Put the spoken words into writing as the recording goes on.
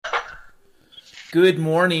Good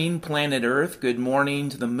morning, planet Earth. Good morning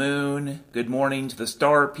to the moon. Good morning to the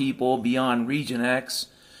star people beyond Region X.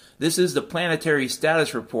 This is the Planetary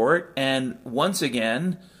Status Report, and once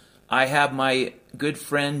again, I have my good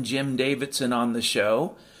friend Jim Davidson on the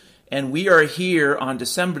show, and we are here on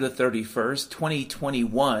December the 31st,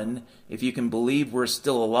 2021, if you can believe we're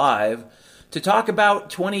still alive, to talk about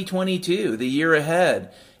 2022, the year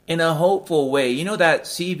ahead, in a hopeful way. You know that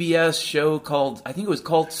CBS show called, I think it was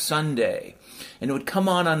called Sunday? And it would come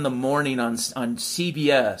on the morning on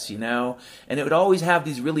CBS, you know, and it would always have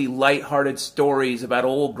these really lighthearted stories about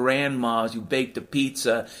old grandmas who baked a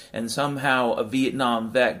pizza and somehow a Vietnam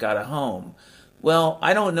vet got a home. Well,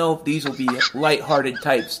 I don't know if these will be lighthearted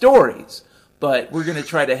type stories, but we're going to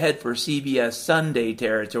try to head for CBS Sunday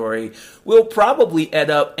territory. We'll probably end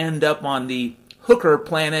up on the Hooker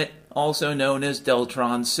planet, also known as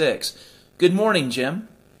Deltron 6. Good morning, Jim.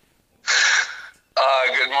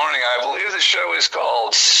 Good morning. I believe the show is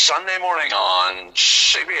called Sunday Morning on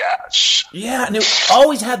CBS. Yeah, and it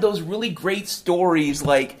always had those really great stories,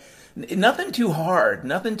 like nothing too hard,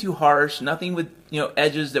 nothing too harsh, nothing with,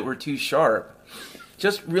 edges that were too sharp.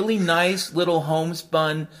 Just really nice little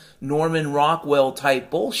homespun Norman Rockwell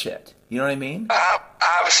type bullshit. You know what I mean?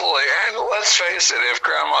 Absolutely. And let's face it, if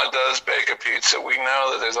Grandma does bake a pizza, we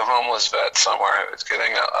know that there's a homeless vet somewhere who's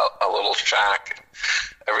getting a little shack, and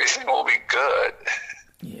everything will be good.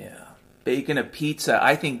 Yeah. Baking a pizza,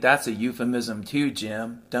 I think that's a euphemism too,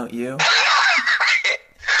 Jim. Don't you?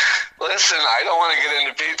 Listen, I don't want to get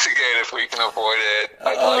into Pizzagate if we can avoid it.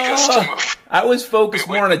 I'd like us to move. I was focused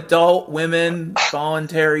more on adult women,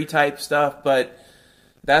 voluntary type stuff, but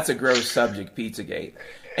that's a gross subject, Pizzagate.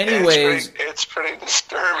 Anyways, it's pretty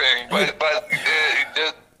disturbing. But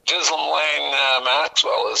Ghislaine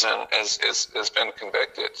Maxwell has been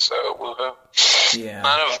convicted, so woohoo! Yeah.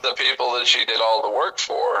 None of the people that she did all the work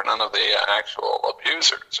for, none of the actual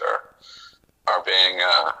abusers are being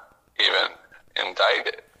even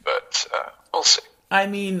indicted. But we'll see. I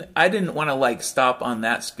mean, I didn't want to stop on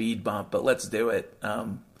that speed bump, but let's do it.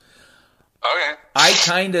 Okay.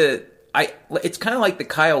 It's kind of like the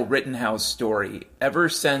Kyle Rittenhouse story. Ever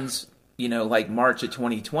since, March of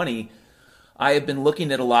 2020, I have been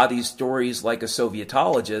looking at a lot of these stories like a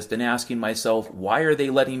Sovietologist and asking myself, why are they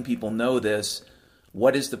letting people know this?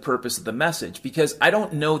 What is the purpose of the message? Because I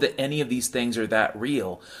don't know that any of these things are that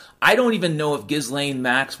real. I don't even know if Ghislaine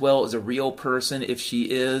Maxwell is a real person. If she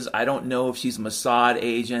is, I don't know if she's a Mossad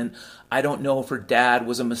agent. I don't know if her dad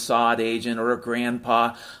was a Mossad agent or a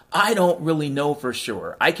grandpa. I don't really know for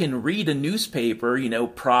sure. I can read a newspaper,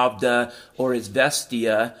 Pravda or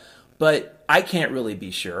Izvestia, but I can't really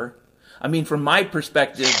be sure. I mean, from my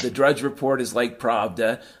perspective, the Drudge Report is like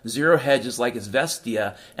Pravda, Zero Hedge is like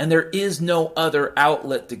Izvestia, and there is no other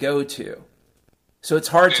outlet to go to. So it's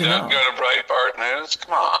hard to know. Go to Breitbart News?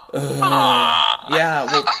 Come on. Yeah,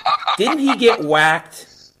 well, didn't he get whacked?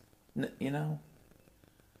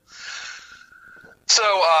 So,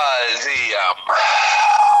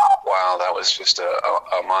 wow, that was just a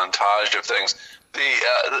montage of things.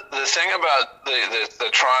 The thing about the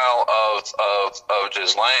trial of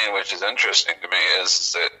Ghislaine, which is interesting to me,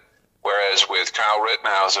 is that whereas with Kyle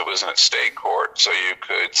Rittenhouse it was in a state court, so you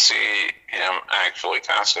could see him actually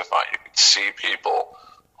testify. You could see people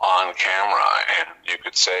on camera, and you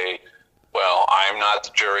could say, well, I'm not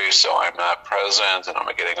the jury, so I'm not present, and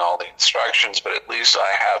I'm getting all the instructions, but at least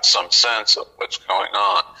I have some sense of what's going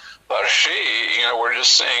on. But we're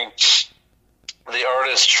just seeing the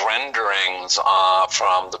artist's renderings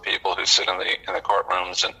from the people who sit in the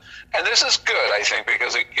courtrooms, and this is good, I think,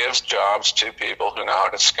 because it gives jobs to people who know how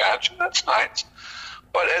to sketch, and that's nice.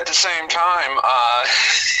 But at the same time,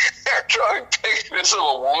 they're drawing pictures of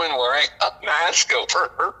a woman wearing a mask over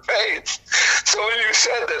her face. So when you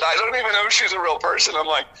said that, I don't even know if she's a real person, I'm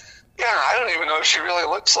like, yeah, I don't even know if she really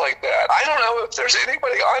looks like that. I don't know if there's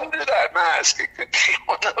anybody under that mask. It could be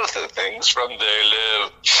one of the things from They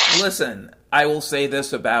Live. Listen, I will say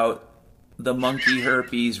this about the monkey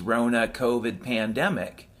herpes Rona COVID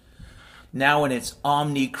pandemic. Now in its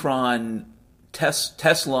Omicron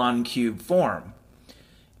Teflon cube form,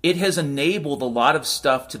 it has enabled a lot of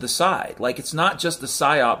stuff to the side. Like, it's not just the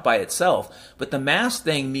PSYOP by itself, but the mask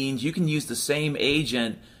thing means you can use the same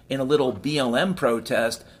agent in a little BLM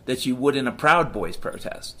protest that you would in a Proud Boys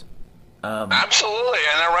protest. Absolutely,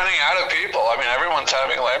 and they're running out of people. I mean, everyone's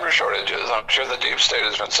having labor shortages. I'm sure the deep state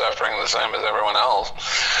has been suffering the same as everyone else.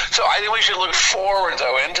 So I think we should look forward,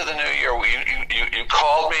 though, into the new year. You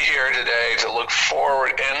called me here today to look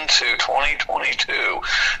forward into 2022,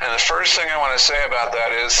 and the first thing I want to say about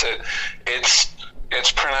that is that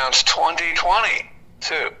it's pronounced 2020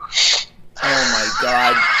 too. Oh my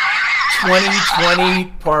God.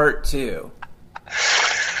 2020 Part 2.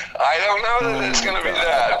 I don't know that it's going to be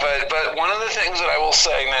that, but one of the things that I will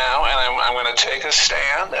say now, and I'm going to take a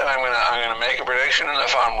stand, and I'm going to make a prediction, and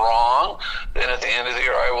if I'm wrong, then at the end of the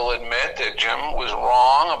year I will admit that Jim was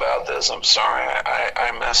wrong about this. I'm sorry,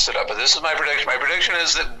 I messed it up, but this is my prediction. My prediction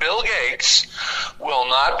is that Bill Gates will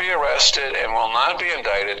not be arrested and will not be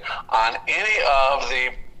indicted on any of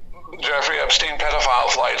the Jeffrey Epstein pedophile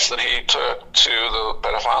flights that he took to the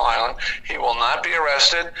pedophile island. He will not be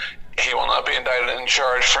arrested. He will not be indicted and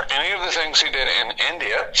charged for any of the things he did in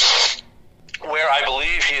India, where I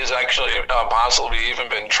believe he has actually possibly even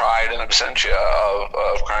been tried in absentia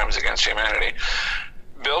of crimes against humanity.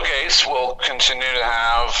 Bill Gates will continue to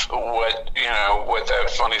have what that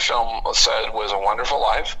funny film said was a wonderful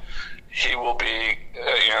life. He will be,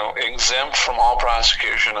 exempt from all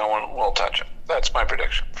prosecution. No one will touch him. That's my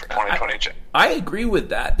prediction for 2022. I agree with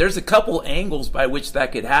that. There's a couple angles by which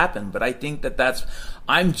that could happen, but I think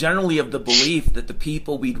I'm generally of the belief that the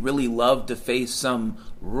people we'd really love to face some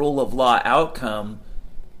rule of law outcome,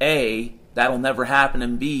 A, that'll never happen,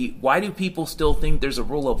 and B, why do people still think there's a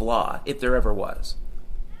rule of law, if there ever was?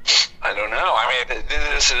 I don't know. I mean,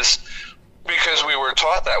 this is because we were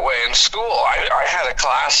taught that way in school. I had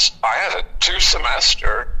a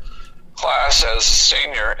 2-semester class as a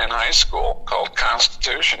senior in high school called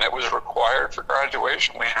Constitution. It was required for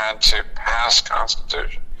graduation. We had to pass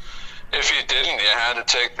Constitution. If you didn't, you had to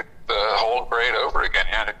take the whole grade over again.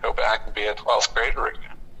 You had to go back and be a 12th grader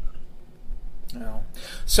again. No.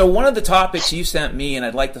 So one of the topics you sent me, and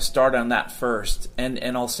I'd like to start on that first, and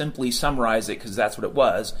I'll simply summarize it because that's what it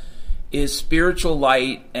was, is spiritual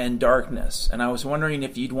light and darkness. And I was wondering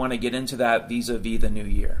if you'd want to get into that vis-a-vis the new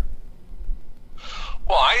year.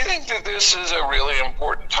 Well, I think that this is a really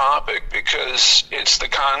important topic because it's the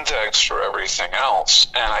context for everything else.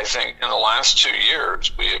 And I think in the last 2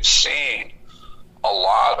 years, we have seen a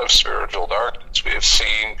lot of spiritual darkness. We have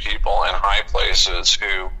seen people in high places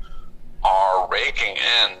who are raking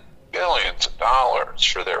in billions of dollars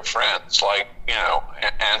for their friends. Like,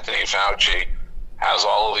 Anthony Fauci has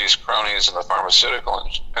all of these cronies in the pharmaceutical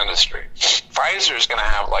industry. Pfizer is going to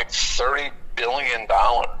have like $30 billion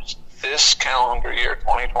this calendar year,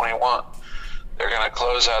 2021. They're going to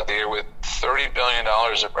close out the year with $30 billion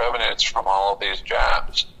of revenues from all of these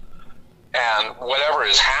jabs. And whatever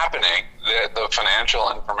is happening, the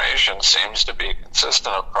financial information seems to be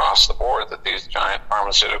consistent across the board that these giant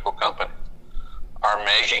pharmaceutical companies are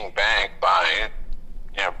making bank by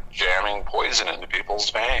jamming poison into people's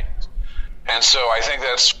veins. And so I think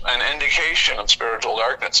that's an indication of spiritual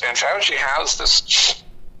darkness. And Fauci has this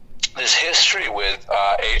history with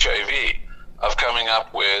HIV of coming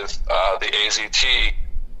up with the AZT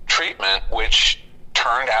treatment, which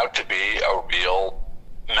turned out to be a real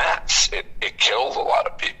mess. It killed a lot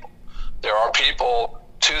of people. There are people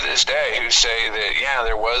to this day who say that,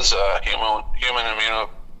 there was a human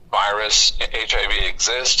immunovirus, HIV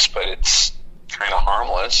exists, but it's kind of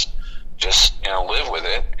harmless. Just, live with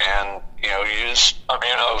it and, use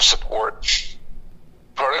immunosupport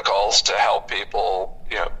protocols to help people,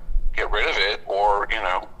 get rid of it or,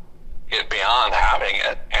 get beyond having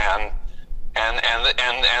it. And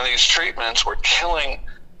these treatments were killing,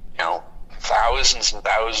 thousands and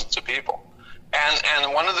thousands of people.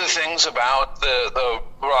 And one of the things about the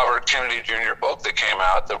Robert Kennedy Jr. book that came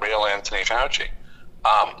out, The Real Anthony Fauci,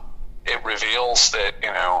 it reveals that,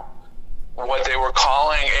 what they were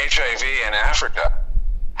calling HIV in Africa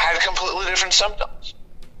had completely different symptoms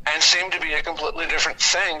and seemed to be a completely different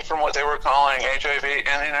thing from what they were calling HIV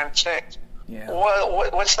in the United States. Yeah.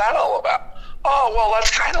 What's that all about? Oh, well, that's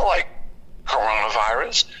kind of like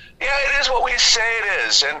coronavirus. Yeah, it is what we say it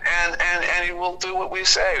is, and you will do what we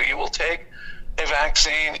say. You will take a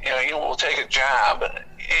vaccine, you will take a jab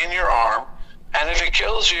in your arm, and if it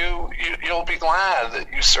kills you, you'll be glad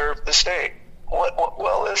that you served the state.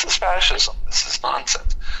 Well, this is fascism. This is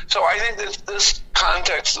nonsense. So I think that this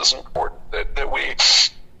context is important, that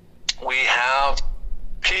we have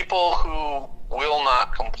people who will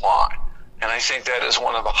not comply. And I think that is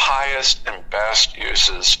one of the highest and best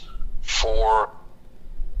uses for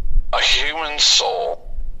a human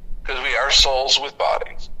soul, because we are souls with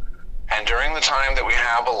bodies. And during the time that we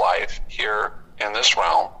have a life here in this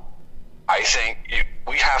realm, I think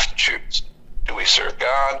we have to choose. Do we serve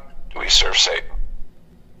God? Do we serve Satan?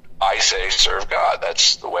 I say serve God.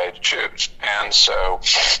 That's the way to choose. And so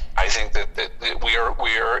I think that we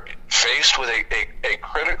are faced with a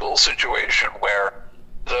critical situation where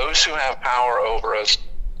those who have power over us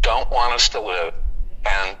don't want us to live,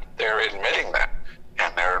 and they're admitting that,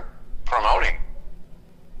 and they're promoting,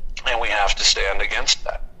 and we have to stand against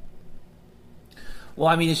that. Well,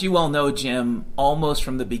 I mean, as you well know, Jim, almost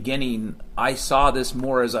from the beginning, I saw this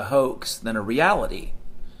more as a hoax than a reality.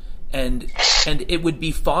 And it would be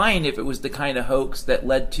fine if it was the kind of hoax that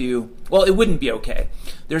led to, well, it wouldn't be okay.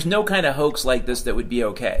 There's no kind of hoax like this that would be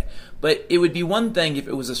okay. But it would be one thing if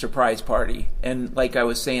it was a surprise party. And like I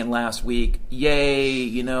was saying last week,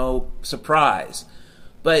 yay, surprise.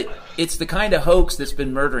 But it's the kind of hoax that's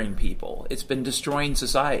been murdering people. It's been destroying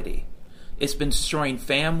society. It's been destroying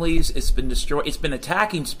families. It's been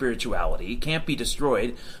attacking spirituality. It can't be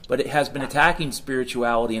destroyed, but it has been attacking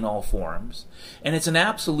spirituality in all forms. And it's an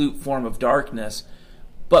absolute form of darkness.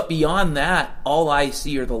 But beyond that, all I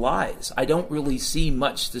see are the lies. I don't really see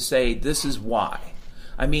much to say this is why.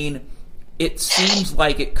 I mean, it seems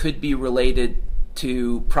like it could be related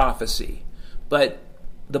to prophecy, but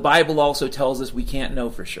the Bible also tells us we can't know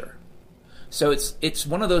for sure. So it's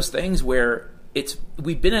one of those things where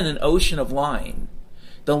we've been in an ocean of lying.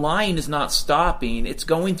 The lying is not stopping. It's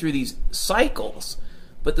going through these cycles.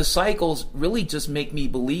 But the cycles really just make me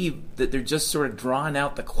believe that they're just sort of drawing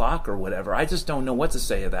out the clock or whatever. I just don't know what to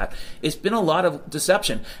say of that. It's been a lot of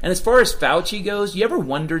deception. And as far as Fauci goes, you ever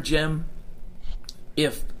wonder, Jim,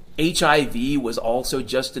 if HIV was also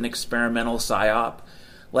just an experimental psyop?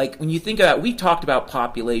 Like, when you think about, we talked about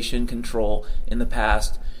population control in the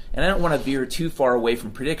past, and I don't want to veer too far away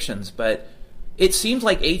from predictions, but it seems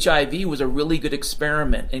like HIV was a really good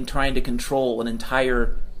experiment in trying to control an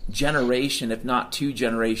entire generation, if not 2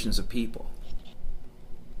 generations of people.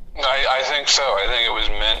 I think so. I think it was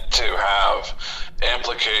meant to have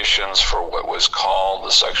implications for what was called the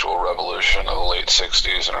sexual revolution of the late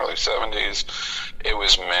 60s and early 70s. It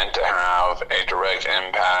was meant to have a direct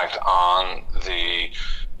impact on the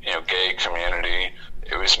gay community.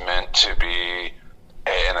 It was meant to be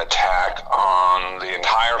an attack on the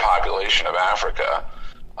entire population of Africa,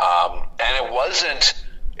 and it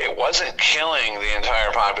wasn't killing the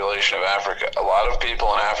entire population of Africa. A lot of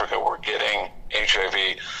people in Africa were getting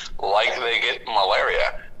HIV like they get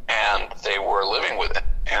malaria, and they were living with it,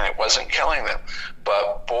 and it wasn't killing them.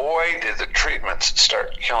 But boy, did the treatments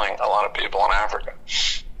start killing a lot of people in Africa.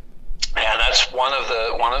 And that's one of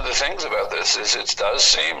the things about this is it does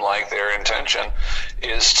seem like their intention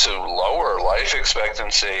is to lower life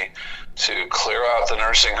expectancy, to clear out the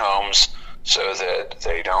nursing homes so that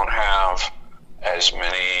they don't have as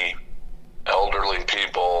many elderly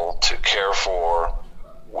people to care for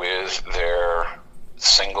with their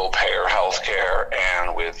single payer health care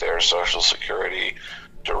and with their Social Security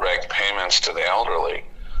direct payments to the elderly.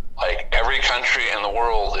 Like, every country in the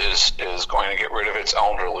world is going to get rid of its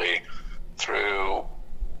elderly through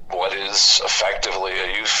what is effectively a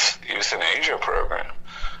euthanasia program.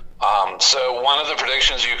 So one of the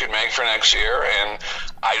predictions you could make for next year, and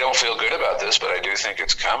I don't feel good about this, but I do think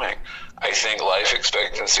it's coming. I think life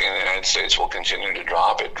expectancy in the United States will continue to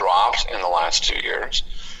drop. It dropped in the last 2 years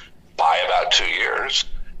by about 2 years.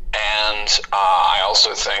 And I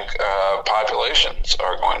also think populations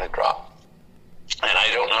are going to drop. And I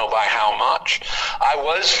don't know by how much. I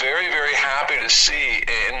was very, very happy to see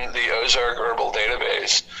in the Ozark Herbal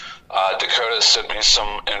Database, Dakota sent me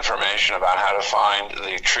some information about how to find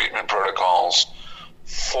the treatment protocols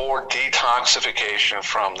for detoxification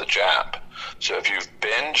from the jab. So if you've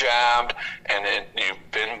been jabbed and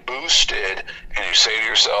you've been boosted and you say to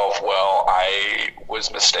yourself, well, I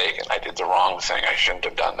was mistaken, I did the wrong thing, I shouldn't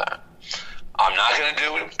have done that, I'm not going to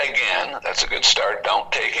do it again. That's a good start.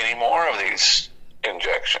 Don't take any more of these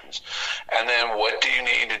injections. And then what do you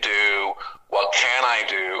need to do? What can I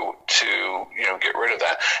do to, get rid of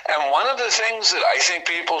that? And one of the things that I think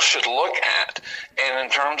people should look at, and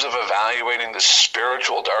in terms of evaluating the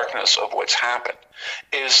spiritual darkness of what's happened,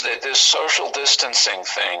 is that this social distancing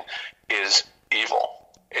thing is evil.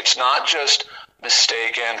 It's not just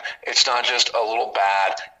mistaken. It's not just a little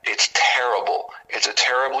bad. It's terrible. It's a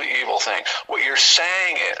terribly evil thing. What you're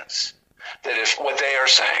saying is that what they are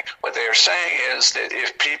saying is that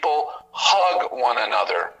if people hug one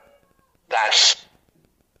another, that's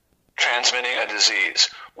transmitting a disease,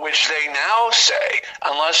 which they now say,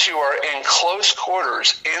 unless you are in close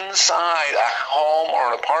quarters inside a home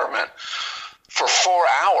or an apartment for 4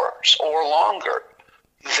 hours or longer,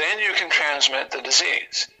 then you can transmit the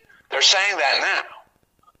disease. They're saying that now.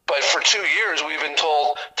 But for 2 years, we've been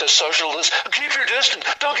told to social distance, keep your distance,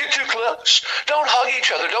 don't get too close, don't hug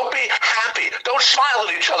each other, don't be happy, don't smile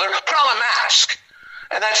at each other, put on a mask.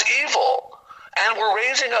 And that's evil. And we're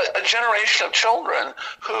raising a generation of children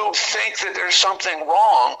who think that there's something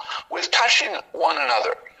wrong with touching one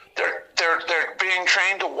another. They're being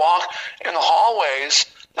trained to walk in the hallways,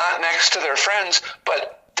 not next to their friends,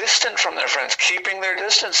 but distant from their friends, keeping their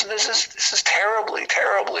distance. And this is terribly,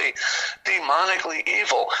 terribly demonically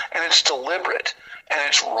evil, and it's deliberate, and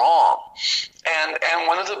it's wrong. And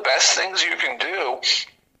one of the best things you can do,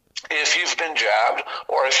 if you've been jabbed,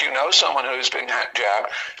 or if you know someone who's been jabbed,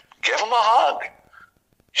 give them a hug.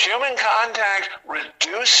 Human contact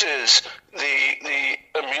reduces the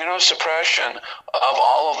immunosuppression of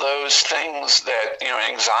all of those things that,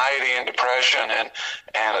 anxiety and depression and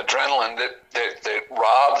adrenaline that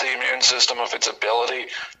rob the immune system of its ability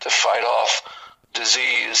to fight off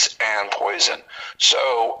disease and poison.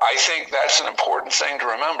 So I think that's an important thing to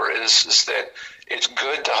remember is that it's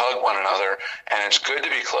good to hug one another, and it's good to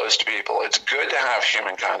be close to people. It's good to have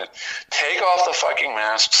human contact. Take off the fucking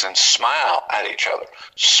masks and smile at each other.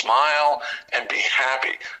 Smile and be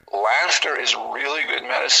happy. Laughter is really good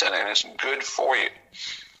medicine, and it's good for you.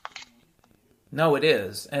 No, it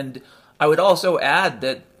is. And I would also add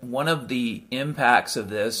that one of the impacts of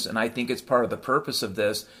this, and I think it's part of the purpose of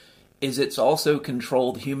this, is it's also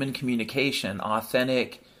controlled human communication,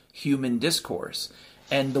 authentic human discourse.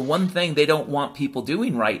 And the one thing they don't want people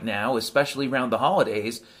doing right now, especially around the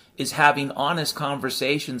holidays, is having honest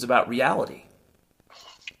conversations about reality.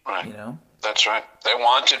 Right. That's right. They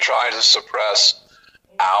want to try to suppress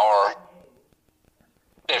our,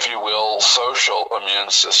 if you will, social immune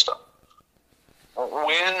system.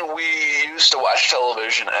 When we used to watch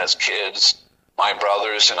television as kids, my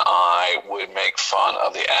brothers and I would make fun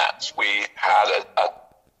of the ads. We had a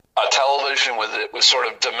television with it was sort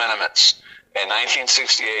of de minimis. In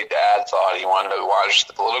 1968, Dad thought he wanted to watch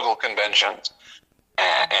the political conventions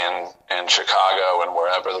in Chicago and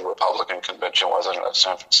wherever the Republican convention was, I don't know,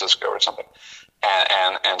 San Francisco or something.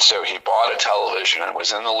 And so he bought a television and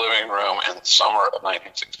was in the living room in the summer of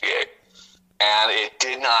 1968. And it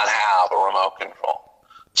did not have a remote control.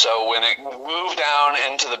 So when it moved down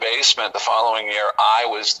into the basement the following year, I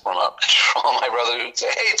was the remote control. My brother would say,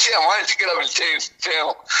 "Hey, Tim, why don't you get up and change the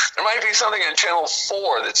channel? There might be something on channel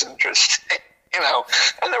 4 that's interesting."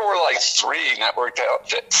 And there were like 3 network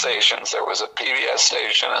stations. There was a PBS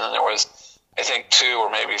station, and then there was, I think, 2 or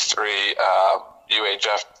maybe 3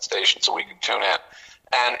 UHF stations that we could tune in.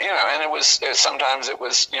 And, and sometimes it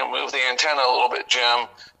was, move the antenna a little bit, Jim,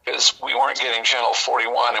 because we weren't getting channel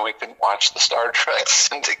 41 and we couldn't watch the Star Trek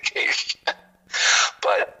syndication.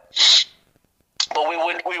 But we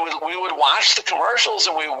would watch the commercials,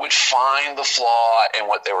 and we would find the flaw in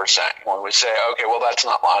what they were saying. We would say, okay, well, that's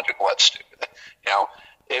not logical, that's stupid.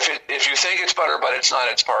 If you think it's butter but it's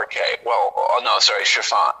not, it's parquet. Well,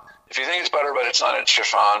 chiffon. If you think it's butter but it's not, it's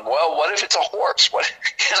chiffon. Well, what if it's a horse?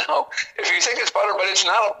 If you think it's butter but it's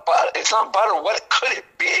not butter, what could it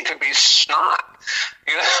be? It could be snot.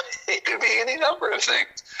 It could be any number of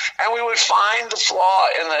things. And we would find the flaw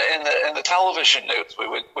in the television news. We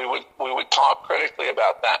would talk critically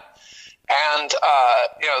about that. And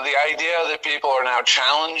the idea that people are now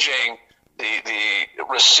challenging the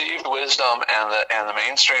received wisdom and the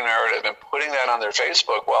mainstream narrative and putting that on their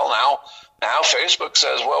Facebook. Well, now Facebook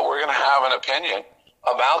says, well, we're going to have an opinion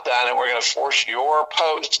about that, and we're going to force your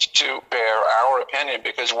post to bear our opinion,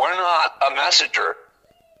 because we're not a messenger.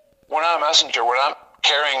 We're not a messenger. We're not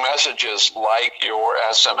carrying messages like your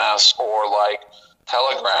SMS or like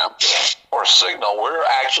Telegram or Signal. We're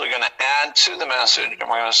actually going to add to the message, and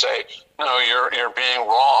we're going to say, no, you're being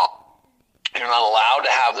wrong. You're not allowed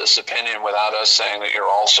to have this opinion without us saying that you're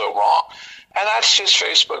also wrong. And that's just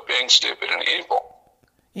Facebook being stupid and evil.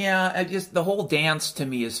 Yeah, the whole dance to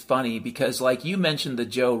me is funny because, like, you mentioned the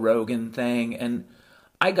Joe Rogan thing, and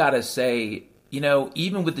I gotta say,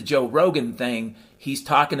 even with the Joe Rogan thing, he's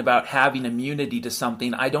talking about having immunity to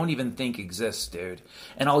something I don't even think exists, dude.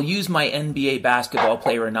 And I'll use my NBA basketball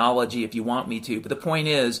player analogy if you want me to, but the point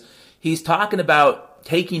is, he's talking about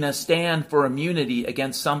taking a stand for immunity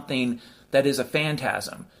against something that is a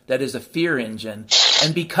phantasm, that is a fear engine.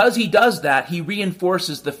 And because he does that, he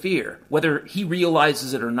reinforces the fear, whether he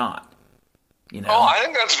realizes it or not. Oh, I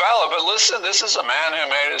think that's valid. But listen, this is a man who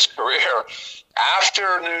made his career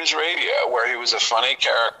after news radio, where he was a funny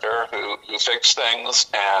character who fixed things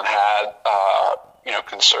and had,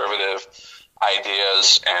 conservative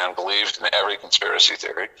ideas and believed in every conspiracy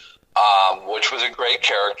theory. Which was a great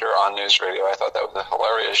character on news radio. I thought that was a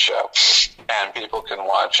hilarious show. And people can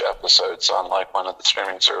watch episodes on like one of the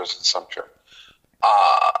streaming services, I'm sure.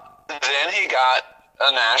 Then he got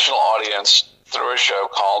a national audience through a show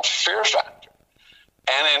called Fear Factor.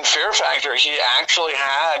 And in Fear Factor, he actually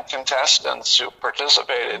had contestants who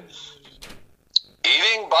participated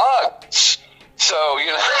eating bugs. So,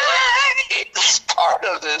 he's part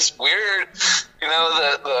of this weird,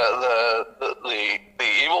 the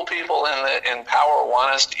evil people in power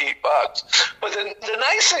want us to eat bugs. But the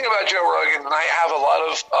nice thing about Joe Rogan, and I have a lot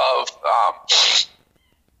of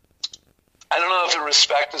I don't know if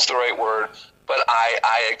respect is the right word, but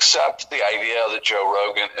I accept the idea that Joe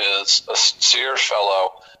Rogan is a sincere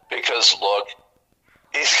fellow because, look,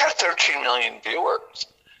 he's got 13 million viewers.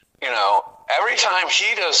 You know, every time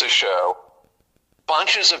he does a show,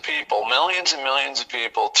 bunches of people, millions and millions of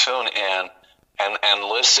people tune in and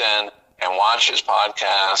listen and watch his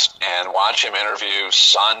podcast and watch him interview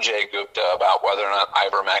Sanjay Gupta about whether or not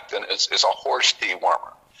ivermectin is a horse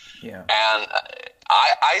dewormer. Yeah. And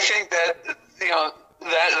I think that, you know,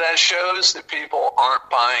 that shows that people aren't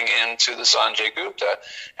buying into the Sanjay Gupta.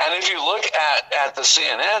 And if you look at the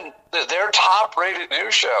CNN, their top-rated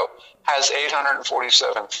news show has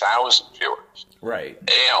 847,000 viewers. Right.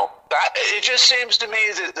 You know, it just seems to me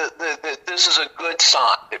that this is a good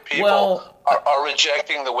sign that people are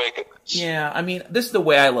rejecting the wickedness. Yeah, I mean, this is the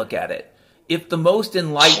way I look at it. If the most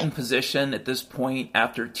enlightened position at this point,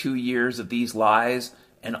 after 2 years of these lies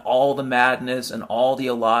and all the madness and all the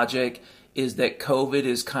illogic, is that COVID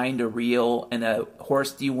is kind of real and a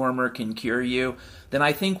horse dewormer can cure you, then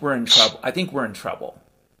I think we're in trouble.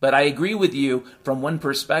 But I agree with you, from one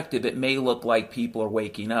perspective, it may look like people are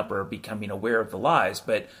waking up or becoming aware of the lies.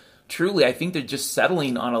 But truly, I think they're just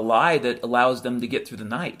settling on a lie that allows them to get through the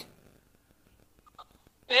night.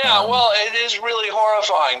 Yeah, well, it is really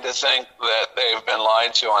horrifying to think that they've been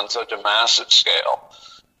lied to on such a massive scale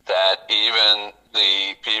that even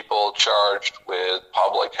the people charged with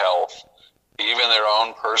public health, even their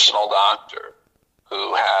own personal doctor,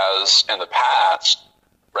 who has in the past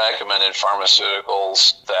recommended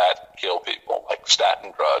pharmaceuticals that kill people, like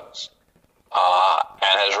statin drugs,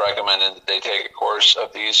 and has recommended that they take a course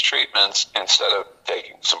of these treatments instead of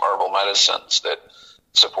taking some herbal medicines that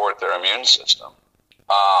support their immune system.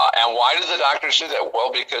 And why do the doctors do that?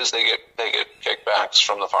 Well, because they get kickbacks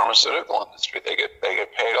from the pharmaceutical industry. They get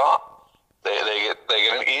paid off. They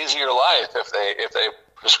get an easier life if they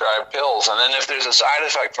prescribe pills. And then if there's a side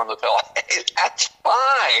effect from the pill, hey, that's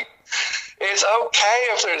fine. It's okay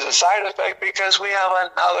if there's a side effect because we have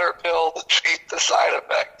another pill to treat the side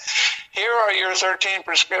effect. Here are your 13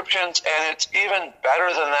 prescriptions, and it's even better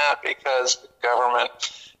than that because the government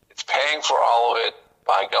is paying for all of it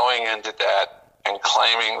by going into debt and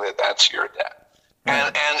claiming that that's your debt.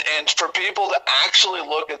 And for people to actually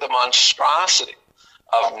look at the monstrosity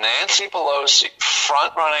of Nancy Pelosi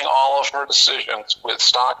front-running all of her decisions with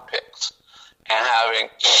stock picks and having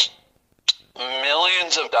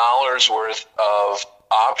millions of dollars worth of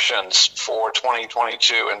options for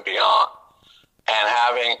 2022 and beyond, and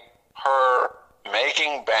having her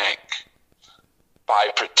making bank by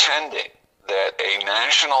pretending that a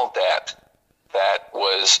national debt that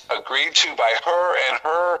was agreed to by her and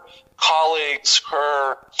her colleagues,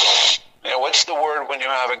 what's the word when you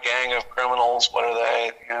have a gang of criminals? What are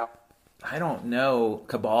they, I don't know.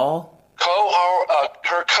 Cabal?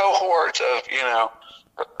 Her cohort of,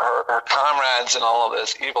 her comrades and all of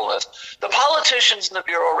this evilness. The politicians and the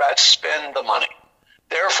bureaucrats spend the money.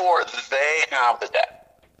 Therefore, they have the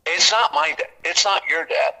debt. It's not my debt. It's not your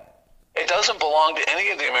debt. It doesn't belong to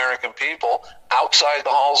any of the American people outside the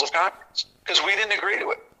halls of Congress because we didn't agree to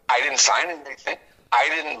it. I didn't sign anything. I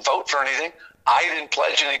didn't vote for anything. I didn't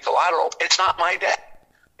pledge any collateral. It's not my debt.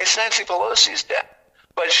 It's Nancy Pelosi's debt.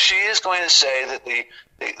 But she is going to say that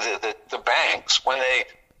the banks, when they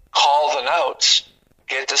call the notes,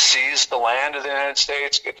 get to seize the land of the United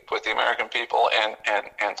States, get to put the American people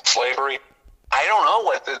in slavery. I don't know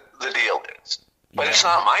what the deal is. But it's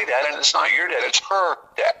not my debt and it's not your debt. It's her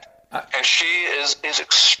debt. And she is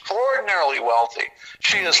extraordinarily wealthy.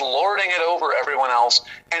 She is lording it over everyone else,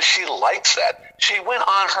 and she likes that. She went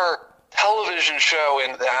on her television show,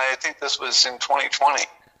 and I think this was in 2020.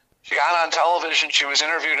 She got on television. She was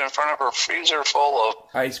interviewed in front of her freezer full of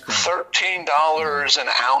ice cream, $13 an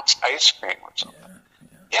ounce ice cream or something.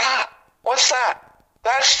 Yeah, what's that?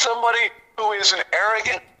 That's somebody who is an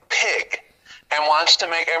arrogant pig and wants to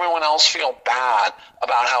make everyone else feel bad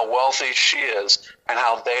about how wealthy she is and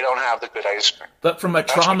how they don't have the good ice cream. But from a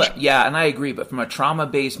and I agree, but from a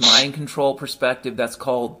trauma-based mind control perspective, that's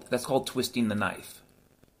called twisting the knife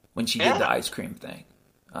when she did the ice cream thing.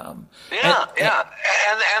 And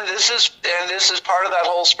this is part of that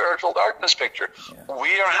whole spiritual darkness picture. Yeah.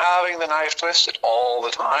 We are having the knife twisted all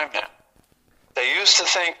the time now. They used to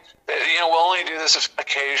think that we'll only do this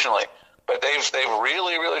occasionally, but they've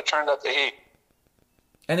really, really turned up the heat.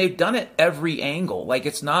 And they've done it every angle. Like,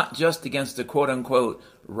 it's not just against the quote-unquote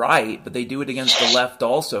right, but they do it against the left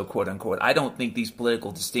also, quote-unquote. I don't think these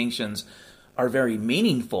political distinctions are very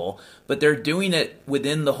meaningful, but they're doing it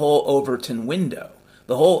within the whole Overton window.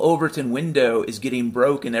 the whole Overton window is getting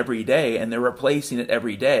broken every day, and they're replacing it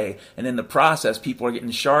every day. And in the process, people are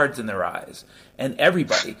getting shards in their eyes, and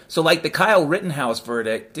everybody. So like the Kyle Rittenhouse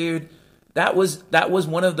verdict, dude, that was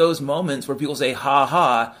one of those moments where people say ha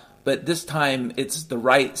ha, but this time it's the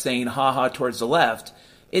right saying ha ha towards the left.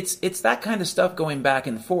 It's that kind of stuff going back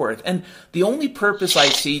and forth. And the only purpose I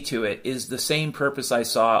see to it is the same purpose I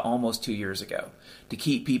saw almost 2 years ago. To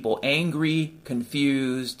keep people angry,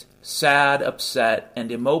 confused, sad, upset, and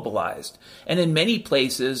immobilized. And in many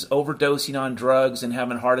places, overdosing on drugs and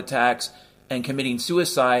having heart attacks and committing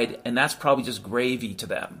suicide, and that's probably just gravy to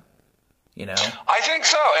them. You know? I think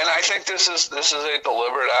so, and I think this is a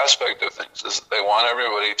deliberate aspect of things. They want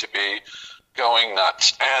everybody to be going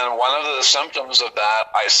nuts. And one of the symptoms of that,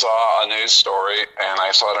 I saw a news story, and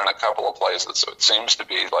I saw it in a couple of places, so it seems to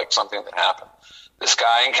be like something that happened. This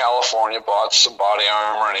guy in California bought some body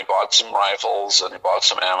armor, and he bought some rifles, and he bought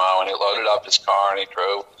some ammo, and he loaded up his car, and he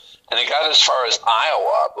drove. And he got as far as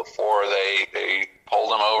Iowa before they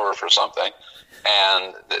pulled him over for something.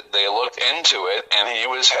 And they looked into it, and he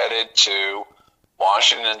was headed to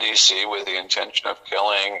Washington, D.C. with the intention of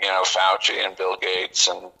killing, Fauci and Bill Gates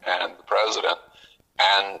and the president.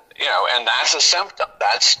 And, and that's a symptom.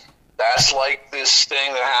 That's like this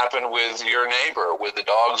thing that happened with your neighbor, with the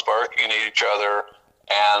dogs barking at each other,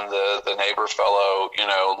 and the neighbor fellow,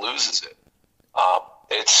 loses it.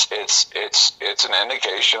 It's an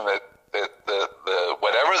indication that the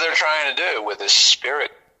whatever they're trying to do with this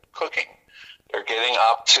spirit cooking, they're getting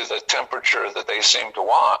up to the temperature that they seem to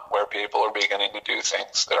want, where people are beginning to do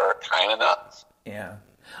things that are kind of nuts. Yeah.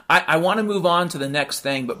 I want to move on to the next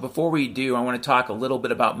thing, but before we do, I want to talk a little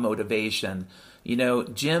bit about motivation.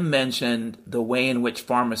 Jim mentioned the way in which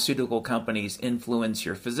pharmaceutical companies influence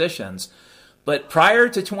your physicians. But prior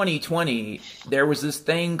to 2020, there was this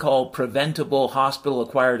thing called preventable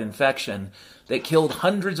hospital-acquired infection that killed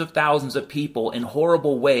hundreds of thousands of people in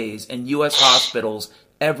horrible ways in U.S. hospitals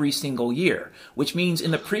every single year, which means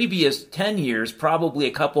in the previous 10 years, probably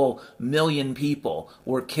a couple million people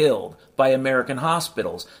were killed by American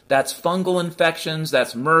hospitals. That's fungal infections,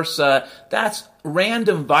 that's MRSA, that's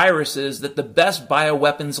random viruses that the best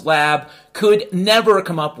bioweapons lab could never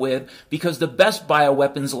come up with, because the best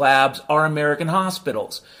bioweapons labs are American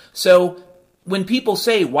hospitals. So when people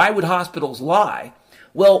say, why would hospitals lie?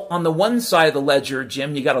 Well, on the one side of the ledger,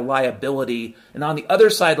 Jim, you got a liability, and on the other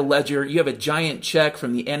side of the ledger, you have a giant check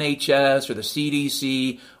from the NHS or the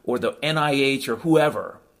CDC or the NIH or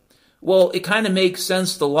whoever. Well, it kind of makes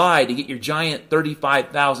sense to lie to get your giant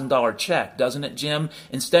 $35,000 check, doesn't it, Jim?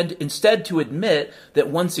 Instead to admit that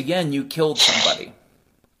once again you killed somebody.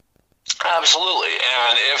 Absolutely.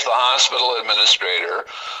 And if the hospital administrator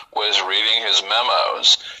was reading his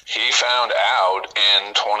memos, he found out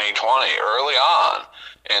in 2020, early on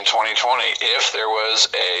in 2020, if there was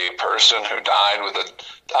a person who died with a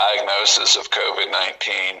diagnosis of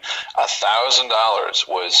COVID-19, $1,000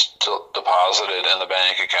 was deposited in the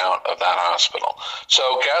bank account of that hospital.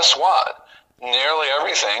 So guess what? Nearly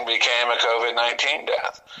everything became a COVID-19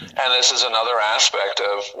 death. And this is another aspect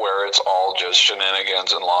of where it's all just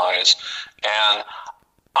shenanigans and lies. And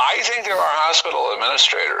I think there are hospital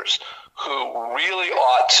administrators who really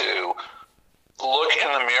ought to look in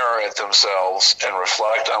the mirror at themselves and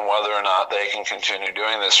reflect on whether or not they can continue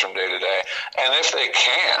doing this from day to day. And if they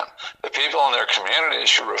can, the people in their communities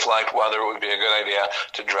should reflect whether it would be a good idea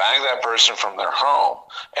to drag that person from their home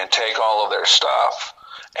and take all of their stuff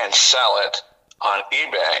and sell it on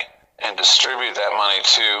eBay and distribute that money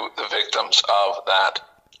to the victims of that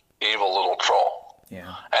evil little troll.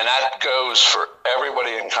 Yeah. And that goes for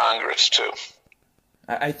everybody in Congress too.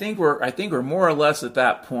 I think we're more or less at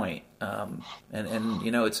that point.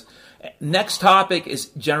 It's next topic is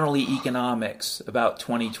generally economics about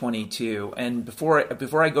 2022. And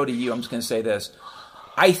before I go to you, I'm just going to say this.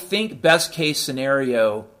 I think best case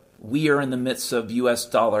scenario, we are in the midst of U.S.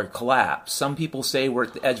 dollar collapse. Some people say we're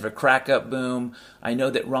at the edge of a crack-up boom. I know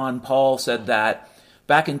that Ron Paul said that.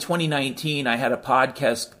 Back in 2019, I had a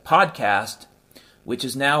podcast, which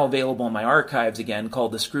is now available in my archives again,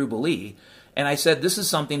 called The Scroobilee. And I said, this is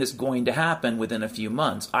something that's going to happen within a few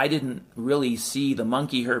months. I didn't really see the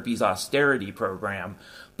monkey herpes austerity program,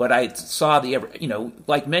 but I saw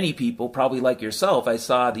like many people, probably like yourself, I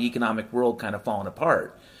saw the economic world kind of falling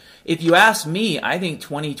apart. If you ask me, I think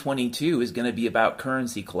 2022 is going to be about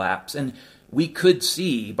currency collapse. And we could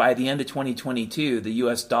see by the end of 2022, the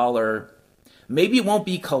U.S. dollar, maybe it won't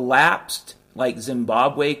be collapsed like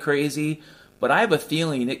Zimbabwe crazy, but I have a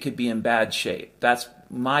feeling it could be in bad shape. That's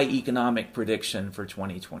my economic prediction for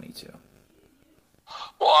 2022.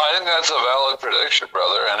 Well, I think that's a valid prediction,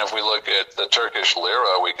 brother. And if we look at the Turkish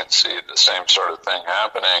lira, we can see the same sort of thing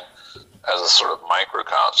happening as a sort of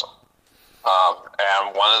microcosm.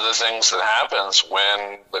 And one of the things that happens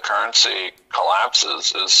when the currency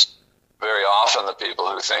collapses is very often the people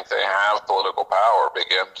who think they have political power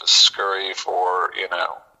begin to scurry for,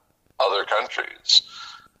 other countries.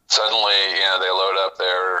 Suddenly, they load up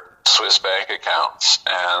their Swiss bank accounts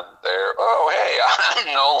and they're, hey, I'm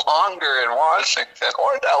no longer in Washington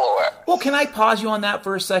or Delaware. Well, can I pause you on that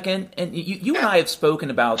for a second? And you and I have spoken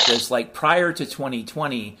about this, like prior to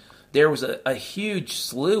 2020, there was a huge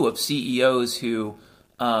slew of CEOs who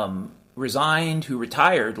resigned, who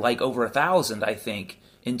retired, like over 1,000, I think,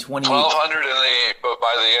 in 1,200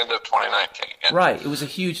 by the end of 2019. Yeah. Right. It was a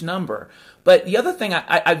huge number. But the other thing,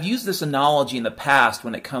 I've used this analogy in the past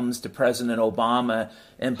when it comes to President Obama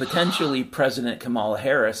and potentially President Kamala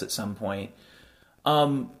Harris at some point.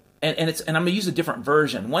 And I'm going to use a different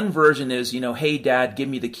version. One version is, hey, Dad, give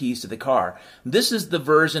me the keys to the car. This is the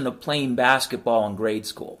version of playing basketball in grade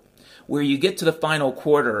school, where you get to the final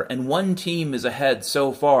quarter and one team is ahead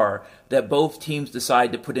so far that both teams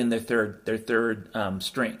decide to put in their third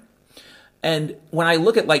string. And when I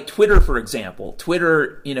look at like Twitter, for example,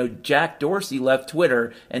 Twitter, Jack Dorsey left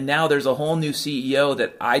Twitter and now there's a whole new CEO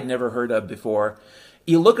that I'd never heard of before.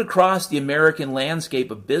 You look across the American landscape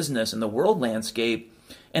of business and the world landscape,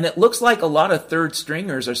 and it looks like a lot of third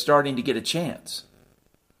stringers are starting to get a chance.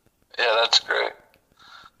 Yeah, that's great.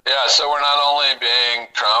 Yeah, so we're not only being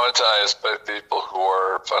traumatized by people who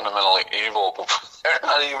are fundamentally evil, but they're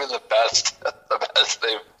not even the best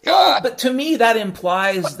they've got. Well, but to me, that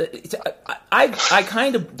implies that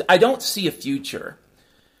I don't see a future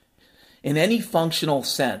in any functional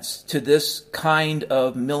sense to this kind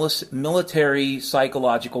of military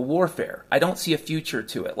psychological warfare. I don't see a future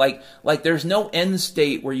to it. Like there's no end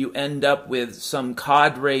state where you end up with some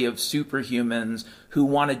cadre of superhumans who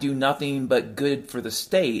want to do nothing but good for the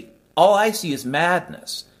state. All I see is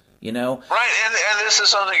madness, Right, and this is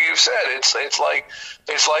something you've said. It's like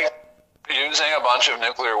using a bunch of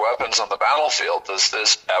nuclear weapons on the battlefield. Does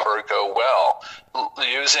this ever go well?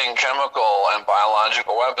 Using chemical and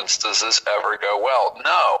biological weapons, does this ever go well?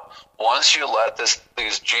 No. Once you let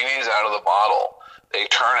these genies out of the bottle, they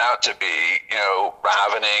turn out to be,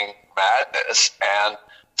 ravening madness, and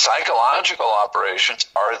psychological operations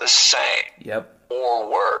are the same. Yep.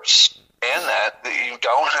 Or worse, in that you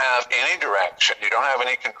don't have any direction, you don't have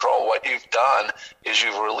any control. What you've done is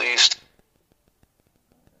you've released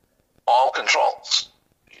all controls.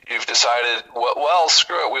 You've decided, well,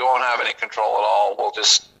 screw it, we won't have any control at all. We'll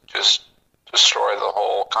just destroy the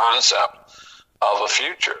whole concept of a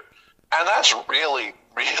future. And that's really,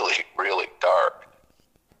 really, really dark.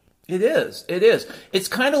 It is. It's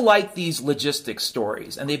kind of like these logistics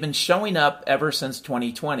stories, and they've been showing up ever since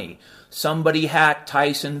 2020. Somebody hacked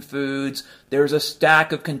Tyson Foods. There's a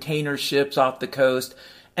stack of container ships off the coast.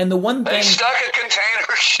 And the one thing... They stuck a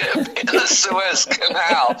container ship in the Suez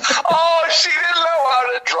Canal. Oh, she didn't know how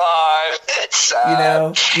to drive. It's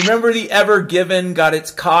sad. You remember the Ever Given got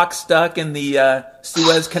its cock stuck in the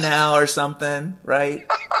Suez Canal or something, right?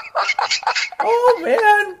 Oh,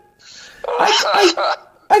 man.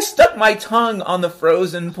 I stuck my tongue on the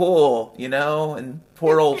frozen pool, and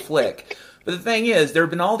poor old Flick. But the thing is, there have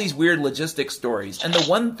been all these weird logistics stories, and the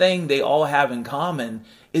one thing they all have in common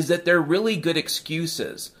is that they're really good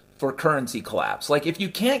excuses for currency collapse. Like, if you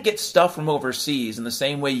can't get stuff from overseas in the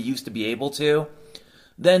same way you used to be able to,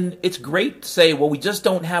 then it's great to say, well, we just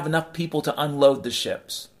don't have enough people to unload the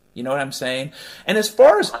ships. You know what I'm saying? And as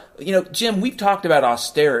far as, Jim, we've talked about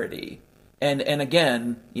austerity. And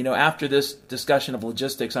again, after this discussion of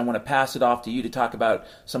logistics, I want to pass it off to you to talk about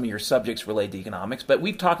some of your subjects related to economics. But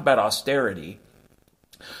we've talked about austerity.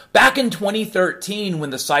 Back in 2013, when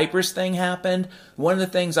the Cyprus thing happened, one of the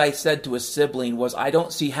things I said to a sibling was, I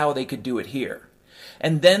don't see how they could do it here.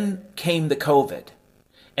 And then came the COVID.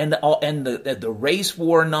 And the race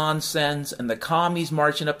war nonsense, and the commies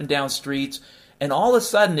marching up and down streets. And all of a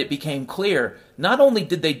sudden it became clear, not only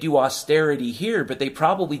did they do austerity here, but they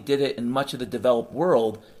probably did it in much of the developed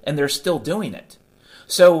world, and they're still doing it.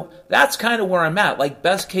 So that's kind of where I'm at. Like,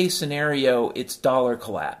 best case scenario, it's dollar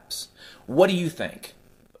collapse. What do you think?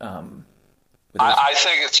 I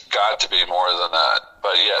think it's got to be more than that.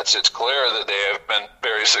 But yes, it's clear that they have been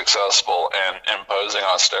very successful in imposing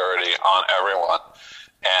austerity on everyone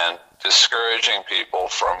and discouraging people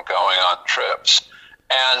from going on trips.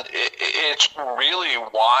 And it's really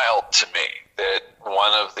wild to me that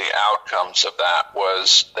one of the outcomes of that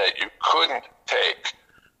was that you couldn't take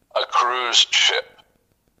a cruise ship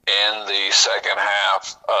in the second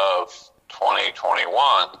half of 2021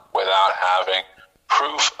 without having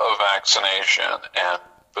proof of vaccination and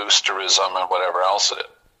boosterism and whatever else it is.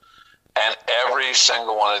 And every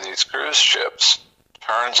single one of these cruise ships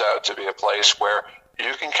turns out to be a place where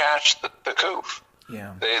you can catch the coof.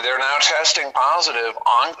 Yeah. They're now testing positive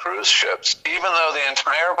on cruise ships, even though the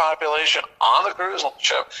entire population on the cruise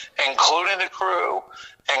ship, including the crew,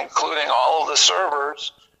 including all of the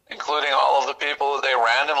servers, including all of the people that they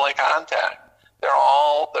randomly contact, they're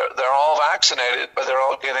all vaccinated, but they're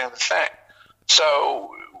all getting the thing.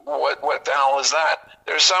 So what the hell is that?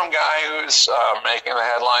 There's some guy who's making the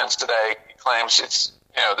headlines today. He claims this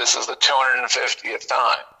is the 250th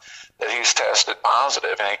time that he's tested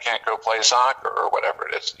positive and he can't go play soccer or whatever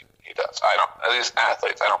it is he does. These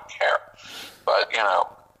athletes, I don't care. But,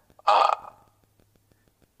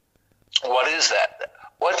 what is that?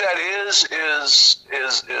 What that is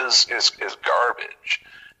garbage.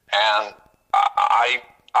 And I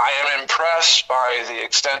am impressed by the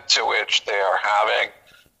extent to which they are having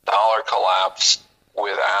dollar collapse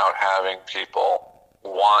without having people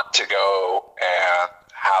want to go and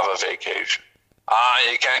have a vacation.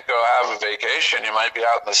 You can't go have a vacation. You might be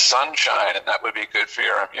out in the sunshine, and that would be good for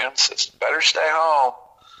your immune system. Better stay home.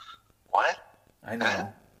 What? I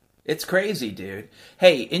know. It's crazy, dude.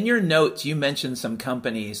 Hey, in your notes, you mentioned some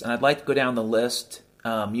companies, and I'd like to go down the list.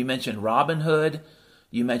 You mentioned Robinhood.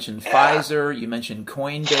 You mentioned Pfizer. You mentioned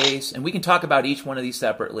Coinbase. And we can talk about each one of these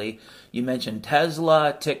separately. You mentioned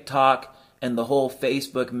Tesla, TikTok, and the whole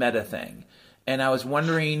Facebook Meta thing. And I was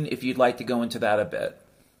wondering if you'd like to go into that a bit.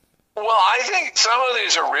 Well, I think some of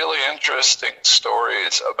these are really interesting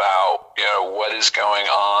stories about, what is going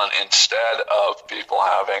on instead of people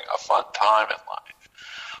having a fun time in life.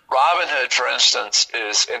 Robinhood, for instance,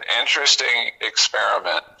 is an interesting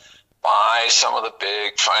experiment by some of the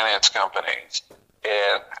big finance companies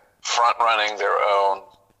in front-running their own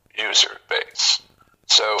user base.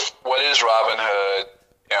 So what is Robinhood?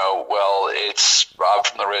 It's rob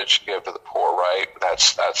from the rich and give to the poor, right?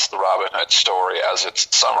 That's the Robinhood story as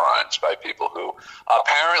it's summarized by people who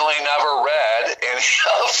apparently never read any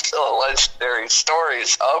of the legendary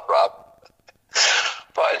stories of Robinhood.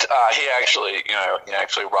 But he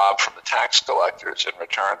actually robbed from the tax collectors in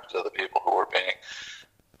return to the people who were being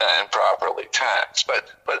improperly taxed. But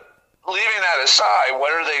leaving that aside,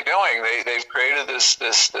 what are they doing? They've created this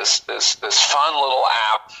fun little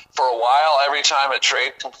app. For a while, every time a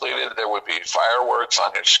trade completed, there would be fireworks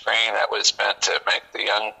on your screen that was meant to make the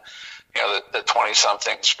young, the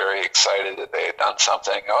 20-somethings very excited that they had done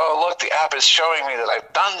something. Oh, look, the app is showing me that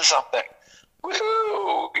I've done something.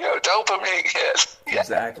 Woohoo! Dopamine hit.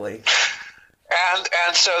 Exactly.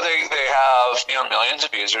 And so they have millions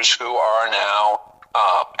of users who are now.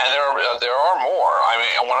 And there are more.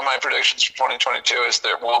 I mean, one of my predictions for 2022 is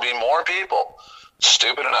there will be more people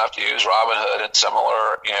stupid enough to use Robinhood and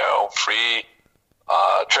similar, free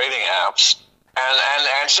trading apps.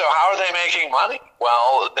 And so how are they making money?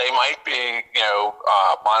 Well, they might be,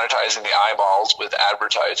 monetizing the eyeballs with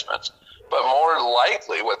advertisements. But more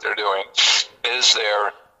likely what they're doing is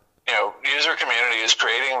their, user community is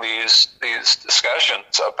creating these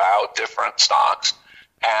discussions about different stocks.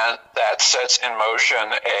 And that sets in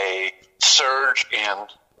motion a surge in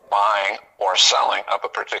buying or selling of a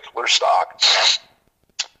particular stock.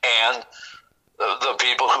 And the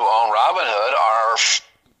people who own Robinhood are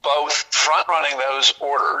both front-running those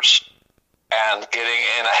orders and getting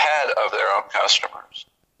in ahead of their own customers,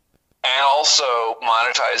 and also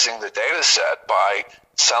monetizing the data set by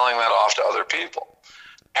selling that off to other people.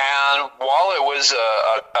 And while it was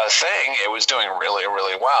a thing, it was doing really,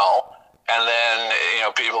 really well. And then,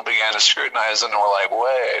 people began to scrutinize and were like,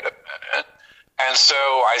 wait a minute. And so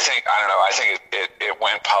I think it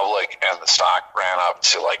went public and the stock ran up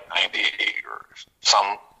to like 90 or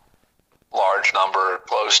some large number,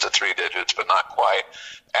 close to three digits, but not quite.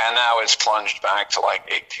 And now it's plunged back to like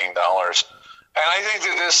 $18. And I think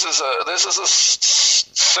that this is a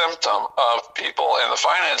symptom of people in the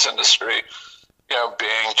finance industry,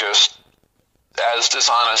 being just as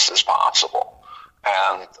dishonest as possible.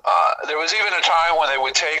 And there was even a time when they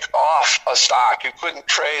would take off a stock. You couldn't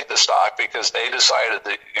trade the stock because they decided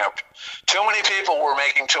that, too many people were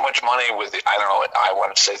making too much money with I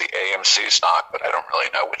want to say the AMC stock, but I don't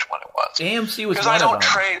really know which one it was. AMC was one of them. Because I don't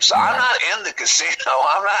trade. So I'm not in the casino.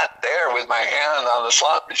 I'm not there with my hand on the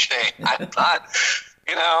slot machine. I'm not,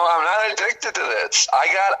 I'm not addicted to this. I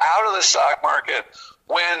got out of the stock market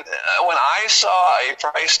when I saw a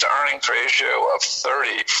price-to-earnings ratio of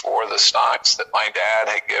 30 for the stocks that my dad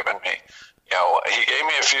had given me. He gave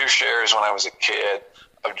me a few shares when I was a kid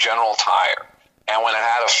of General Tire. And when it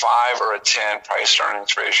had a 5 or a 10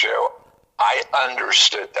 price-to-earnings ratio, I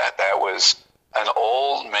understood that was an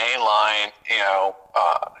old mainline,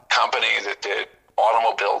 company that did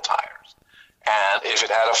automobile tires. And if it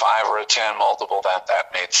had a 5 or a 10 multiple, that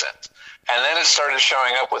made sense. And then it started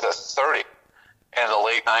showing up with a 30 in the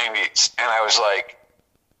late 90s. And I was like,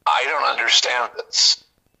 I don't understand this.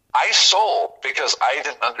 I sold because I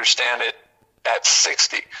didn't understand it at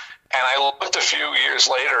 60. And I looked a few years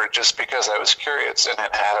later just because I was curious, and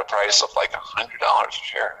it had a price of like $100 a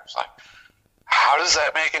share. I was like, how does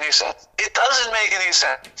that make any sense? It doesn't make any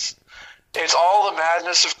sense. It's all the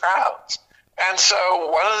madness of crowds. And so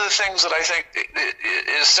one of the things that I think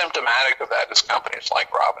is symptomatic of that is companies like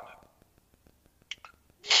Robinhood.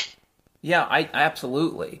 Yeah, I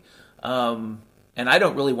absolutely. And I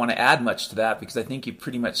don't really want to add much to that because I think you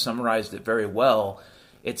pretty much summarized it very well.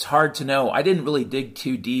 It's hard to know. I didn't really dig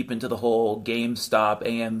too deep into the whole GameStop,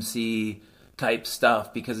 AMC type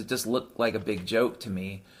stuff because it just looked like a big joke to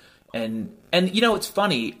me. And it's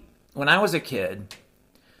funny, when I was a kid,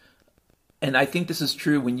 and I think this is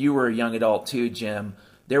true when you were a young adult too, Jim,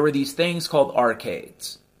 there were these things called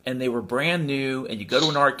arcades. And they were brand new, and you go to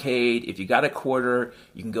an arcade, if you got a quarter,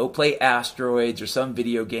 you can go play Asteroids or some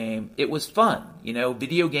video game. It was fun,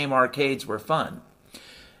 video game arcades were fun.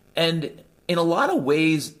 And in a lot of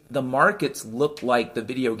ways, the markets look like the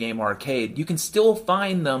video game arcade. You can still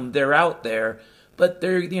find them, they're out there, but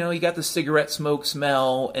they're, you got the cigarette smoke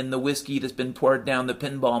smell and the whiskey that's been poured down the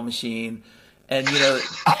pinball machine. And, and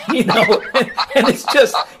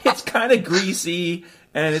it's kind of greasy,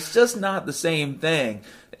 and it's just not the same thing.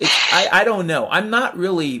 I don't know. I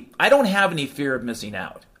don't have any fear of missing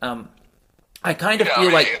out. I kind of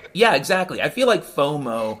feel like, yeah, exactly. I feel like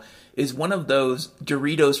FOMO is one of those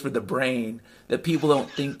Doritos for the brain that people don't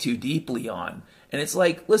think too deeply on. And it's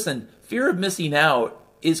like, listen, fear of missing out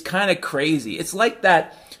is kind of crazy. It's like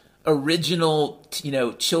that original,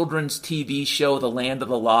 children's TV show, The Land of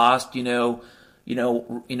the Lost,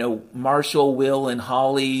 Marshall, Will, and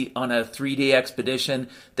Holly on a 3-day expedition.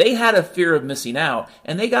 They had a fear of missing out,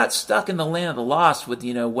 and they got stuck in the land of the lost with,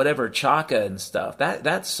 whatever Chaka and stuff.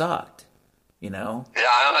 That sucked, Yeah,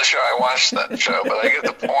 I'm not sure I watched that show, but I get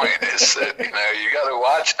the point is that, you got to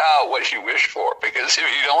watch out what you wish for, because if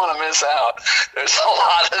you don't want to miss out, there's a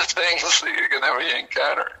lot of things that you're going to be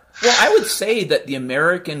encountering. Well, I would say that the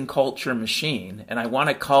American culture machine, and I want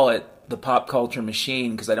to call it the pop culture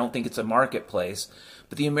machine because I don't think it's a marketplace,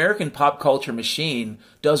 but the American pop culture machine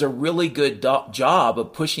does a really good job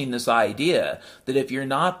of pushing this idea that if you're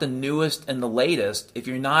not the newest and the latest, if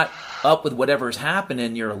you're not up with whatever's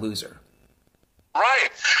happening, you're a loser. Right.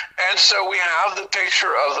 And so we have the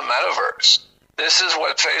picture of the metaverse. This is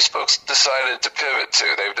what Facebook's decided to pivot to.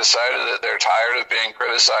 They've decided that they're tired of being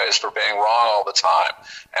criticized for being wrong all the time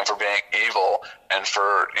and for being evil and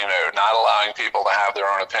for, not allowing people to have their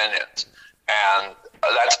own opinions. And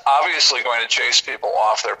that's obviously going to chase people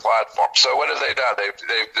off their platform. So what have they done?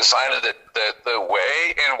 They've decided that the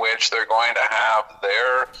way in which they're going to have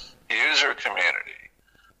their user community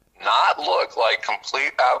not look like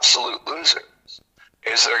complete absolute losers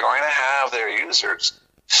is they're going to have their users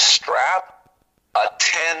strap a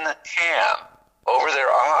tin can over their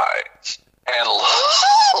eyes and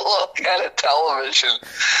look at a television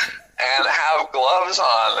and have gloves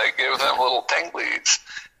on that give them little tinglies.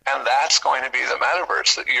 And that's going to be the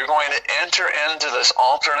metaverse, that you're going to enter into this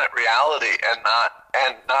alternate reality and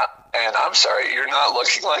I'm sorry, you're not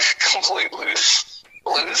looking like a complete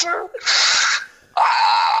loser.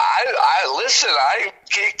 I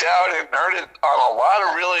geeked out and nerded on a lot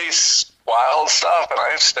of really wild stuff, and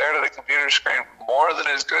I've stared at a computer screen more than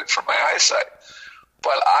is good for my eyesight.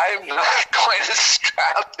 But I'm not going to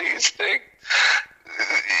strap these things.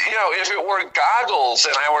 If it were goggles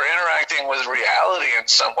and I were interacting with reality in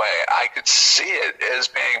some way, I could see it as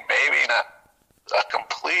being maybe not a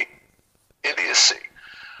complete idiocy.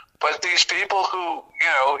 But these people who,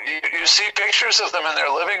 you see pictures of them in their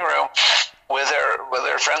living room with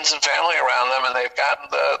their friends and family around them, and they've gotten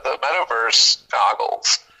the metaverse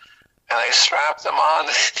goggles, and they strap them on.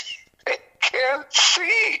 They can't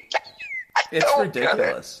see. It's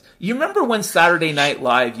ridiculous. You remember when Saturday Night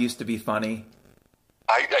Live used to be funny?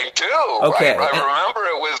 I do. Okay. I remember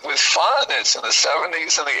it with fun. It's in the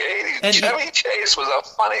 70s and the 80s. And Chevy Chase was a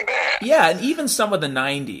funny man. Yeah, and even some of the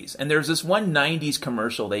 90s. And there's this one 90s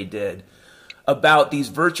commercial they did about these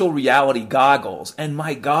virtual reality goggles. And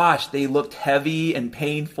my gosh, they looked heavy and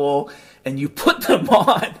painful. And you put them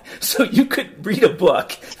on so you could read a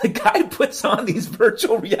book. The guy puts on these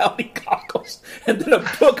virtual reality goggles, and then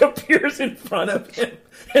a book appears in front of him.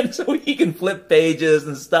 And so he can flip pages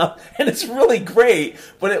and stuff. And it's really great,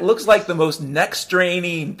 but it looks like the most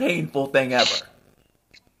neck-straining, painful thing ever.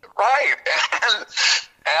 Right. And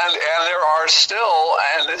And there are still,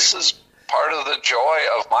 and this is part of the joy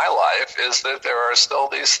of my life, is that there are still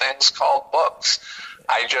these things called books.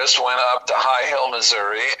 I just went up to High Hill,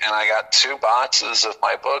 Missouri, and I got 2 boxes of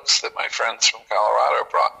my books that my friends from Colorado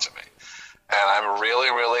brought to me. And I'm really,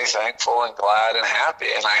 really thankful and glad and happy.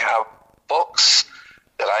 And I have books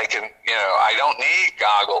that I can, I don't need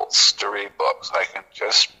goggles to read books. I can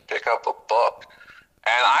just pick up a book.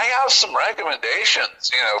 And I have some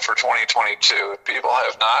recommendations, for 2022. If people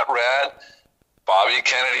have not read Bobby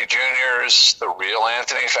Kennedy Jr.'s The Real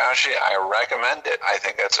Anthony Fauci, I recommend it. I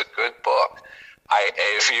think that's a good book.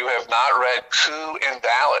 If you have not read Coup in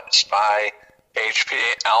Dallas by H.P.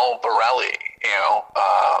 Albarelli,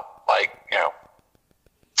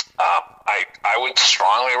 I would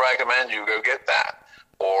strongly recommend you go get that.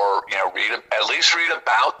 Or, at least read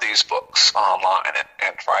about these books online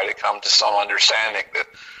and try to come to some understanding that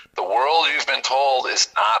the world you've been told is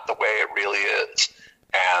not the way it really is.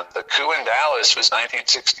 And the coup in Dallas was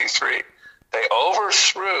 1963. They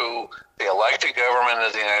overthrew the elected government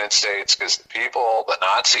of the United States because the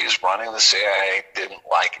Nazis running the CIA didn't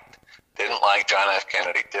like it. Didn't like John F.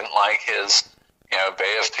 Kennedy. Didn't like his,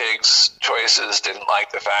 Bay of Pigs choices. Didn't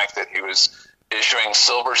like the fact that he was issuing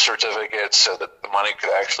silver certificates so that the money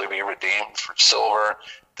could actually be redeemed for silver.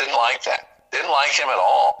 Didn't like that. Didn't like him at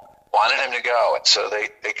all. Wanted him to go, and so they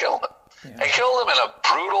killed him. Yeah. They killed him in a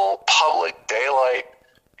brutal public daylight,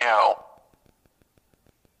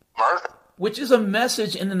 murder. Which is a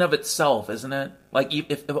message in and of itself, isn't it? Like,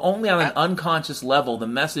 if only on an unconscious level, the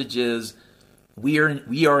message is we are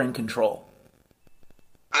in control.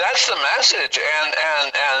 That's the message,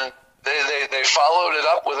 and they followed it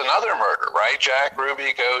up with another murder, right? Jack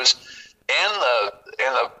Ruby goes in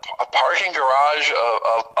the parking garage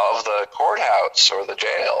of the courthouse or the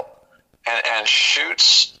jail and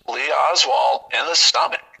shoots Lee Oswald in the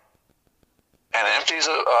stomach and empties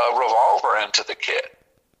a revolver into the kid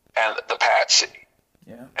and the patsy.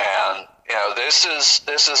 Yeah. And this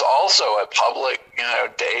is also a public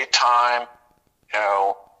daytime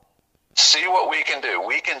see what we can do.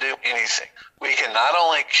 We can do anything. We can not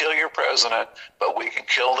only kill your president, but we can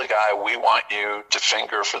kill the guy we want you to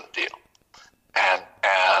finger for the deal. And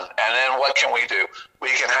then what can we do? We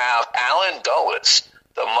can have Alan Dulles,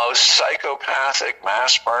 the most psychopathic,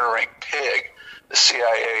 mass-murdering pig the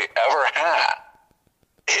CIA ever had,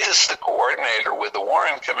 is the coordinator with the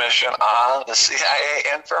Warren Commission on the CIA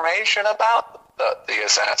information about the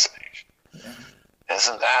assassination. Yeah.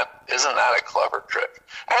 Isn't that a clever trick?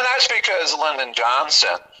 And that's because Lyndon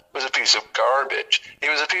Johnson was a piece of garbage. He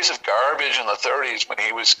was a piece of garbage in the 30s when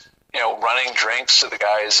he was, running drinks to the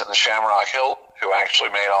guys in the Shamrock Hilton who actually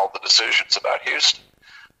made all the decisions about Houston.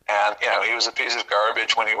 And, he was a piece of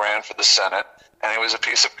garbage when he ran for the Senate, and he was a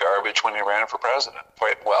piece of garbage when he ran for president.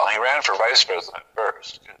 Well, he ran for vice president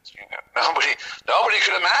first, because, nobody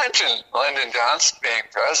could imagine Lyndon Johnson being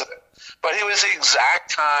president. But he was the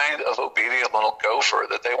exact kind of obedient little gopher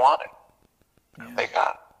that they wanted. Yeah. They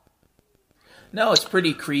got. No, it's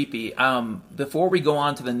pretty creepy. Before we go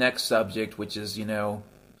on to the next subject, which is,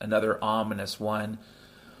 another ominous one,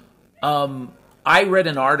 I read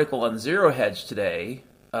an article on Zero Hedge today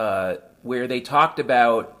where they talked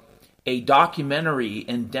about a documentary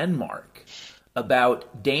in Denmark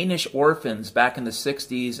about Danish orphans back in the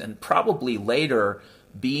 60s and probably later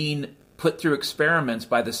being put through experiments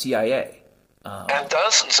by the CIA. And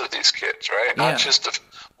dozens of these kids, right? Not just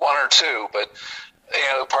one or two, but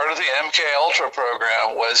part of the MK Ultra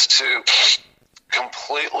program was to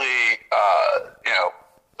completely,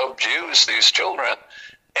 abuse these children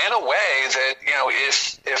in a way that,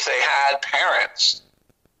 if they had parents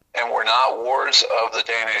and were not wards of the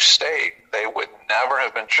Danish state, they would never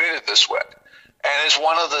have been treated this way. And it's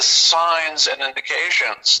one of the signs and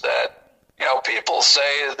indications that, people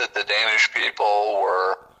say that the Danish people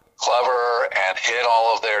were clever and hid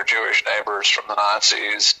all of their Jewish neighbors from the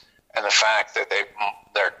Nazis, and the fact that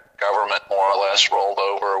their government more or less rolled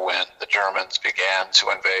over when the Germans began to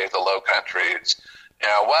invade the Low Countries.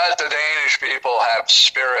 The Danish people have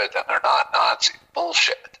spirit and they're not Nazi.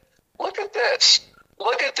 Bullshit. Look at this.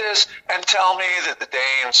 Look at this and tell me that the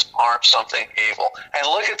Danes aren't something evil. And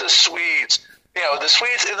look at the Swedes. The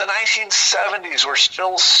Swedes in the 1970s were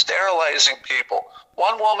still sterilizing people.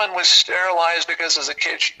 One woman was sterilized because as a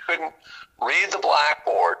kid she couldn't read the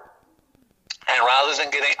blackboard. And rather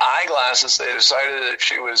than getting eyeglasses, they decided that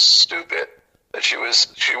she was stupid, that she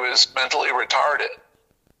was mentally retarded.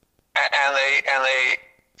 And they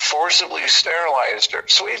forcibly sterilized her.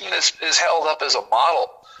 Sweden is held up as a model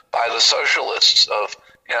by the socialists of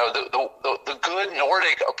the good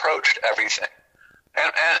Nordic approach to everything.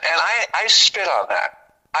 And I spit on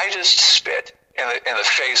that. I just spit. in the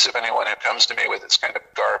face of anyone who comes to me with this kind of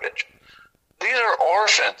garbage. These are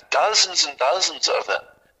orphans, dozens and dozens of them,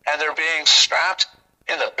 and they're being strapped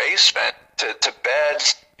in the basement to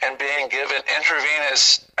beds and being given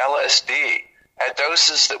intravenous LSD at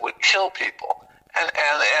doses that would kill people. And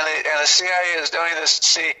the CIA is doing this to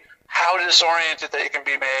see how disoriented they can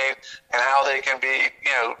be made and how they can be,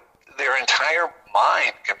 their entire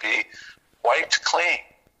mind can be wiped clean.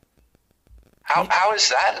 How is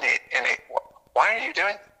that any? Why are you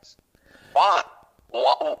doing this? Why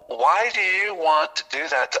do you want to do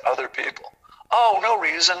that to other people? Oh, no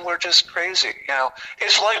reason. We're just crazy.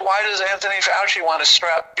 It's like, why does Anthony Fauci want to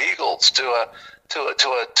strap beagles to a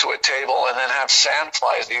table and then have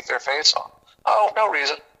sandflies eat their face off? Oh, no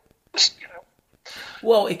reason. Just,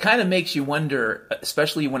 Well, it kind of makes you wonder,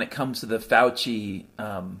 especially when it comes to the Fauci,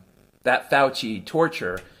 that Fauci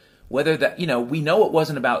torture, whether that, we know it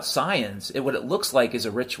wasn't about science. What it looks like is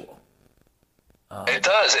a ritual. It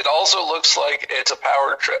does. It also looks like it's a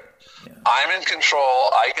power trip. Yeah. I'm in control.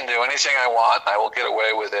 I can do anything I want. I will get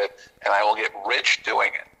away with it, and I will get rich doing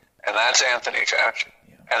it. And that's Anthony Fauci.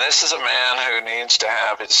 Yeah. And this is a man who needs to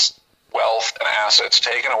have his wealth and assets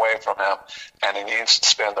taken away from him, and he needs to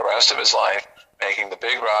spend the rest of his life making the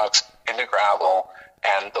big rocks into gravel,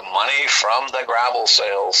 and the money from the gravel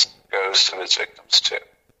sales goes to his victims too.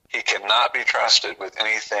 He cannot be trusted with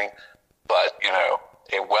anything but,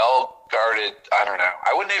 a well-guarded, I don't know.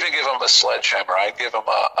 I wouldn't even give him a sledgehammer. I'd give him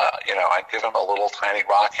I'd give him a little tiny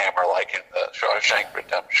rock hammer like in the Shawshank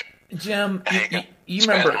Redemption. Jim, you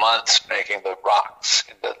spend remember months making the rocks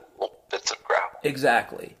into little bits of gravel.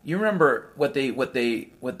 Exactly. You remember what they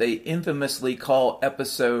infamously call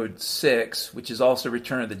Episode 6, which is also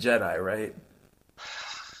Return of the Jedi, right?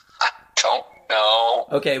 I don't know.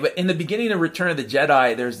 Okay, but in the beginning of Return of the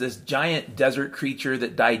Jedi, there's this giant desert creature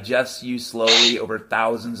that digests you slowly over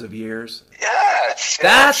thousands of years. Yes.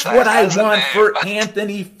 That's what I want for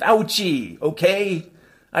Anthony Fauci, okay?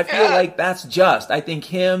 I feel like that's just. I think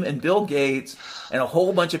him and Bill Gates and a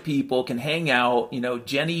whole bunch of people can hang out,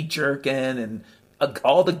 Jenny Jerkin and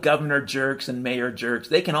all the governor jerks and mayor jerks.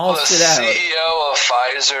 They can all sit out. The CEO of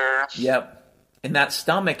Pfizer. Yep. And that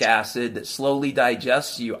stomach acid that slowly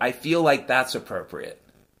digests you, I feel like that's appropriate.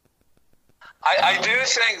 I do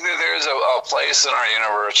think that there's a place in our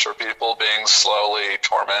universe for people being slowly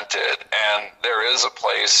tormented, and there is a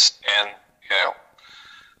place in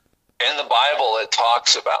the Bible it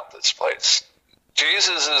talks about this place.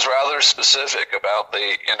 Jesus is rather specific about the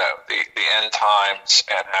end times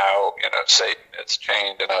and how Satan is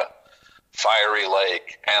chained in a fiery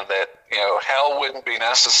lake, and that hell wouldn't be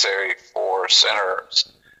necessary for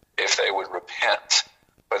sinners if they would repent.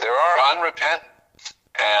 But there are unrepentant,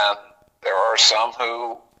 and there are some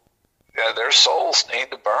who their souls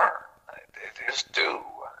need to burn. They just do.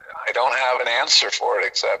 I don't have an answer for it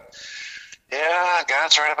except, yeah,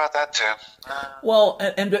 God's right about that too. Well,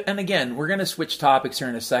 and again, we're going to switch topics here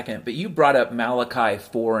in a second, but you brought up Malachi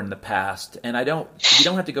 4 in the past, and you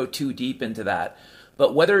don't have to go too deep into that.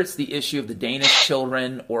 But whether it's the issue of the Danish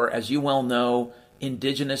children or, as you well know,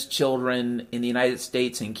 indigenous children in the United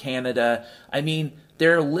States and Canada,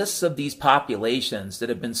 there are lists of these populations that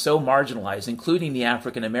have been so marginalized, including the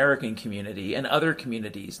African American community and other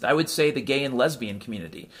communities. I would say the gay and lesbian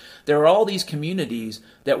community. There are all these communities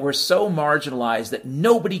that were so marginalized that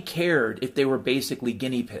nobody cared if they were basically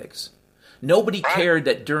guinea pigs. Nobody cared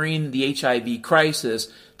that during the HIV crisis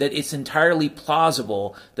that it's entirely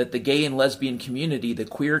plausible that the gay and lesbian community, the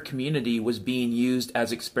queer community, was being used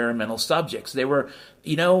as experimental subjects. They were,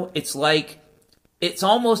 it's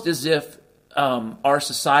almost as if our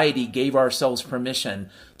society gave ourselves permission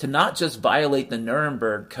to not just violate the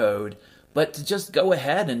Nuremberg Code, but to just go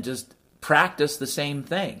ahead and just practice the same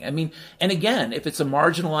thing. And again, if it's a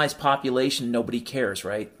marginalized population, nobody cares,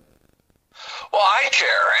 right? Well, I care,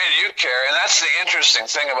 and you care, and that's the interesting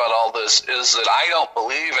thing about all this is that I don't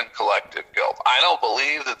believe in collective guilt. I don't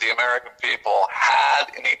believe that the American people had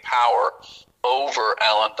any power over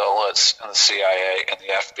Alan Dulles and the CIA and the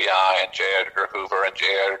FBI and J. Edgar Hoover and J.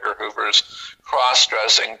 Edgar Hoover's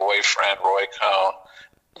cross-dressing boyfriend, Roy Cohn,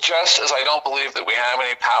 just as I don't believe that we have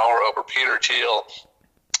any power over Peter Thiel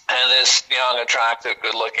and this young, attractive,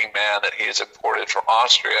 good-looking man that he has imported from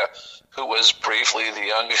Austria, who was briefly the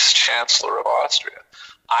youngest chancellor of Austria.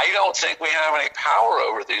 I don't think we have any power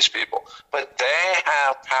over these people, but they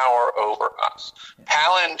have power over us.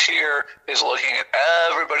 Palantir is looking at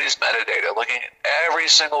everybody's metadata, looking at every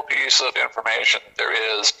single piece of information there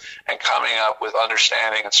is, and coming up with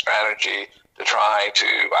understanding and strategy to try to,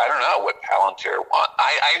 I don't know what Palantir want.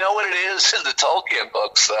 I know what it is in the Tolkien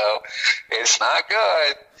books, though. It's not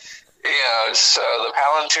good. So the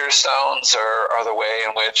Palantir stones are the way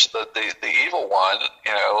in which the evil one,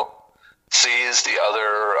 sees the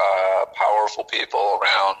other powerful people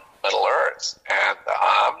around Middle Earth. And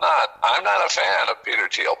I'm not a fan of Peter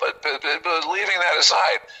Thiel, but leaving that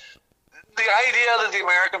aside, the idea that the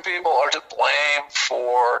American people are to blame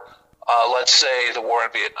for, let's say, the war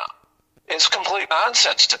in Vietnam is complete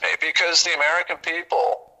nonsense to me, because the American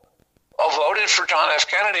people voted for John F.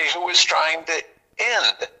 Kennedy, who was trying to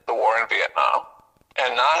end the war in Vietnam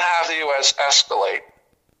and not have the U.S. escalate.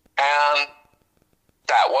 And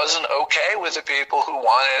that wasn't okay with the people who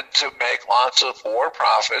wanted to make lots of war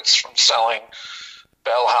profits from selling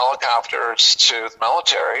Bell helicopters to the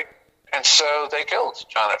military. And so they killed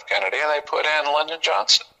John F. Kennedy and they put in Lyndon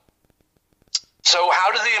Johnson. So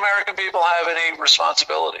how did the American people have any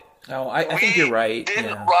responsibility? Oh, I think you're right. We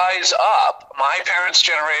didn't rise up. My parents'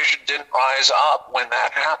 generation didn't rise up when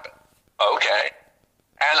that happened. Okay.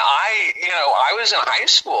 And I was in high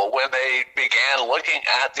school when they began looking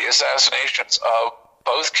at the assassinations of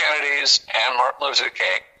both Kennedys and Martin Luther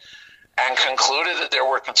King and concluded that there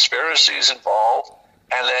were conspiracies involved,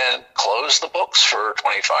 and then closed the books for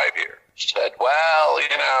 25 years. Said, well,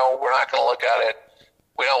 we're not going to look at it.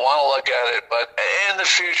 We don't want to look at it, but in the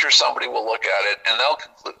future somebody will look at it and they'll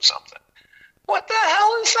conclude something. What the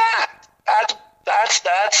hell is that? That's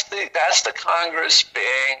the Congress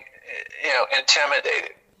being,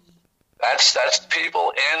 intimidated. That's the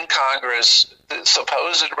people in Congress, the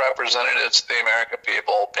supposed representatives of the American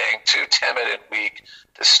people, being too timid and weak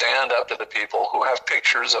to stand up to the people who have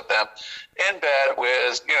pictures of them in bed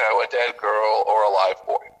with, a dead girl or a live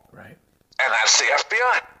boy. Right. And that's the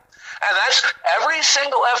FBI. And that's every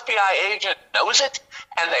single FBI agent knows it,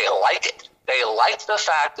 and they like it. They like the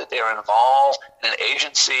fact that they're involved in an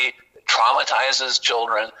agency that traumatizes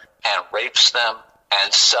children and rapes them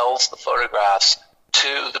and sells the photographs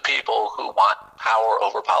to the people who want power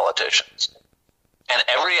over politicians. And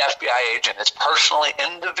every FBI agent is personally,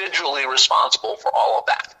 individually responsible for all of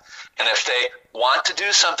that. And if they want to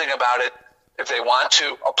do something about it, if they want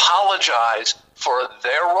to apologize for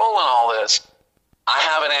their role in all this, I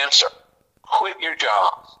have an answer. Quit your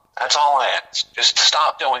job. That's all I ask. Just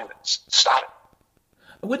stop doing this. Stop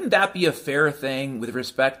it. Wouldn't that be a fair thing with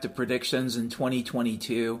respect to predictions in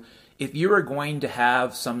 2022? If you were going to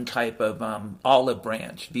have some type of olive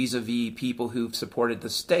branch vis-a-vis people who've supported the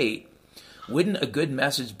state, wouldn't a good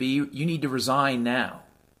message be you need to resign now?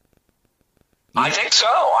 I think so.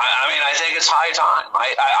 I think it's high time.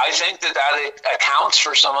 I think that accounts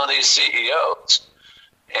for some of these CEOs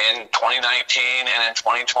in 2019 and in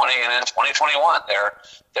 2020 and in 2021.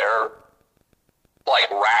 They're like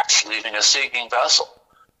rats leaving a sinking vessel.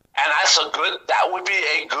 And that would be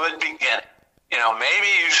a good beginning. Maybe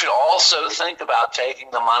you should also think about taking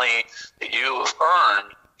the money that you have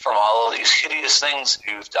earned from all of these hideous things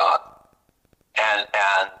that you've done and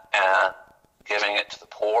giving it to the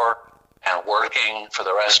poor and working for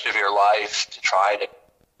the rest of your life to try to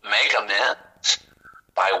make amends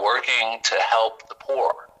by working to help the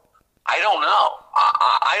poor. I don't know.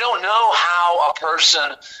 I don't know how a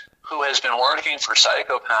person who has been working for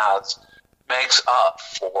psychopaths makes up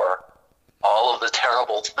for all of the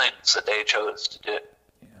terrible things that they chose to do.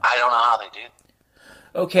 Yeah. I don't know how they do.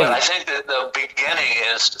 Okay. But I think that the beginning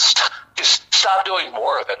is to just stop doing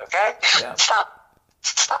more of it, okay? Yeah.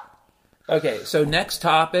 Stop. Okay, so next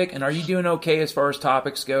topic, and are you doing okay as far as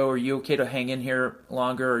topics go? Are you okay to hang in here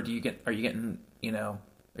longer, or are you getting, are you doing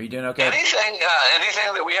okay? Anything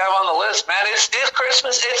that we have on the list, man, it's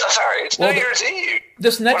Christmas, it's New Year's Eve.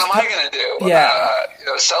 This next what am I going to do?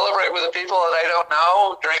 Yeah. Celebrate with the people that I don't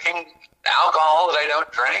know, drinking alcohol that I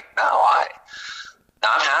don't drink? No,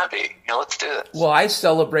 I'm happy. Let's do this. Well, I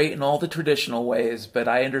celebrate in all the traditional ways, but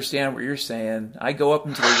I understand what you're saying. I go up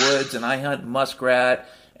into the woods and I hunt muskrat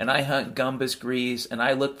and I hunt gumbus grease and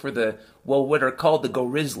I look for what are called the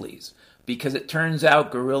gorizzlies, because it turns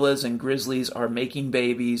out gorillas and grizzlies are making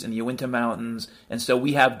babies in the Uinta Mountains, and so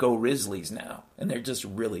we have gorizzlies now, and they're just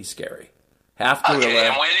really scary. Half gorilla. Okay,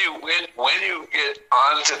 and when you get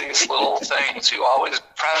onto these little things, you always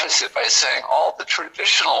preface it by saying all the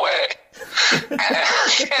traditional way. And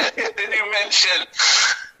then you mention,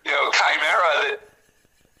 chimera that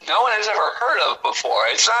no one has ever heard of before.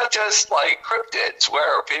 It's not just like cryptids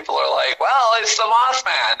where people are like, well, it's the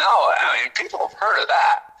Mothman. No, people have heard of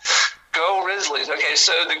that. Gorizzlies. Okay,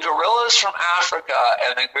 so the gorillas from Africa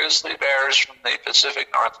and the grizzly bears from the Pacific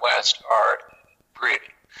Northwest are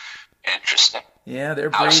breeding. Interesting. Yeah,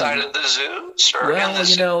 they're outside breeding. of the zoos? Or in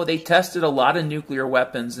the Well, they tested a lot of nuclear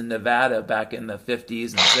weapons in Nevada back in the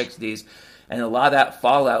 50s and 60s, and a lot of that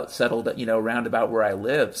fallout settled, around about where I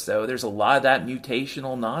live. So there's a lot of that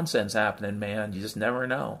mutational nonsense happening, man. You just never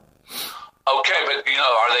know. Okay, but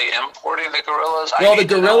are they importing the gorillas? Well, the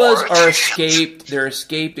gorillas are escaped. They're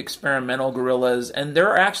escaped experimental gorillas, and there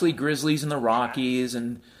are actually grizzlies in the Rockies,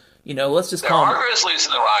 and let's just call them. There are grizzlies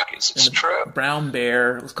in the Rockies. It's true. Brown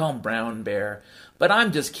bear. Let's call them brown bear. But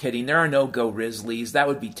I'm just kidding. There are no grizzlies. That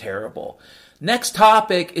would be terrible. Next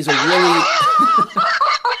topic is a really.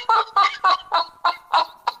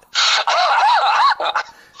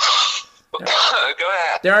 Go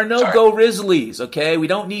ahead. There are no Grizzlies, okay? We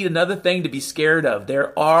don't need another thing to be scared of.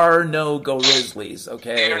 There are no Grizzlies,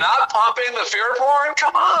 okay? You're not pumping the fear porn?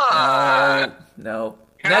 Come on. No.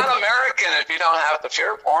 You're not American if you don't have the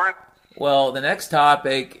fear porn. Well, the next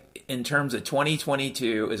topic in terms of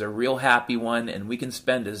 2022 is a real happy one, and we can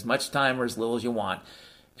spend as much time or as little as you want.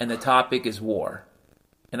 And the topic is war.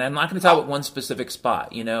 And I'm not going to talk about one specific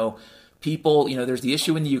spot. People, there's the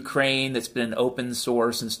issue in the Ukraine that's been an open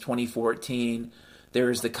source since 2014.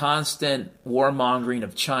 There's the constant warmongering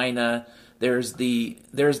of China. There's the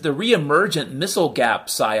reemergent missile gap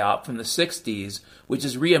psyop from the 60s, which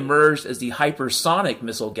has reemerged as the hypersonic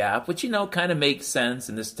missile gap, which, kind of makes sense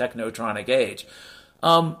in this technotronic age.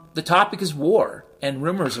 The topic is war and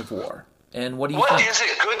rumors of war. And what do you think? What is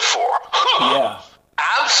it good for? Yeah.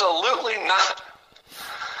 Absolutely not.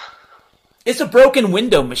 It's a broken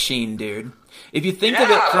window machine, dude. If you think of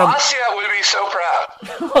it from, Bastiat would be so proud.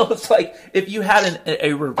 Well, it's like if you had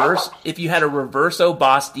a reverse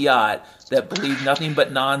Bastiat that believed nothing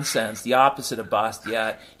but nonsense, the opposite of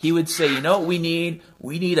Bastiat, he would say, what we need?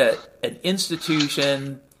 We need an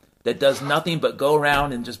institution that does nothing but go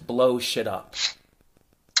around and just blow shit up.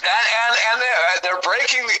 And they're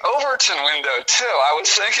breaking the Overton window, too. I was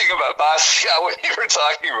thinking about Bastiat when you were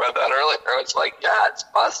talking about that earlier. It's like,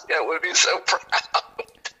 Bastiat would be so proud.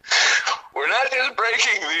 We're not just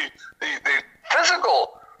breaking the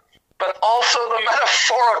physical, but also the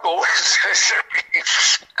metaphorical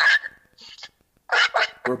windows.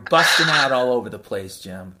 We're busting out all over the place,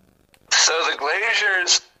 Jim. So the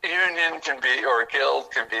Glaciers Union or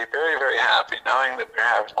Guild can be very, very happy knowing that we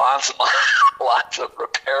have lots and lots of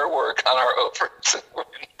repair work on our Overton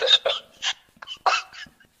windows.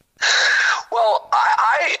 Well,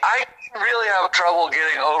 I really have trouble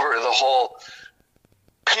getting over the whole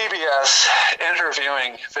PBS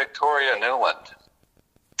interviewing Victoria Nuland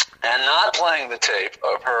and not playing the tape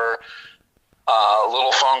of her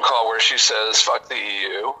little phone call where she says, fuck the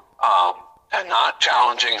EU, and not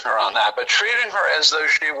challenging her on that, but treating her as though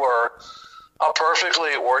she were a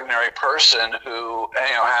perfectly ordinary person who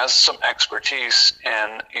has some expertise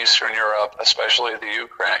in Eastern Europe, especially the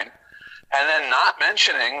Ukraine, and then not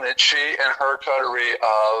mentioning that she and her coterie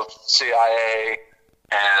of CIA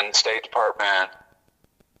and State Department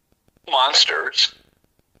monsters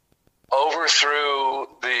overthrew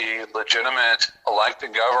the legitimate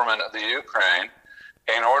elected government of the Ukraine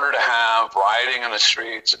in order to have rioting in the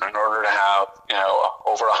streets and in order to have,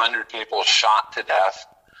 over 100 people shot to death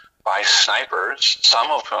by snipers, some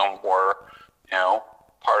of whom were,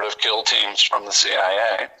 part of kill teams from the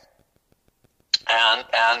CIA.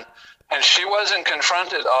 And she wasn't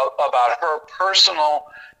confronted about her personal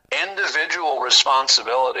individual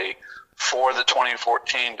responsibility for the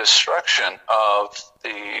 2014 destruction of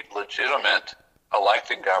the legitimate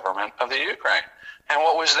elected government of the Ukraine. And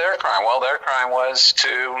what was their crime? Well, their crime was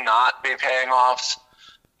to not be paying off,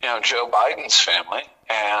 Joe Biden's family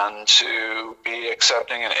and to be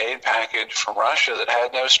accepting an aid package from Russia that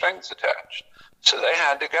had no strings attached. So they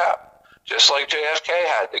had to go, just like JFK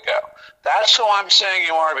had to go. That's who I'm saying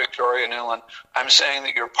you are, Victoria Nuland. I'm saying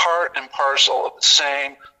that you're part and parcel of the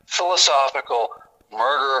same philosophical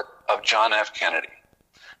murder of John F. Kennedy.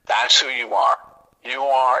 That's who you are. You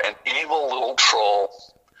are an evil little troll.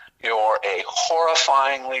 You're a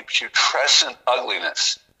horrifyingly putrescent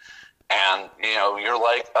ugliness. And, you're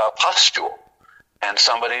like a pustule. And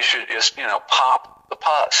somebody should just, pop the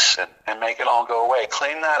pus and make it all go away.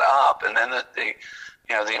 Clean that up. And then the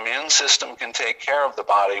immune system can take care of the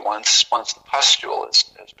body once the pustule has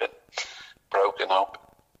been broken open.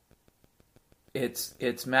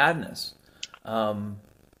 It's madness. So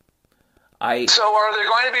are there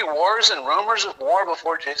going to be wars and rumors of war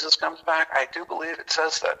before Jesus comes back? I do believe it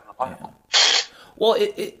says that in the Bible. Yeah. Well,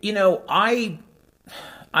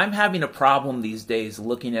 I'm having a problem these days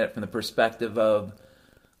looking at it from the perspective of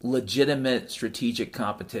legitimate strategic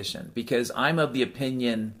competition, because I'm of the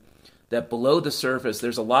opinion that below the surface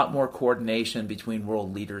there's a lot more coordination between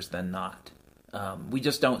world leaders than not. We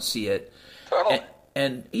just don't see it. Totally.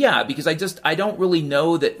 And yeah, because I don't really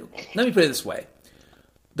know that. Let me put it this way.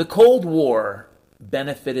 The Cold War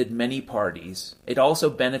benefited many parties. It also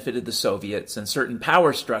benefited the Soviets and certain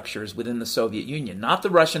power structures within the Soviet Union. Not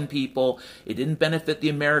the Russian people. It didn't benefit the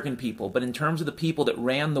American people. But in terms of the people that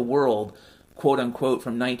ran the world, quote unquote,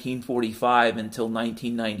 from 1945 until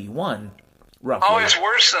 1991, roughly. Oh, it's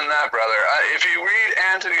worse than that, brother. If you read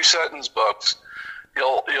Anthony Sutton's books,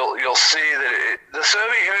 you'll see that the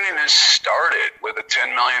Soviet Union has started with a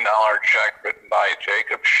 $10 million check written by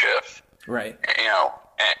Jacob Schiff. Right.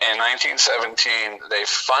 In 1917,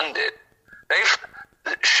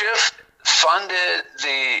 Schiff funded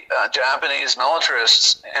the Japanese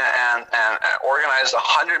militarists and organized a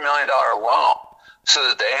 $100 million loan so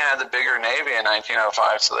that they had the bigger navy in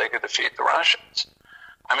 1905 so they could defeat the Russians.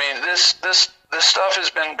 I mean, this stuff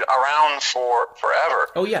has been around for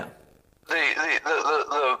forever. Oh yeah. The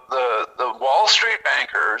Wall Street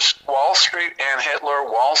bankers, Wall Street and Hitler,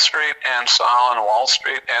 Wall Street and Stalin, Wall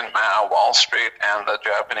Street and Mao, Wall Street and the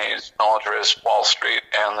Japanese militarists, Wall Street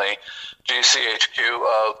and the GCHQ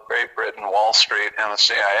of Great Britain, Wall Street and the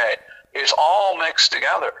CIA. It's all mixed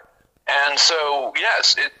together. And so,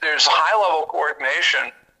 yes, there's high-level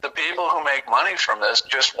coordination. The people who make money from this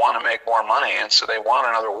just want to make more money, and so they want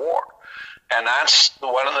another war. And that's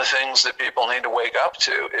one of the things that people need to wake up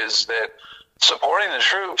to, is that supporting the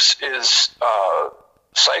troops is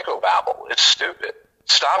psychobabble. It's stupid.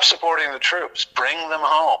 Stop supporting the troops. Bring them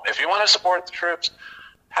home. If you want to support the troops,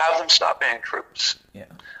 have them stop being troops.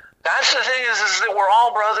 Yeah. That's the thing is that we're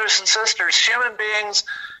all brothers and sisters, human beings.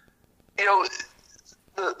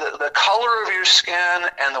 The color of your skin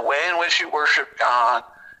and the way in which you worship God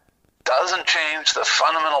doesn't change the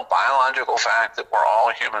fundamental biological fact that we're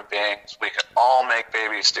all human beings. We can all make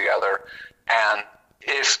babies together. And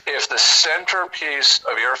if the centerpiece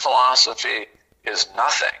of your philosophy is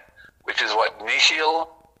nothing, which is what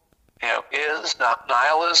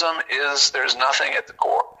nihilism is, there's nothing at the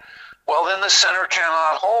core. Well, then the center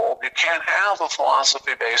cannot hold. You can't have a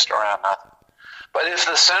philosophy based around nothing. But if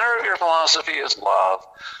the center of your philosophy is love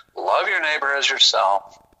your neighbor as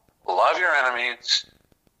yourself, love your enemies,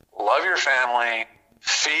 love your family,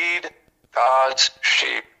 feed God's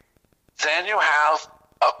sheep, then you have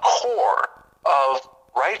a core of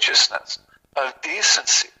righteousness, of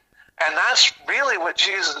decency. And that's really what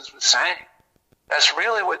Jesus was saying. That's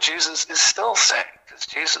really what Jesus is still saying, because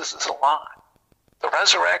Jesus is alive. The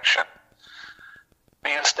resurrection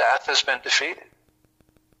means death has been defeated.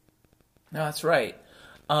 No, that's right.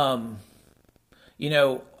 So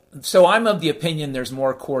I'm of the opinion there's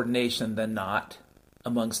more coordination than not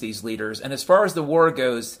amongst these leaders. And as far as the war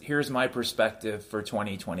goes, here's my perspective for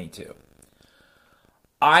 2022.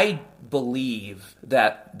 I believe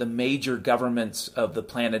that the major governments of the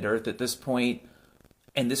planet Earth at this point,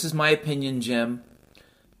 and this is my opinion, Jim,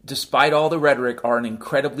 despite all the rhetoric, are in an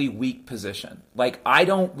incredibly weak position. Like, I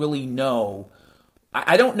don't really know.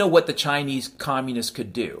 I don't know what the Chinese communists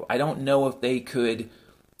could do. I don't know if they could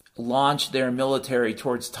launch their military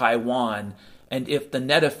towards Taiwan and if the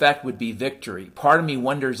net effect would be victory. Part of me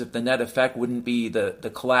wonders if the net effect wouldn't be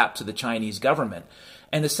the collapse of the Chinese government.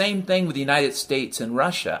 And the same thing with the United States and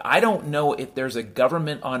Russia. I don't know if there's a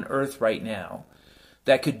government on earth right now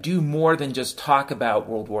that could do more than just talk about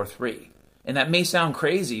World War III. And that may sound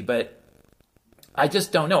crazy, but I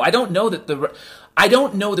just don't know. I don't know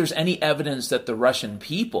there's any evidence that the Russian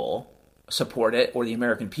people support it or the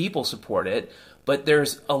American people support it, but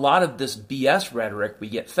there's a lot of this BS rhetoric we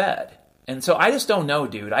get fed. And so I just don't know,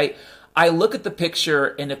 dude. I look at the picture,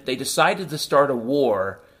 and if they decided to start a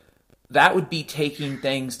war, that would be taking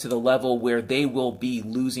things to the level where they will be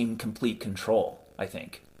losing complete control, I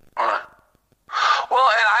think. Well, and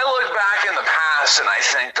I look back in the past and I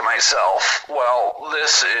think to myself, well,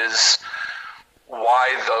 this is why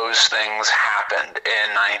those things happened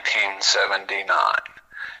in 1979.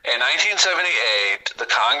 In 1978, the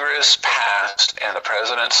Congress passed and the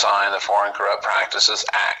President signed the Foreign Corrupt Practices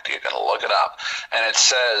Act. You can look it up. And it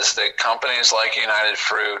says that companies like United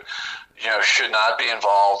Fruit, should not be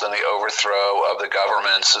involved in the overthrow of the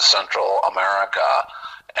governments of Central America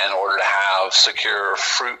in order to have secure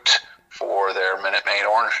fruit for their Minute Maid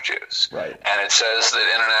orange juice. Right. And it says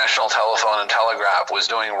that International Telephone and Telegraph was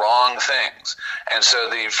doing wrong things. And so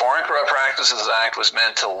the Foreign Corrupt Practices Act was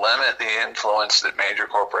meant to limit the influence that major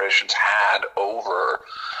corporations had over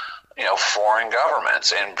foreign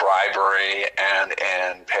governments in bribery and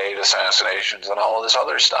in paid assassinations and all of this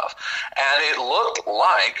other stuff. And it looked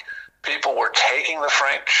like people were taking the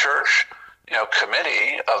Frank Church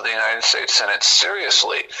committee of the United States Senate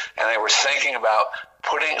seriously, and they were thinking about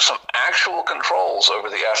putting some actual controls over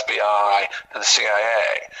the FBI and the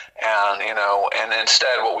CIA, and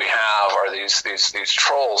instead what we have are these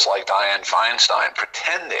trolls like Dianne Feinstein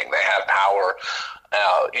pretending they have power,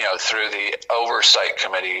 through the oversight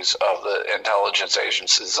committees of the intelligence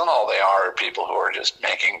agencies, and all they are people who are just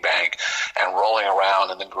making bank and rolling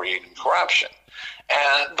around in the greed and corruption.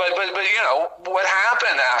 And but what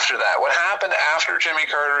happened after that? What happened after Jimmy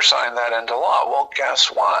Carter signed that into law? Well, guess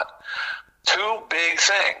what? Two big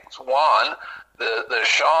things. One, the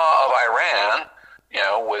Shah of Iran,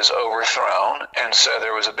 was overthrown, and so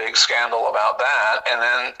there was a big scandal about that.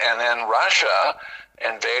 And then Russia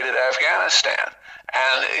invaded Afghanistan.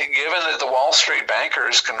 And given that the Wall Street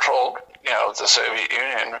bankers controlled, the Soviet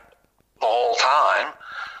Union the whole time,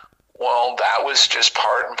 well, that was just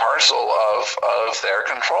part and parcel of their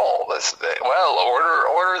control. Order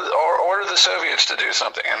the Soviets to do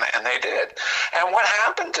something, and they did. And what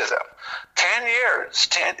happened to them? 10 years,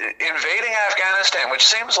 invading Afghanistan, which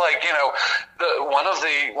seems like one of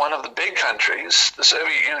the big countries, the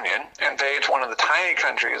Soviet Union, invades one of the tiny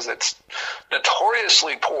countries that's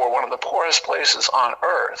notoriously poor, one of the poorest places on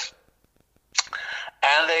earth.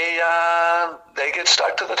 And they get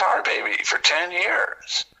stuck to the tar baby for 10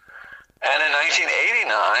 years. And in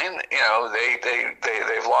 1989,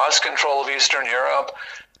 they've lost control of Eastern Europe,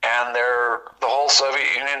 and the whole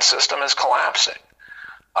Soviet Union system is collapsing.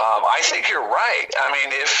 I think you're right. I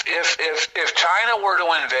mean, if China were to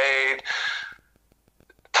invade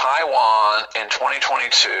Taiwan in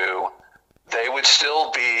 2022, they would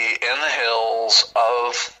still be in the hills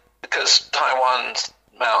because Taiwan's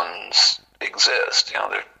mountains exist. There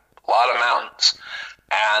are a lot of mountains.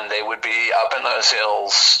 And they would be up in those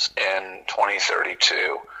hills in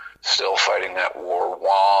 2032, still fighting that war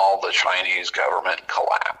while the Chinese government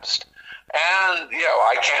collapsed. And,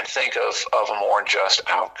 I can't think of a more just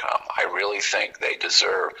outcome. I really think they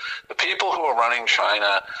deserve. The people who are running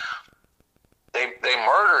China, they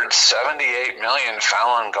murdered 78 million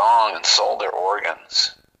Falun Gong and sold their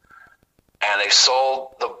organs. And they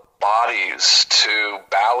sold the bodies to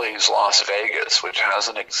Bally's Las Vegas, which has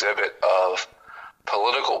an exhibit of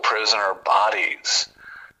political prisoner bodies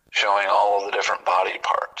showing all of the different body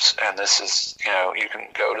parts. And this is, you can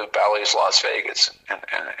go to Bally's Las Vegas and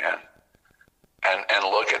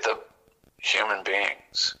look at the human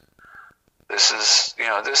beings. This is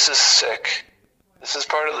sick. This is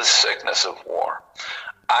part of the sickness of war.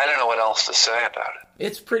 I don't know what else to say about it.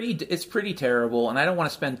 It's pretty terrible, and I don't want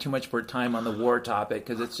to spend too much more time on the war topic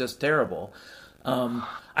because it's just terrible.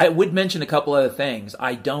 I would mention a couple other things.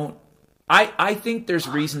 I think there's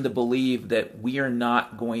reason to believe that we are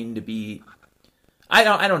not going to be. I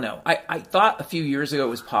don't know. I thought a few years ago it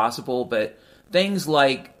was possible, but things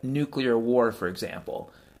like nuclear war, for example,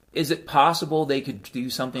 is it possible they could do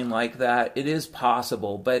something like that? It is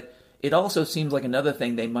possible, but it also seems like another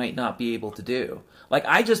thing they might not be able to do. Like,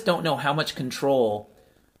 I just don't know how much control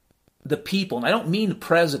the people, and I don't mean the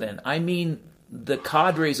president, I mean the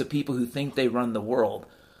cadres of people who think they run the world.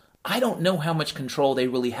 I don't know how much control they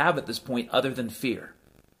really have at this point other than fear.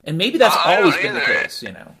 And maybe that's always been the case,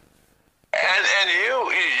 And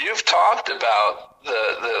you've talked about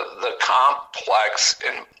the complex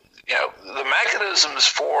and the mechanisms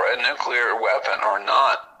for a nuclear weapon are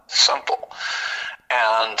not simple.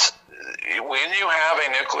 And when you have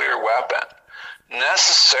a nuclear weapon,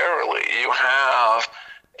 necessarily you have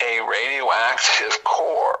a radioactive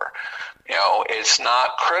core. It's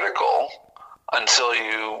not critical until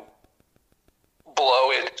you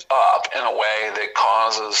blow it up in a way that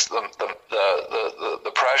causes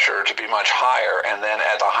the pressure to be much higher, and then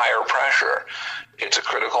at the higher pressure, it's a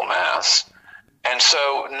critical mass. And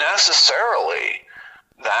so necessarily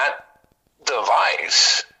that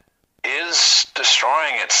device is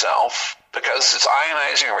destroying itself because it's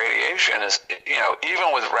ionizing radiation. Is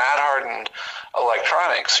even with rad-hardened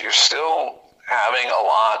electronics, you're still having a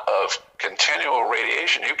lot of continual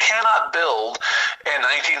radiation. You cannot build in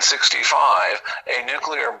 1965 a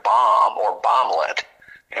nuclear bomb or bomblet,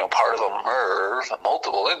 part of the MIRV,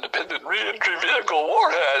 multiple independent reentry vehicle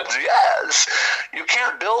warheads. Yes, you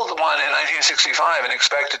can't build one in 1965 and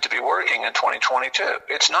expect it to be working in 2022.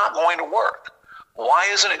 It's not going to work. Why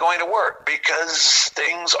isn't it going to work? Because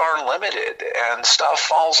things are limited and stuff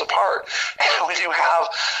falls apart. And when you have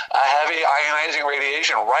a heavy ionizing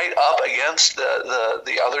radiation right up against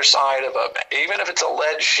the other side of even if it's a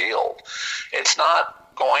lead shield, it's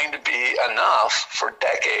not going to be enough for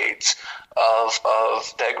decades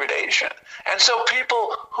of degradation. And so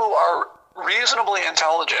people who are reasonably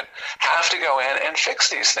intelligent have to go in and fix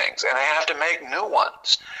these things, and they have to make new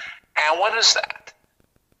ones. And what is that?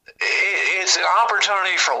 it's an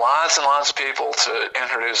opportunity for lots and lots of people to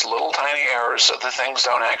introduce little tiny errors so that things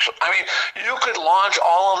don't actually. I mean, you could launch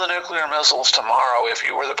all of the nuclear missiles tomorrow if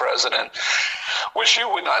you were the president, which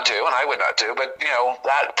you would not do, and I would not do. But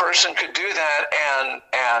that person could do that,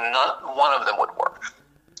 and not one of them would work,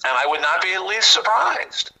 and I would not be at least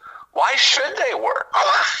surprised. Why should they work?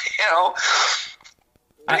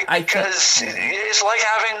 Because it's like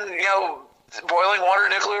having boiling water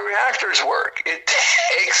nuclear reactors work. It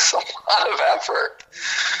takes a lot of effort.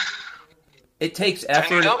 It takes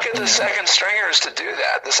effort. And you don't get the second stringers to do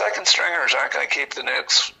that. The second stringers aren't going to keep the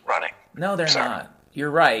nukes running. No, they're not.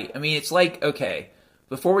 You're right. I mean, it's like, okay,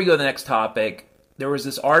 before we go to the next topic, there was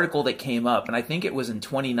this article that came up, and I think it was in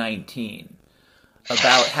 2019,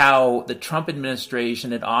 about how the Trump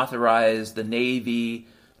administration had authorized the Navy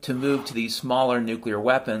to move to these smaller nuclear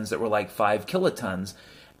weapons that were like 5 kilotons.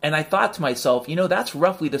 And I thought to myself, that's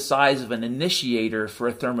roughly the size of an initiator for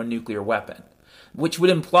a thermonuclear weapon, which would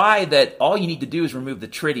imply that all you need to do is remove the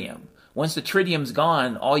tritium. Once the tritium's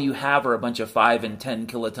gone, all you have are a bunch of 5 and 10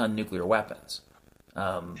 kiloton nuclear weapons.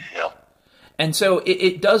 And so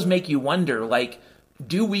it does make you wonder, like,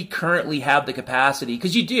 do we currently have the capacity?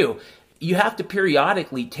 Because you do. You have to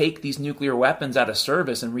periodically take these nuclear weapons out of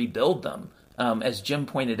service and rebuild them. As Jim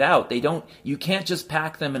pointed out, you can't just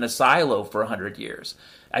pack them in a silo for 100 years.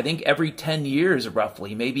 I think every 10 years,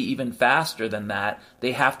 roughly, maybe even faster than that,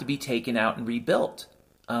 they have to be taken out and rebuilt.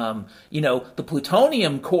 The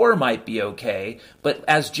plutonium core might be okay, but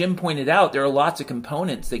as Jim pointed out, there are lots of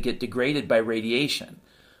components that get degraded by radiation.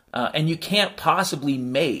 And you can't possibly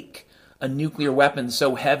make a nuclear weapon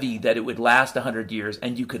so heavy that it would last 100 years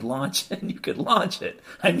and you could launch it.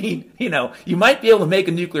 I mean, you might be able to make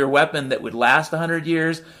a nuclear weapon that would last 100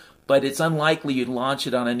 years, but it's unlikely you'd launch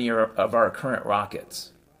it on any of our current rockets.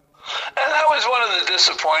 And that was one of the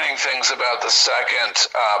disappointing things about the second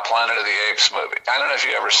Planet of the Apes movie. I don't know if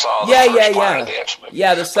you ever saw the first Planet of the Apes movie.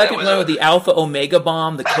 Yeah, the second one with the Alpha Omega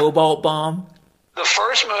bomb, the Cobalt bomb. The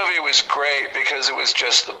first movie was great because it was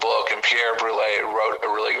just the book, and Pierre Brulé wrote a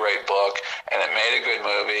really great book, and it made a good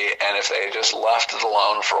movie, and if they had just left it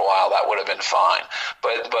alone for a while, that would have been fine.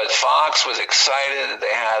 But Fox was excited that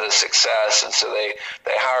they had a success, and so they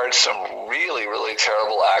hired some really, really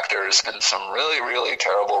terrible actors and some really, really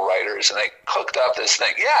terrible writers, and they cooked up this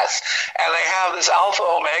thing. Yes, and they have this Alpha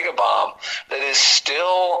Omega bomb that is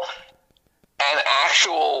still an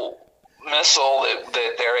actual missile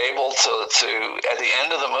that they're able to at the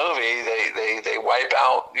end of the movie they wipe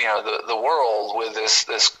out the world with this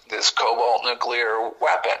cobalt nuclear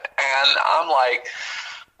weapon, and I'm like,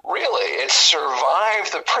 really, it's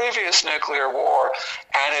survived the previous nuclear war,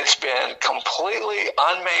 and it's been completely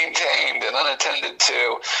unmaintained and unattended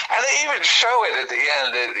to. And they even show it at the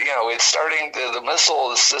end. It's starting to, the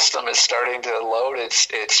missile system is starting to load its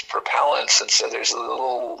propellants, and so there's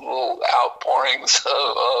little outpourings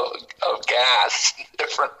of gas in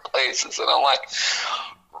different places. And I'm like,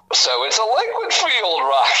 so it's a liquid-fueled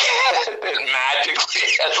rocket that magically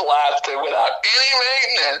has lasted without any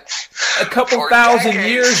maintenance. A couple thousand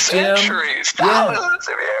years, centuries, Jim. Thousands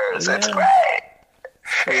of years. Yeah. It's great.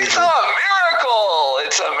 It's a miracle.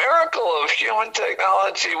 It's a miracle of human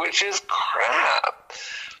technology, which is crap.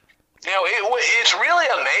 It's really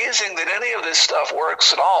amazing that any of this stuff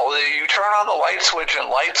works at all. You turn on the light switch and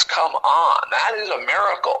lights come on. That is a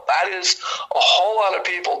miracle. That is a whole lot of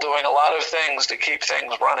people doing a lot of things to keep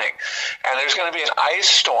things running. And there's going to be an ice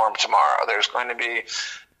storm tomorrow. There's going to be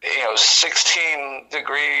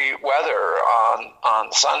 16-degree weather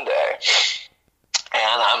on Sunday.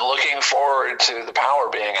 And I'm looking forward to the power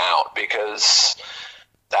being out, because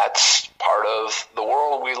that's part of the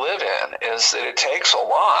world we live in, is that it takes a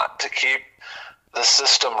lot to keep the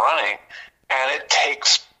system running, and it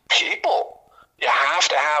takes people. You have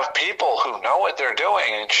to have people who know what they're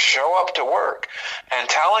doing and show up to work, and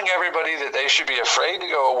telling everybody that they should be afraid to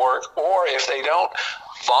go to work, or if they don't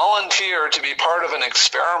volunteer to be part of an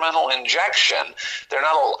experimental injection, they're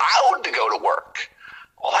not allowed to go to work.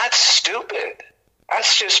 Well, that's stupid.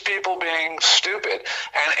 That's just people being stupid.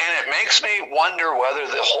 And it makes me wonder whether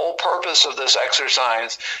the whole purpose of this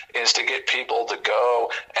exercise is to get people to go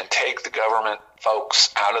and take the government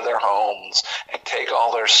folks out of their homes and take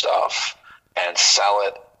all their stuff and sell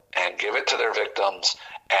it and give it to their victims.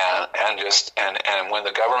 And when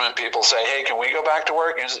the government people say, hey, can we go back to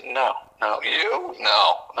work? And you say, no, you don't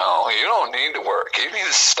need to work. You need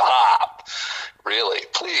to stop. Really,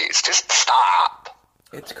 please, just stop.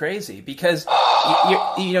 It's crazy because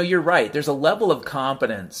you're right. There's a level of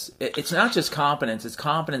competence. It's not just competence; it's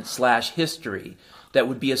competence/history that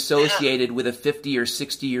would be associated with a 50 or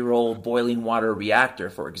 60-year-old boiling water reactor,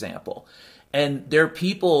 for example. And there are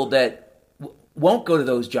people that won't go to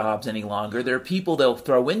those jobs any longer. There are people they'll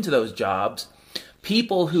throw into those jobs,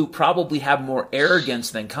 people who probably have more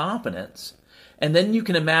arrogance than competence. And then you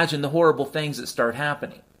can imagine the horrible things that start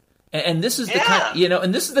happening. And this is the kind,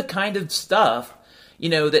 and this is the kind of stuff,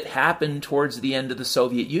 that happened towards the end of the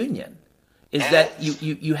Soviet Union. Is that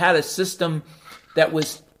you had a system that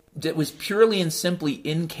was purely and simply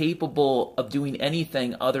incapable of doing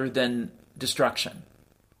anything other than destruction.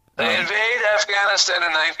 They invade Afghanistan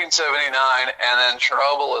in 1979, and then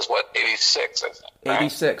Chernobyl is 86, I think. Right?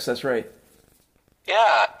 86, that's right.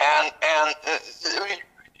 Yeah, and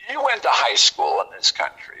you went to high school in this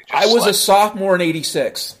country. I was a sophomore in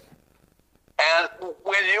 86. And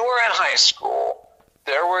when you were in high school,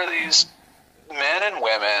 there were these men and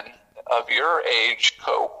women of your age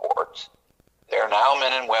cohort. They're now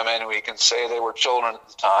men and women. We can say they were children at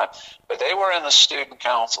the time, but they were in the student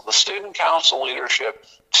council. The student council leadership,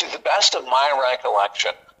 to the best of my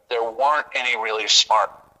recollection, there weren't any really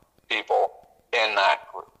smart people in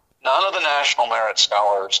that group. None of the National Merit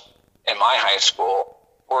Scholars in my high school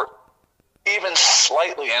were even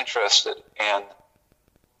slightly interested in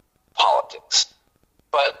politics.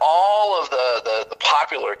 But all of the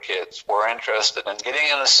popular kids were interested in getting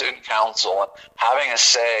in the student council and having a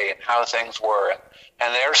say in how things were.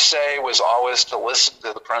 And their say was always to listen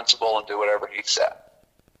to the principal and do whatever he said.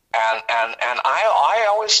 And I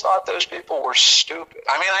always thought those people were stupid.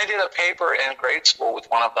 I mean, I did a paper in grade school with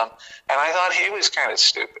one of them, and I thought he was kind of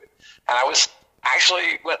stupid. And I was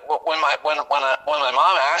actually, when my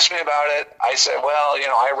mom asked me about it, I said, well,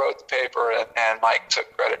 I wrote the paper, and Mike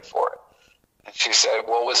took credit for it. And she said,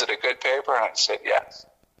 well, was it a good paper? And I said, yes.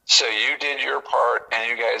 So you did your part, and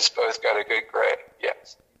you guys both got a good grade?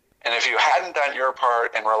 Yes. And if you hadn't done your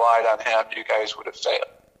part and relied on him, you guys would have failed.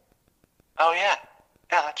 Oh, yeah.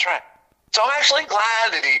 Yeah, that's right. So I'm actually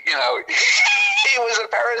glad that he was a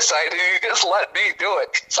parasite, and he just let me do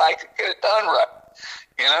it so I could get it done right.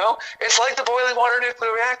 It's like the boiling water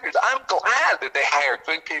nuclear reactors. I'm glad that they hire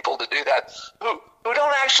good people to do that who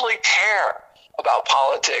don't actually care about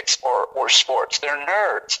politics or sports. They're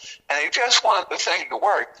nerds, and they just want the thing to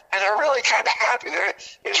work, and they're really kind of happy.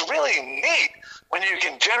 It's really neat when you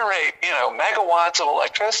can generate, megawatts of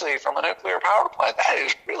electricity from a nuclear power plant. That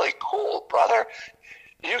is really cool, brother.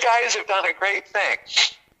 You guys have done a great thing.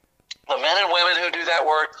 The men and women who do that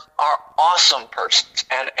work are awesome persons,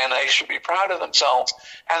 and they should be proud of themselves,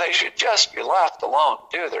 and they should just be left alone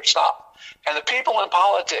to do their stuff. And the people in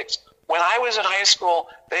politics, when I was in high school,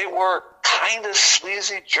 they were kind of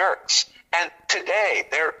sleazy jerks. And today,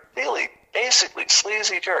 they're really basically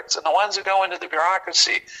sleazy jerks. And the ones who go into the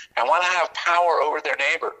bureaucracy and want to have power over their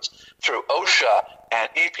neighbors through OSHA and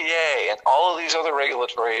EPA and all of these other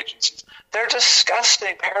regulatory agencies, they're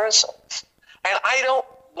disgusting parasites. And I don't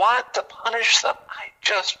want to punish them. I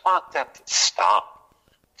just want them to stop.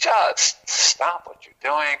 Just stop what you're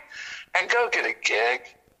doing and go get a gig.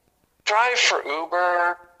 Drive for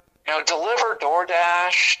Uber. Deliver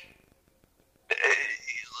DoorDash.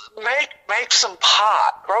 Make some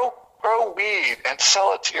pot. Grow weed and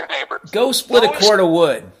sell it to your neighbors. Go split a cord of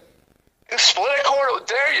wood. Split a cord of wood.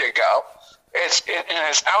 There you go.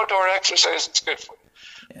 It's outdoor exercise. It's good for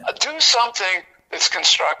you. Yeah. Do something that's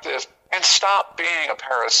constructive and stop being a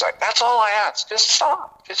parasite. That's all I ask. Just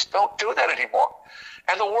stop. Just don't do that anymore.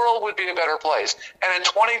 And the world would be a better place. And in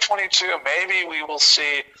 2022, maybe we will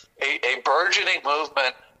see a burgeoning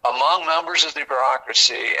movement among members of the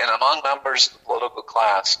bureaucracy and among members of the political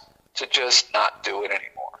class to just not do it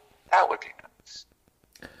anymore. That would be nice.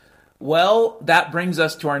 Well, that brings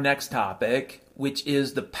us to our next topic, which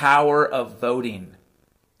is the power of voting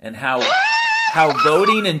and how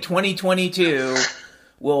voting in 2022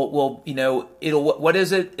 will what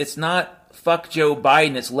is it? It's not fuck Joe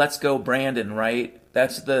Biden, it's let's go Brandon, right? And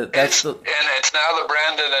it's now the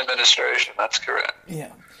Brandon administration. That's correct.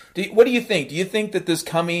 Yeah. What do you think? Do you think that this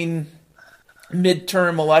coming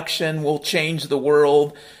midterm election will change the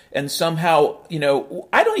world and somehow,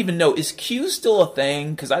 I don't even know, is Q still a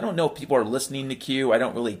thing? Because I don't know if people are listening to Q. I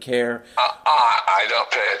don't really care. I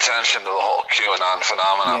don't pay attention to the whole QAnon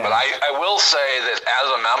phenomenon, but I will say that as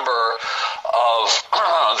a member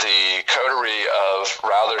of the coterie of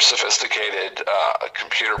rather sophisticated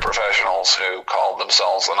computer professionals who called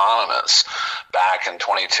themselves anonymous back in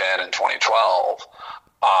 2010 and 2012,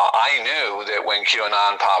 I knew that when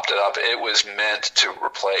QAnon popped it up, it was meant to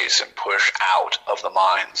replace and push out of the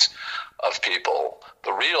minds of people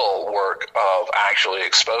the real work of actually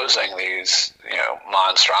exposing these,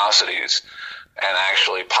 monstrosities and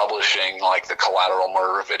actually publishing like the collateral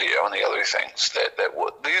murder video and the other things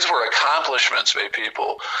these were accomplishments by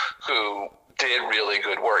people who did really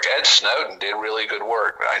good work. Ed Snowden did really good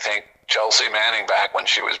work. I think Chelsea Manning back when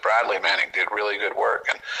she was Bradley Manning did really good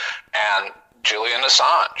work, and Julian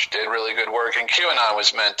Assange did really good work, and QAnon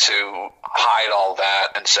was meant to hide all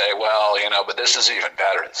that and say, well, but this is even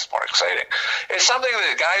better, this is more exciting. It's something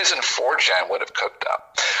that guys in 4chan would have cooked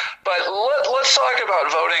up. But let's talk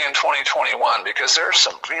about voting in 2021, because there's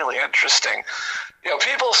some really interesting,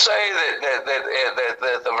 people say that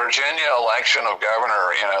the Virginia election of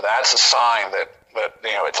governor, that's a sign that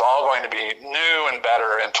it's all going to be new and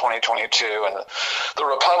better in 2022, and the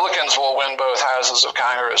Republicans will win both houses of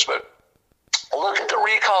Congress. But look at the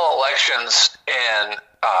recall elections in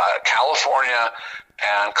California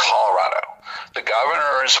and Colorado. The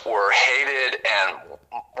governors were hated and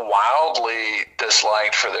wildly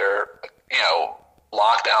disliked for their,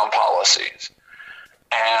 lockdown policies.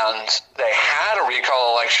 And they had a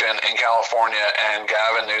recall election in California, and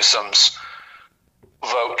Gavin Newsom's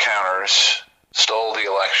vote counters stole the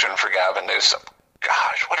election for Gavin Newsom.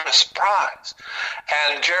 Gosh, what a surprise.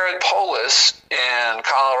 And Jared Polis in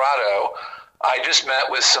Colorado, I just met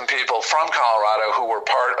with some people from Colorado who were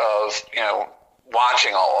part of,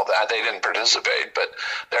 watching all of that. They didn't participate, but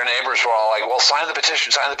their neighbors were all like, well, sign the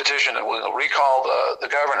petition, and we'll recall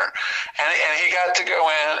the governor. And he got to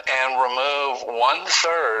go in and remove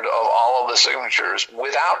 1/3 of all of the signatures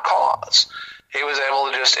without cause. He was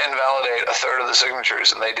able to just invalidate 1/3 of the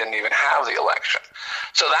signatures, and they didn't even have the election.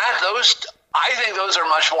 So I think those are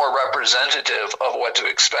much more representative of what to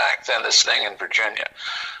expect than this thing in Virginia.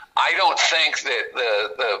 I don't think that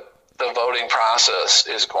the voting process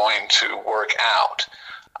is going to work out.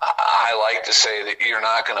 I like to say that you're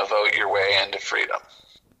not going to vote your way into freedom.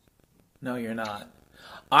 No, you're not.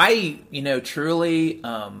 Truly,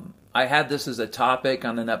 I had this as a topic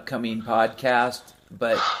on an upcoming podcast,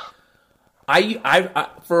 but I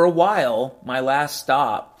for a while, my last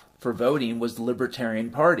stop for voting was the Libertarian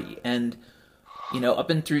Party. And up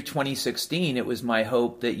and through 2016, it was my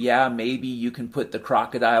hope that, maybe you can put the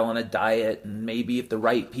crocodile on a diet, and maybe if the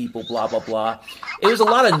right people, blah, blah, blah. It was a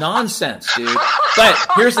lot of nonsense, dude. But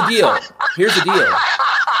here's the deal. I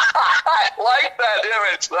like that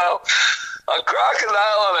image, though. A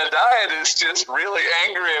crocodile on a diet is just really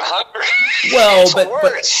angry and hungry. Well,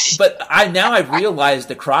 but I've realized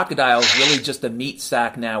the crocodile is really just a meat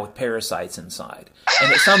sack now with parasites inside.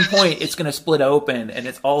 And at some point, it's going to split open, and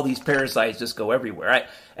it's all these parasites just go everywhere.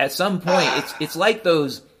 At some point, it's like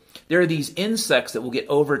there are these insects that will get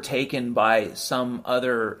overtaken by some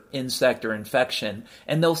other insect or infection,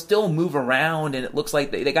 and they'll still move around, and it looks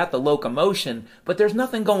like they got the locomotion, but there's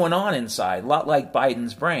nothing going on inside, a lot like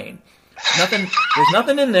Biden's brain. There's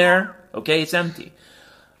nothing in there. Okay, it's empty.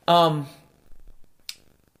 And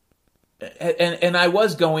I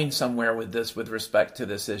was going somewhere with this with respect to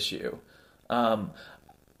this issue.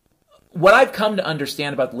 What I've come to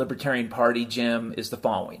understand about the Libertarian Party, Jim, is the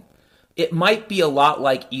following. It might be a lot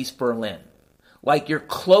like East Berlin. Like you're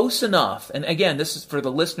close enough, and again, this is for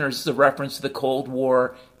the listeners, this is a reference to the Cold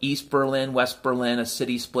War, East Berlin, West Berlin, a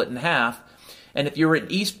city split in half. And if you were in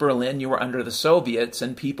East Berlin, you were under the Soviets,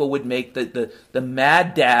 and people would make the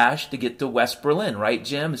mad dash to get to West Berlin, right,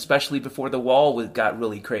 Jim? Especially before the wall got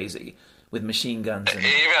really crazy with machine guns.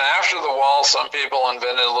 Even after the wall, some people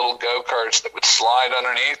invented little go-karts that would slide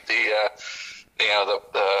underneath the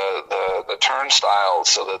turnstiles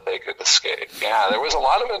so that they could escape. Yeah, there was a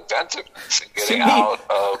lot of inventiveness in getting out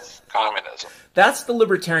of communism. That's the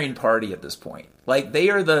Libertarian Party at this point. Like, they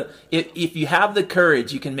are if you have the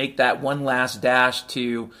courage, you can make that one last dash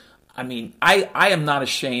to, I am not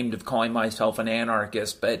ashamed of calling myself an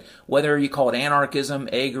anarchist, but whether you call it anarchism,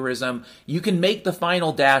 agorism, you can make the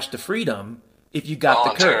final dash to freedom if you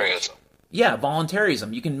got the courage. Yeah,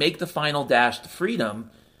 voluntarism. You can make the final dash to freedom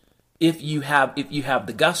if you have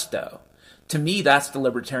the gusto. To me, that's the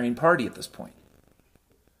Libertarian Party at this point.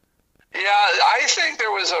 Yeah, I think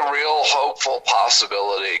there was a real hopeful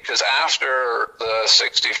possibility, because after the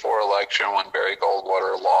 64 election, when Barry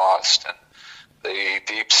Goldwater lost and the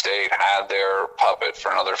deep state had their puppet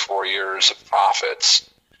for another 4 years of profits,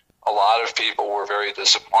 a lot of people were very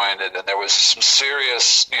disappointed, and there was some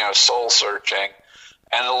serious, soul searching.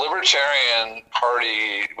 And the Libertarian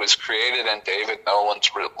Party was created in David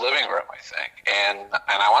Nolan's living room, I think, and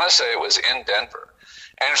I want to say it was in Denver.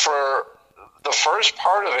 And for the first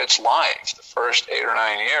part of its life, the first 8 or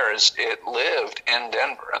 9 years, it lived in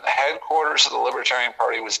Denver, and the headquarters of the Libertarian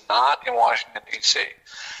Party was not in Washington, D.C.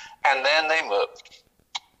 And then they moved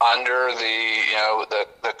under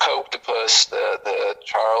the Koch-topus, the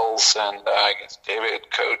Charles and I guess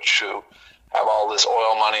David Koch, who have all this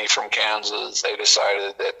oil money from Kansas. They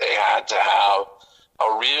decided that they had to have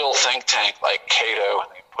a real think tank like Cato,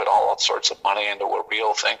 and they put all sorts of money into a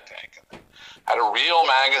real think tank. And they had a real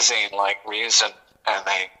magazine like Reason, and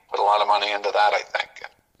they put a lot of money into that, I think.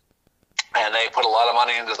 And they put a lot of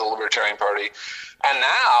money into the Libertarian Party. And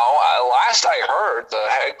now, last I heard, the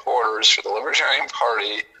headquarters for the Libertarian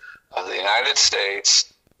Party of the United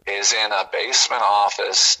States is in a basement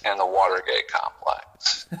office in the Watergate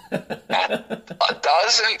complex. And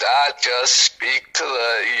doesn't that just speak to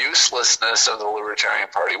the uselessness of the Libertarian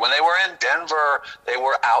Party? When they were in Denver, they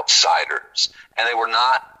were outsiders, and they were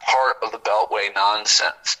not part of the Beltway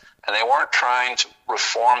nonsense, and they weren't trying to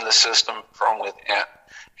reform the system from within.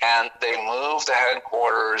 And they moved the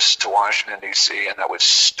headquarters to Washington, D.C., and that was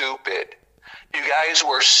stupid. You guys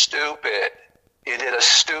were stupid. You did a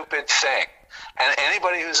stupid thing. And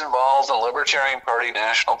anybody who's involved in the Libertarian Party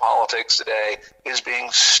national politics today is being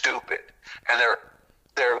stupid. And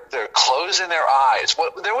they're closing their eyes.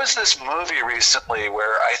 There was this movie recently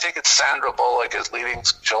where I think it's Sandra Bullock is leading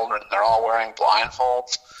children, and they're all wearing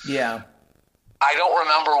blindfolds. Yeah. I don't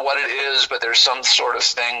remember what it is, but there's some sort of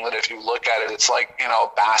thing that if you look at it, it's like, a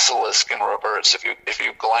basilisk in reverse. If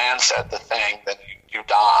you glance at the thing, then you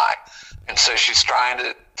die. And so she's trying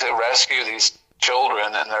to rescue these children,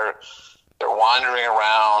 and they're wandering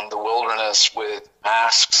around the wilderness with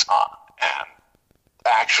masks on and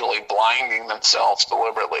actually blinding themselves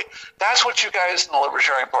deliberately. That's what you guys in the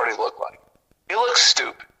Libertarian Party look like. You look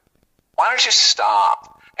stupid. Why don't you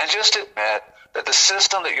stop and just admit that the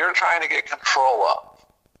system that you're trying to get control of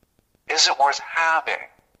isn't worth having?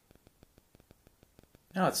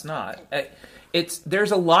 No, it's not.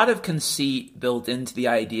 There's a lot of conceit built into the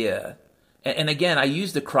idea. And again, I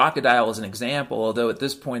use the crocodile as an example, although at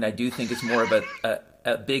this point I do think it's more of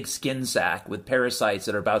a big skin sack with parasites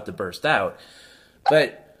that are about to burst out.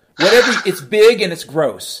 But it's big and it's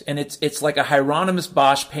gross, and it's like a Hieronymus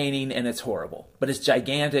Bosch painting, and it's horrible, but it's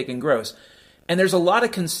gigantic and gross. And there's a lot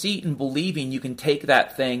of conceit in believing you can take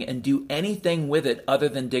that thing and do anything with it other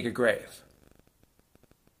than dig a grave.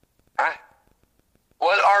 Right.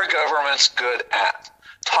 What are governments good at?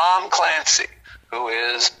 Tom Clancy, who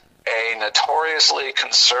is a notoriously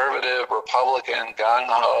conservative, Republican,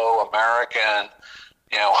 gung-ho American,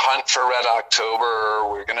 hunt for Red October,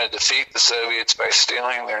 we're going to defeat the Soviets by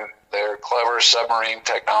stealing their clever submarine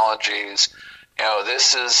technologies.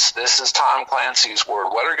 This is Tom Clancy's word.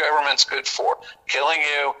 What are governments good for? Killing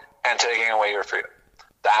you and taking away your freedom.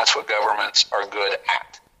 That's what governments are good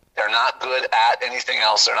at. They're not good at anything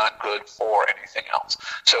else. They're not good for anything else.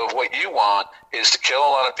 So if what you want is to kill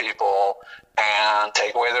a lot of people and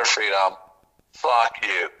take away their freedom, fuck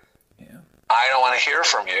you. Yeah. I don't want to hear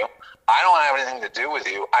from you. I don't have anything to do with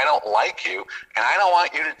you. I don't like you, and I don't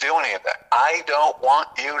want you to do any of that. I don't want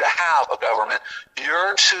you to have a government.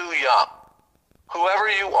 You're too young. Whoever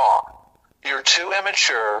you are, you're too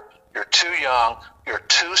immature, you're too young, you're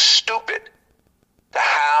too stupid to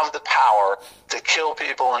have the power to kill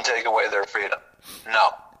people and take away their freedom. No.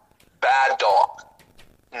 Bad dog.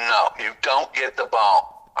 No, you don't get the bone.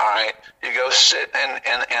 All right? You go sit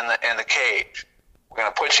in the cage. We're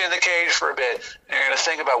going to put you in the cage for a bit, and you're going to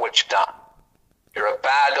think about what you've done. You're a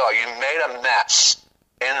bad dog. You made a mess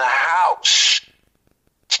in the house.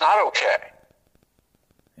 It's not okay.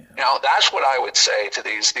 That's what I would say to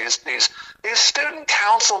these student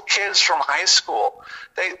council kids from high school.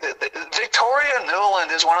 Victoria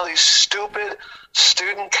Newland is one of these stupid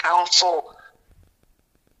student council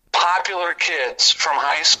popular kids from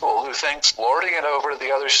high school who thinks lording it over to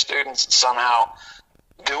the other students is somehow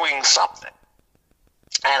doing something.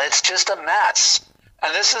 And it's just a mess.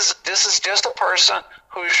 And this is just a person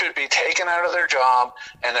who should be taken out of their job,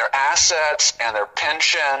 and their assets and their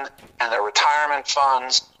pension and their retirement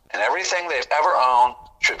funds and everything they've ever owned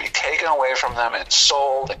should be taken away from them and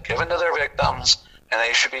sold and given to their victims, and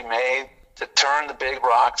they should be made to turn the big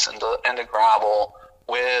rocks into gravel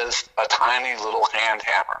with a tiny little hand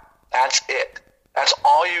hammer. That's it. That's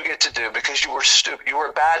all you get to do because you were stupid. You were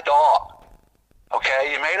a bad dog.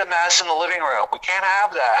 Okay? You made a mess in the living room. We can't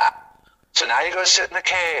have that. So now you go sit in the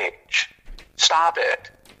cage. Stop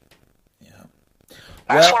it. Yeah.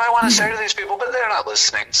 That's what I want to say to these people, but they're not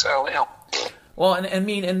listening. So, Well,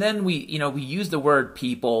 and then we use the word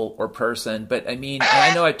people or person, but and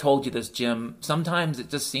I know I told you this, Jim. Sometimes it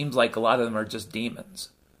just seems like a lot of them are just demons.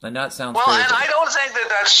 And that sounds crazy. And I don't think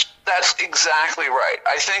that's exactly right.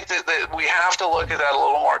 I think that we have to look at that a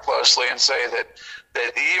little more closely and say that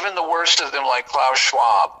even the worst of them, like Klaus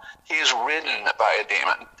Schwab, he is ridden by a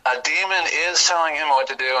demon. A demon is telling him what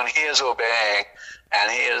to do, and he is obeying,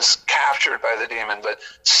 and he is captured by the demon. But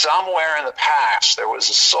somewhere in the past, there was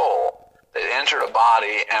a soul that entered a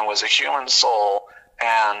body and was a human soul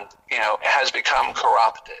and, has become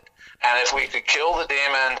corrupted. And if we could kill the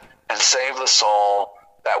demon and save the soul,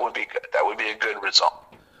 that would be good. That would be a good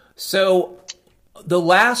result. So the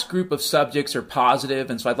last group of subjects are positive,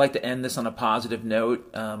 and so I'd like to end this on a positive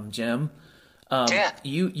note, Jim. Yeah.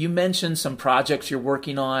 You mentioned some projects you're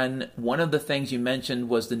working on. One of the things you mentioned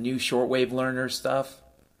was the new shortwave learner stuff.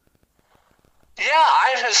 Yeah,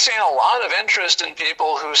 I have seen a lot of interest in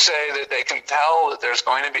people who say that they can tell that there's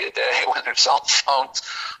going to be a day when their cell phones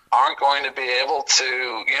aren't going to be able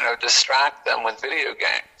to, distract them with video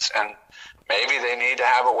games. And maybe they need to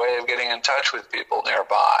have a way of getting in touch with people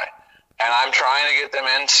nearby. And I'm trying to get them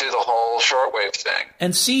into the whole shortwave thing.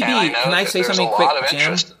 And CB, can I say something quick,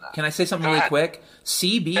 Jim? Can I say something really quick?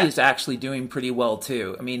 CB is actually doing pretty well,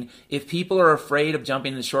 too. I mean, if people are afraid of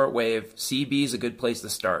jumping into shortwave, CB is a good place to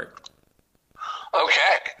start.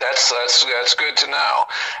 Okay, that's good to know.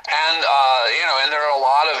 And and there are a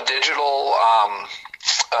lot of digital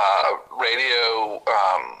radio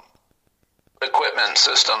equipment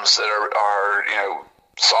systems that are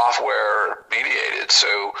software mediated.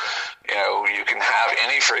 So you can have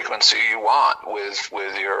any frequency you want with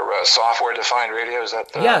your software defined radio. Is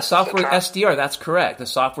that software SDR? That's correct. The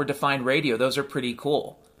software defined radio. Those are pretty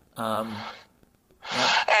cool.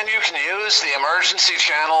 And you can use the emergency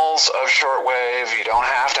channels of shortwave. You don't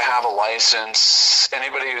have to have a license.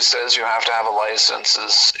 Anybody who says you have to have a license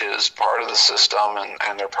is part of the system,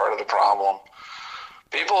 and they're part of the problem.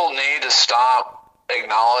 People need to stop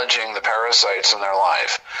acknowledging the parasites in their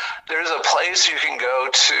life. There's a place you can go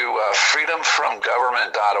to,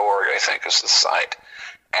 freedomfromgovernment.org, I think is the site.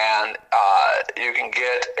 And you can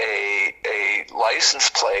get a license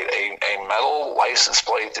plate, a metal license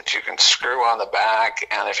plate that you can screw on the back,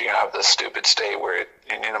 and if you have the stupid state where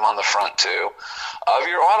you need them on the front too, of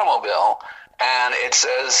your automobile, and it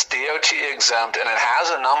says DOT exempt, and it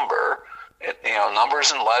has a number.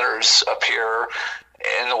 Numbers and letters appear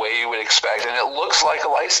in the way you would expect, and it looks like a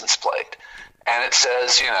license plate, and it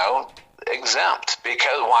says, exempt.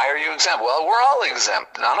 Because why are you exempt? Well, we're all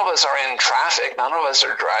exempt. None of us are in traffic. None of us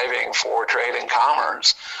are driving for trade and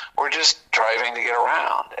commerce. We're just driving to get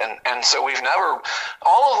around. And so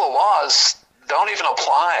all of the laws don't even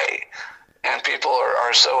apply. And people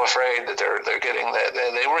are so afraid that they're getting that.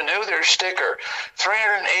 They renew their sticker.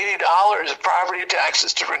 $380 of property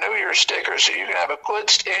taxes to renew your sticker so you can have you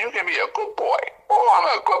can be a good boy. Oh, I'm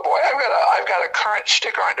a good boy. I've got a current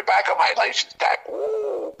sticker on the back of my license tag.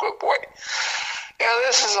 Oh, good boy.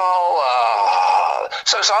 This is all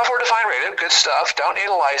so software defined radio, good stuff. Don't need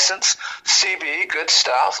a license. CB, good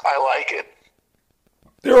stuff. I like it.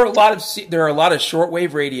 There are a lot of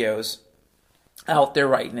shortwave radios out there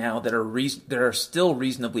right now that are still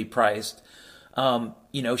reasonably priced.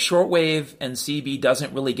 Shortwave and CB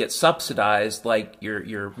doesn't really get subsidized like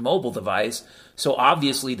your mobile device, so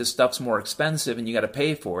obviously the stuff's more expensive and you got to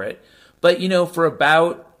pay for it. But for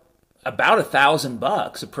about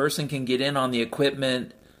 $1,000, a person can get in on the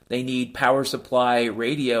equipment. They need power supply,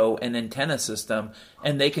 radio, and antenna system,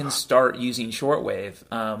 and they can start using shortwave.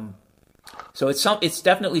 So it's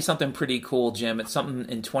definitely something pretty cool, Jim. It's something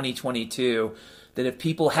in 2022 that if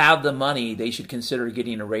people have the money, they should consider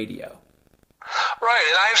getting a radio. Right,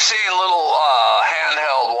 and I've seen little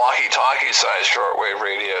handheld walkie-talkie size shortwave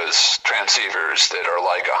radios, transceivers that are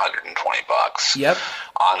like $120. Yep.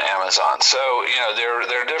 On Amazon. So, there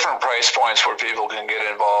are different price points where people can get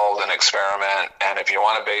involved and experiment. And if you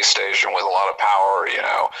want a base station with a lot of power,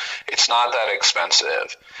 it's not that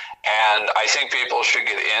expensive. And I think people should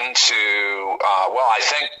get into,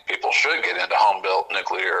 home-built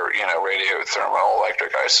nuclear, radio,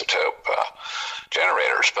 thermoelectric isotope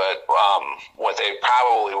generators. But what they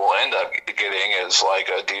probably will end up getting is like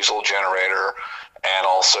a diesel generator and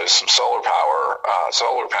also some solar power,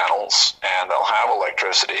 solar panels, and they'll have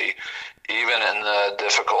electricity even in the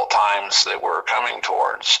difficult times that we're coming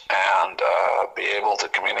towards, and be able to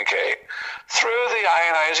communicate through the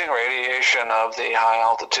ionizing radiation of the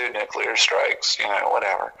high-altitude nuclear strikes,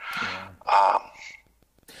 whatever. Yeah.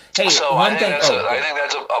 Hey, so I think that's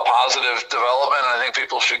a positive development, and I think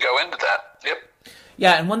people should go into that. Yep.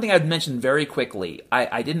 Yeah, and one thing I'd mention very quickly,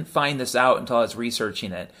 I didn't find this out until I was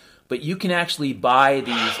researching it, but you can actually buy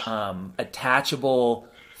these attachable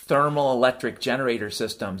thermal electric generator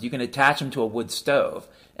systems. You can attach them to a wood stove,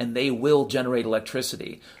 and they will generate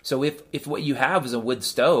electricity. So if what you have is a wood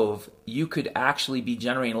stove, you could actually be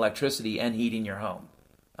generating electricity and heating your home.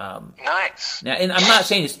 Nice. Now, and I'm not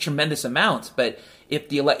saying it's tremendous amounts, but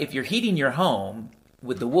if you're heating your home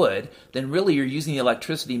with the wood, then really you're using the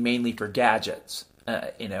electricity mainly for gadgets,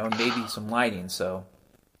 and maybe some lighting. So.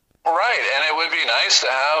 Right, and it would be nice to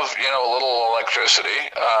have, a little electricity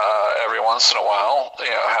every once in a while,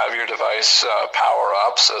 have your device power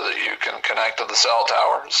up so that you can connect to the cell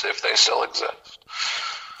towers if they still exist.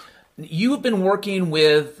 you've been working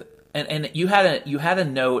with, and you had a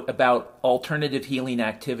note about alternative healing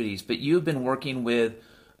activities, but you've been working with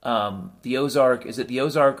the Ozark. Is it the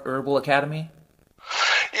Ozark Herbal Academy?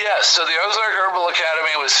 Yes, so the Ozark Herbal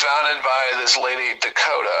Academy was founded by this lady,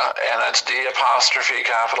 Dakota, and that's D''CODA,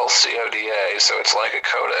 so it's like a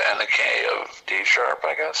coda and the K of D sharp,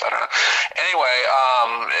 I guess. I don't know. Anyway,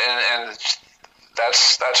 and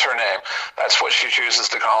that's her name. That's what she chooses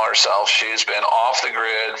to call herself. She's been off the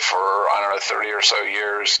grid for, I don't know, 30 or so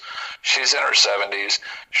years. She's in her 70s.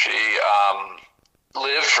 She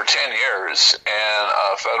lived for 10 years in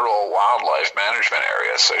a federal wildlife management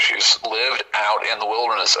area. So she's lived out in the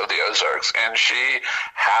wilderness of the Ozarks, and she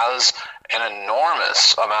has an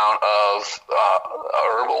enormous amount of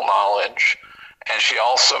herbal knowledge. And she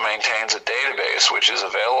also maintains a database, which is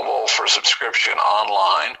available for subscription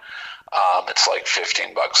online. It's like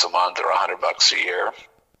 $15 a month or $100 a year.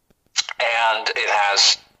 And it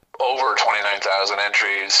has over 29,000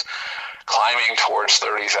 entries, climbing towards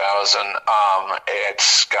 30,000.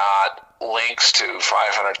 It's got links to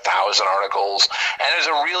 500,000 articles, and it's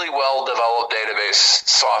a really well-developed database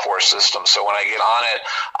software system. So when I get on it,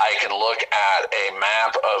 I can look at a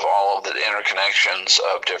map of all of the interconnections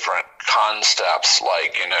of different concepts,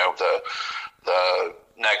 like, the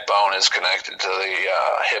neck bone is connected to the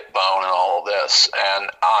hip bone and all of this. And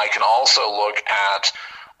I can also look at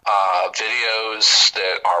videos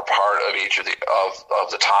that are part of each of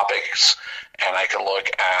the topics, and I can look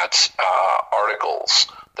at articles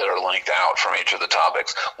that are linked out from each of the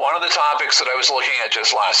topics. One of the topics that I was looking at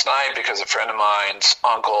just last night, because a friend of mine's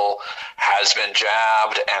uncle has been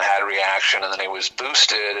jabbed and had a reaction, and then he was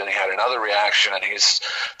boosted and he had another reaction, and he's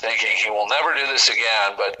thinking he will never do this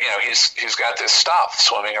again, but he's got this stuff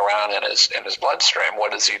swimming around in his bloodstream.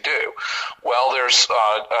 What does he do? Well, there's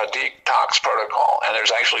a detox protocol, and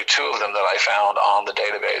there's actually 2 of them that I found on the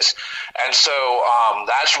database. And so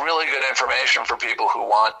that's really good information for people who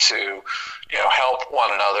want to help one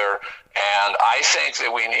another. And I think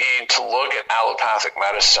that we need to look at allopathic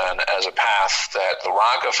medicine as a path that the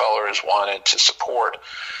Rockefellers wanted to support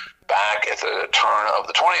back at the turn of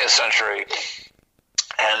the 20th century.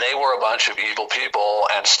 And they were a bunch of evil people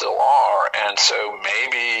and still are. And so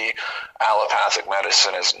maybe allopathic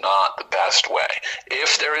medicine is not the best way.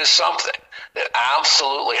 If there is something that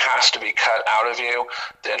absolutely has to be cut out of you,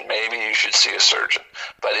 then maybe you should see a surgeon.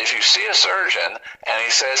 But if you see a surgeon and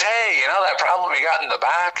he says, hey, that problem you got in the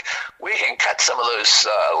back, we can cut some of those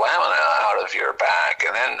lamina out of your back,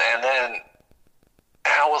 and then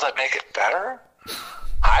how will that make it better?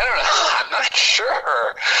 I don't know. I'm not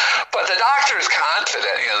sure. But the doctor is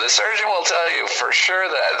confident. The surgeon will tell you for sure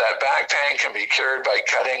that back pain can be cured by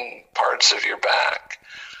cutting parts of your back.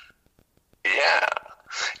 Yeah.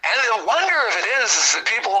 And the wonder of it is that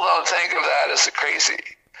people don't think of that as a crazy.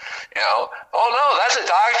 Oh no, that's a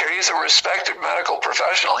doctor. He's a respected medical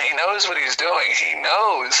professional. He knows what he's doing. He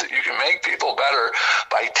knows that you can make people better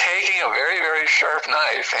by taking a very, very sharp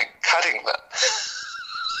knife and cutting them.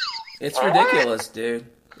 It's ridiculous, dude.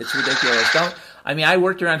 It's ridiculous. I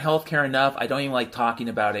worked around healthcare enough. I don't even like talking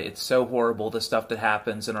about it. It's so horrible, the stuff that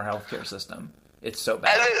happens in our healthcare system. It's so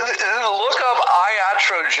bad. And look up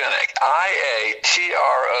iatrogenic, IATROGENIC.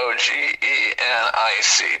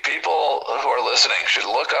 People who are listening should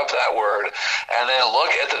look up that word and then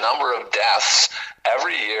look at the number of deaths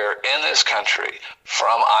every year in this country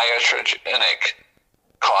from iatrogenic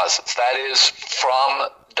causes. That is from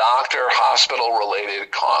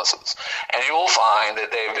doctor-hospital-related causes. And you will find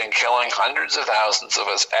that they've been killing hundreds of thousands of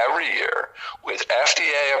us every year with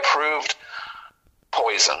FDA-approved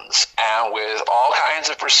poisons and with all kinds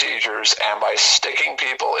of procedures, and by sticking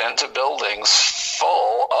people into buildings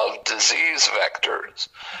full of disease vectors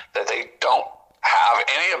that they don't have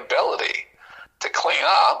any ability to clean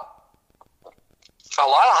up. A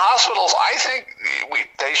lot of hospitals, I think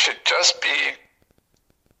they should just be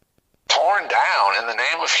torn down in the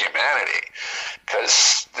name of humanity,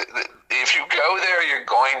 because if you go there, you're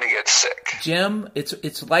going to get sick. Jim,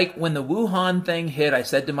 it's like when the Wuhan thing hit, I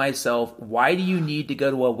said to myself, why do you need to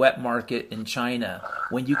go to a wet market in China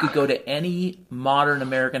when you could go to any modern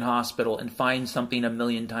American hospital and find something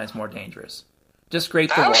 1,000,000 times more dangerous? Just scrape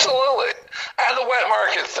the wall. Absolutely. And the wet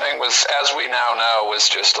market thing was, as we now know, was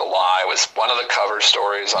just a lie. It was one of the cover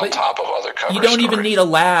stories on top of other cover stories. You don't even need a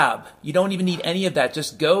lab. You don't even need any of that.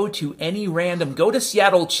 Just go to go to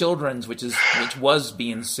Seattle Children's, which was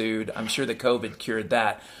being sued. I'm sure the COVID cured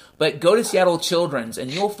that. But go to Seattle Children's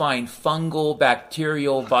and you'll find fungal,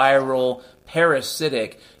 bacterial, viral,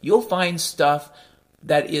 parasitic. You'll find stuff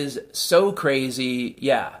that is so crazy.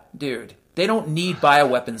 Yeah, dude. They don't need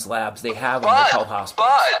bioweapons labs. They have them. They're called hospitals.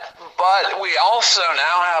 But we also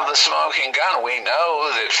now have the smoking gun. We know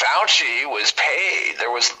that Fauci was paid. There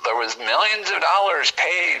was millions of dollars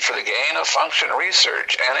paid for the gain of function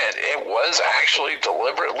research, and it was actually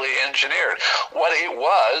deliberately engineered. What it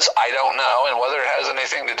was, I don't know, and whether it has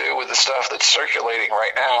anything to do with the stuff that's circulating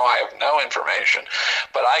right now, I have no information.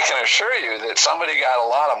 But I can assure you that somebody got a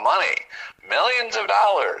lot of money, millions of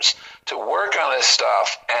dollars, to work on this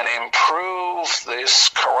stuff and improve this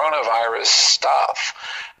coronavirus stuff.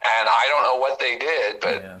 And I don't know what they did,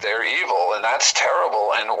 but they're evil, and that's terrible.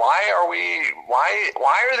 And why are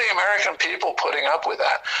the American people putting up with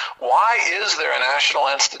that? Why is there a National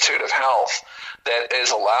Institute of Health that is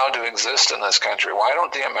allowed to exist in this country? Why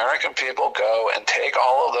don't the American people go and take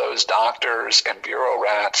all of those doctors and bureau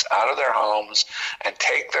rats out of their homes and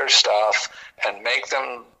take their stuff and make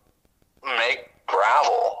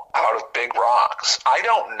gravel out of big rocks? I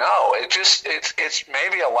don't know. It's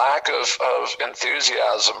maybe a lack of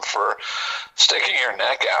enthusiasm for sticking your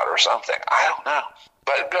neck out or something. I don't know.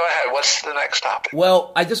 But go ahead. What's the next topic?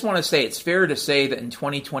 Well, I just want to say it's fair to say that in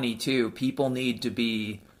 2022, people need to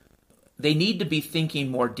be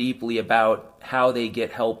thinking more deeply about how they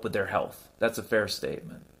get help with their health. That's a fair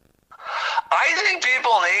statement. I think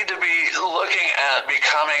people need to be looking at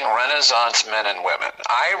becoming Renaissance men and women.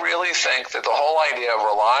 I really think that the whole idea of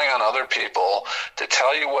relying on other people to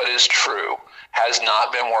tell you what is true has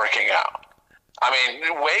not been working out. I mean,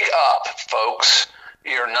 wake up, folks.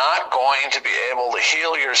 You're not going to be able to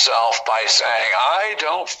heal yourself by saying, I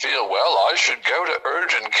don't feel well, I should go to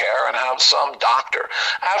urgent care and have some doctor.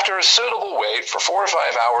 After a suitable wait for 4 or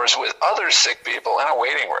 5 hours with other sick people in a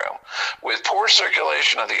waiting room with poor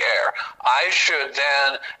circulation of the air, I should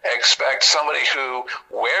then expect somebody who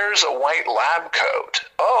wears a white lab coat.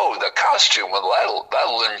 Oh, the costume,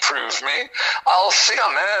 that'll improve me. I'll see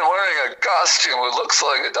a man wearing a costume who looks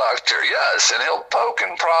like a doctor, yes, and he'll poke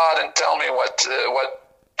and prod and tell me what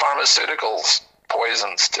pharmaceuticals,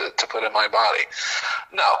 poisons to put in my body.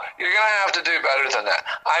 No, you're going to have to do better than that.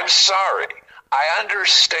 I'm sorry. I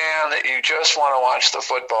understand that you just want to watch the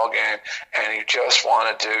football game and you just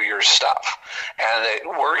want to do your stuff, and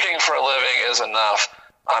that working for a living is enough.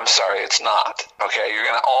 I'm sorry, it's not. Okay, you're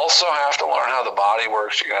going to also have to learn how the body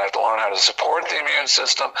works. You're going to have to learn how to support the immune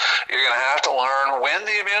system. You're going to have to learn when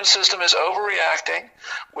the immune system is overreacting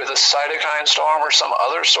with a cytokine storm or some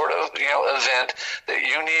other sort of event that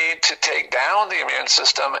you need to take down the immune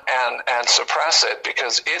system and suppress it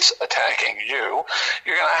because it's attacking you.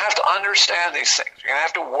 You're going to have to understand these things. You're going to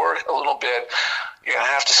have to work a little bit. You're going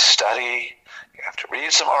to have to study. You have to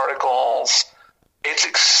read some articles. It's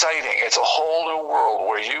exciting. It's a whole new world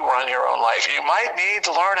where you run your own life. You might need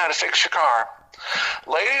to learn how to fix your car.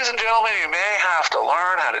 Ladies and gentlemen, you may have to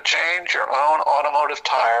learn how to change your own automotive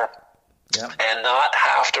tire and not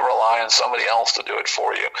have to rely on somebody else to do it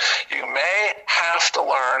for you. You may have to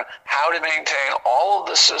learn how to maintain all of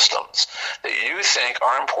the systems that you think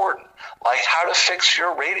are important, like how to fix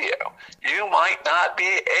your radio. You might not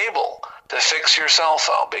be able to fix your cell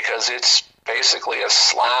phone because it's basically a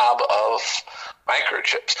slab of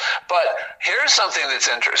microchips. But here's something that's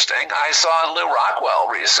interesting. I saw in Lou Rockwell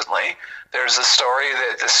recently, there's a story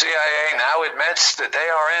that the CIA now admits that they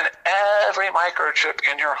are in every microchip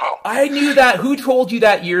in your home. I knew that. Who told you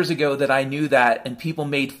that years ago that I knew that, and people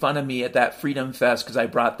made fun of me at that Freedom Fest because I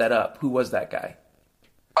brought that up? Who was that guy?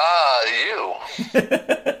 You.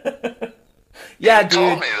 Yeah, you dude.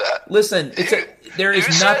 Told me that. Listen, there is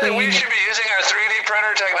nothing. That we should be using our 3D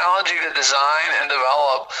printer technology to design and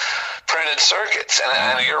develop printed circuits,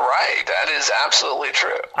 and you're right. That is absolutely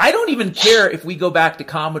true. I don't even care if we go back to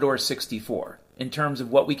Commodore 64 in terms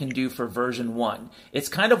of what we can do for version 1. It's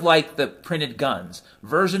kind of like the printed guns.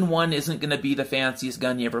 Version 1 isn't going to be the fanciest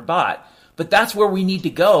gun you ever bought, but that's where we need to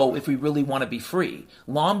go if we really want to be free.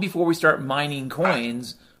 Long before we start mining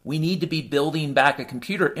coins, we need to be building back a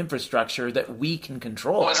computer infrastructure that we can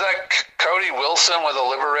control. Was that Cody Wilson with a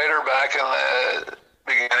Liberator back in the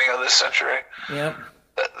beginning of this century? Yep.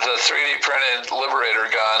 The 3D printed Liberator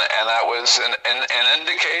gun, and that was an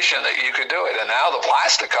indication that you could do it. And now the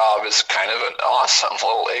Plastikov is kind of an awesome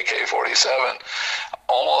little AK-47.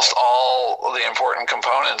 Almost all the important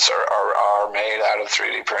components are made out of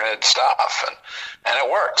 3D printed stuff, and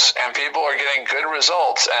it works. And people are getting good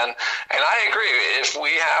results. And I agree. If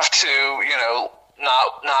we have to,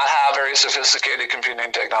 not have very sophisticated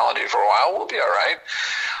computing technology for a while, we'll be all right.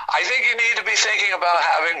 I think you need to be thinking about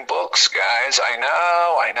having books, guys. I know.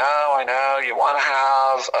 You want to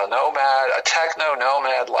have a techno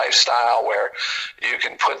nomad lifestyle where you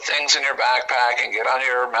can put things in your backpack and get on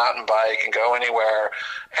your mountain bike and go anywhere,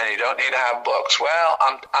 and you don't need to have books. Well,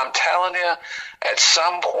 I'm telling you, at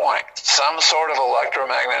some point, some sort of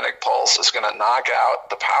electromagnetic pulse is going to knock out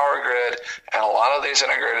the power grid and a lot of these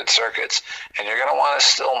integrated circuits, and you're going to want to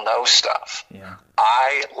still know stuff. Yeah.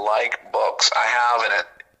 I like books. I have an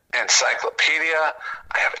encyclopedia,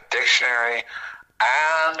 I have a dictionary,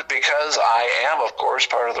 and because I am, of course,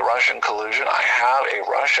 part of the Russian collusion, I have a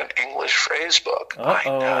Russian English phrase book. I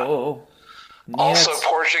know. Also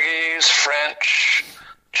Portuguese, French,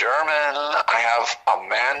 German. I have a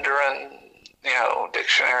Mandarin,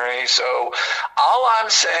 dictionary. So all I'm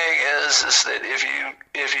saying is that if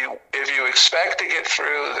you expect to get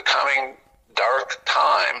through the coming dark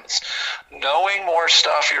times, knowing more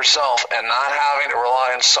stuff yourself and not having to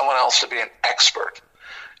rely on someone else to be an expert,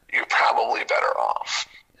 you're probably better off.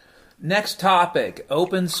 Next topic,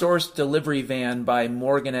 open source delivery van by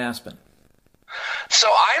Morgan Aspen. So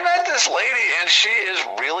I met this lady, and she is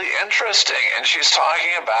really interesting, and she's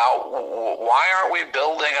talking about why aren't we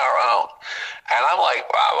building our own? And I'm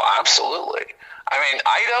like, wow, absolutely. I mean,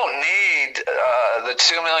 I don't need the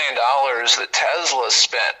 $2 million that Tesla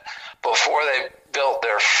spent before they built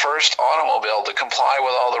their first automobile to comply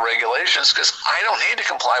with all the regulations, because I don't need to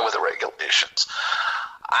comply with the regulations.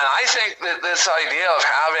 And I think that this idea of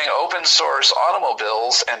having open source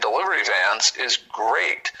automobiles and delivery vans is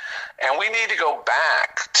great. And we need to go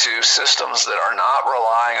back to systems that are not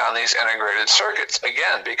relying on these integrated circuits.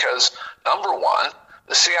 Again, because number one,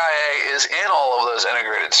 the CIA is in all of those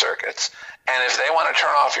integrated circuits. And if they want to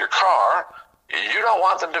turn off your car, you don't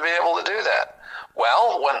want them to be able to do that.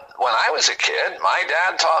 Well, when I was a kid, my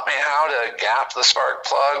dad taught me how to gap the spark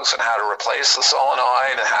plugs and how to replace the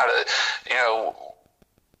solenoid and how to,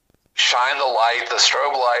 shine the light, the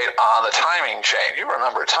strobe light on the timing chain. You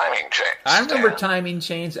remember timing chains? I remember timing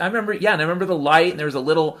chains. I remember the light, and there was a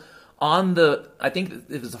little on the, I think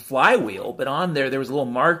it was a flywheel, but on there was a little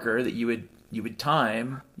marker that you would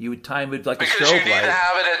time. You would time it like because a strobe light. Because you need to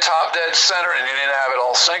have it at top dead center, and you need to have it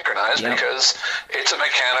all synchronized, yep. Because it's a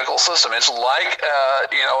mechanical system. It's like,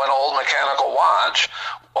 an old mechanical watch.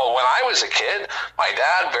 Well, when I was a kid, my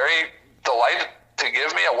dad very delighted to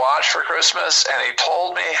give me a watch for Christmas, and he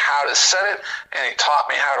told me how to set it, and he taught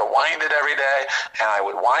me how to wind it every day, and I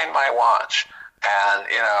would wind my watch. And,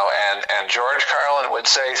 and George Carlin would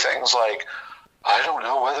say things like, I don't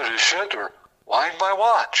know whether to shit or wind my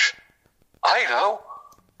watch. I know,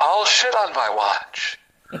 I'll shit on my watch.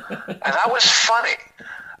 And that was funny.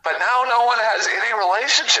 But now no one has any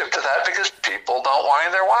relationship to that because people don't wind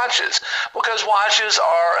their watches. Because watches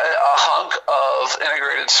are a hunk of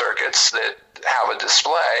integrated circuits that have a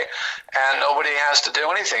display, and nobody has to do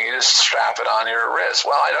anything. You just strap it on your wrist.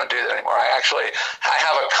 Well, I don't do that anymore. I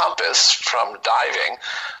have a compass from diving,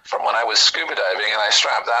 from when I was scuba diving, and I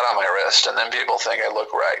strap that on my wrist, and then people think I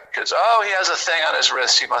look right. Because, he has a thing on his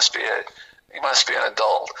wrist. He must be an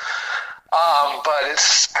adult. But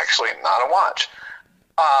it's actually not a watch.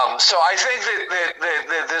 So I think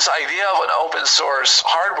that this idea of an open source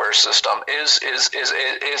hardware system is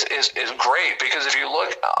great, because if you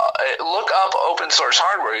look up open source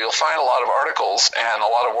hardware, you'll find a lot of articles and a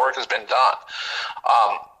lot of work has been done.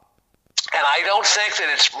 And I don't think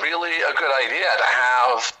that it's really a good idea to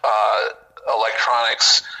have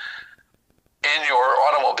electronics in your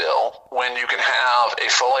automobile when you can have a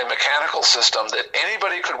fully mechanical system that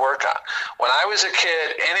anybody could work on. When I was a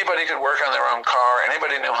kid, anybody could work on their own car.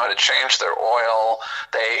 Anybody knew how to change their oil.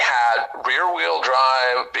 They had rear-wheel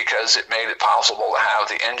drive because it made it possible to have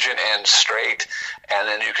the engine in straight, and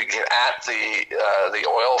then you could get at the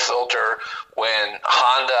oil filter. When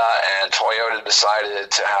Honda and Toyota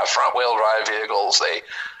decided to have front-wheel drive vehicles, they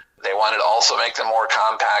wanted to also make them more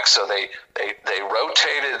compact, so they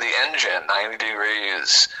rotated the engine 90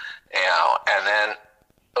 degrees, and then,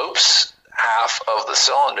 half of the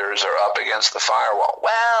cylinders are up against the firewall.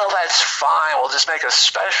 Well, that's fine. We'll just make a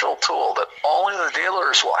special tool that only the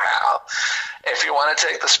dealers will have. If you want to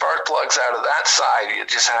take the spark plugs out of that side, you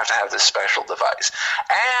just have to have this special device.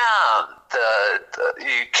 And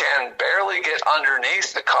you can barely get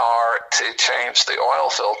underneath the car to change the oil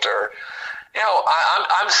filter.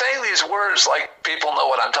 I'm saying these words like people know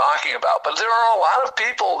what I'm talking about, but there are a lot of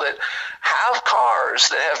people that have cars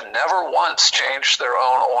that have never once changed their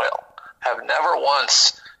own oil, have never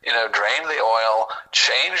once, drained the oil,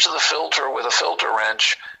 changed the filter with a filter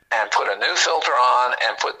wrench, and put a new filter on,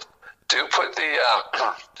 and put do put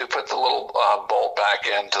the little bolt back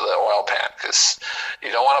into the oil pan, because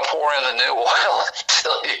you don't want to pour in the new oil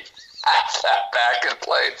until you have that back in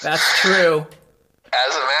place. That's true.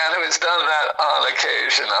 As a man who has done that on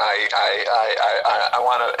occasion, I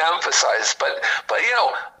want to emphasize. But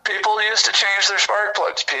people used to change their spark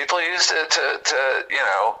plugs. People used to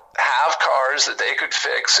have cars that they could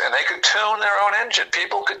fix, and they could tune their own engine.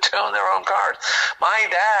 People could tune their own cars. My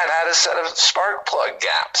dad had a set of spark plug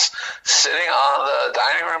gaps sitting on the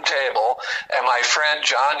dining room table, and my friend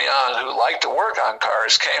John Young, who liked to work on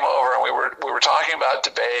cars, came over, and we were talking about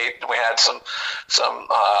debate. And we had some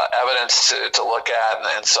evidence to look at,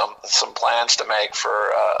 and some plans to make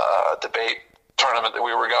for a debate tournament that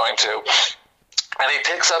we were going to. And he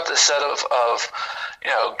picks up this set of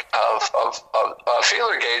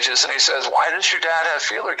feeler gauges, and he says, "Why does your dad have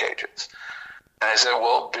feeler gauges?" And I said,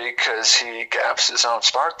 "Well, because he gaps his own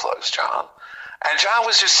spark plugs, John." And John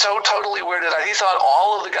was just so totally weirded out. He thought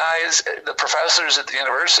all of the guys, the professors at the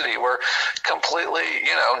university, were completely,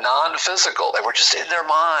 non-physical. They were just in their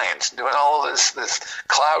minds doing all of this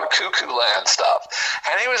cloud cuckoo land stuff.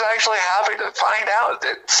 And he was actually happy to find out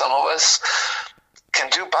that some of us can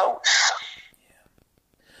do both.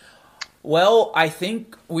 Well, I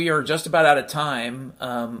think we are just about out of time.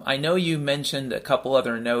 I know you mentioned a couple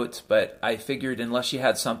other notes, but I figured unless you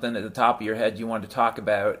had something at the top of your head you wanted to talk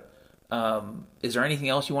about, is there anything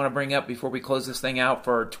else you want to bring up before we close this thing out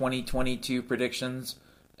for our 2022 predictions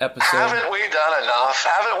episode? Haven't we done enough?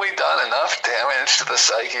 Haven't we done enough damage to the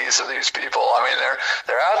psyches of these people? I mean,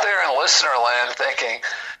 they're out there in listener land thinking,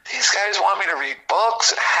 these guys want me to read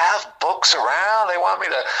books and have books around. They want me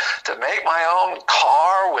to make my own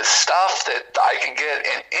car with stuff that I can get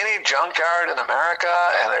in any junkyard in America.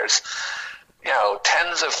 And there's,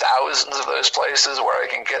 tens of thousands of those places where I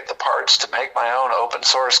can get the parts to make my own open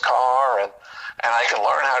source car. And I can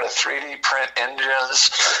learn how to 3D print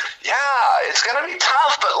engines. Yeah, it's going to be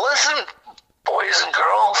tough, but listen, boys and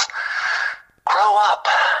girls, grow up.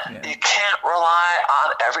 Yeah. You can't rely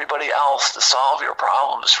on everybody else to solve your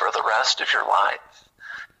problems for the rest of your life.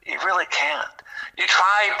 You really can't. You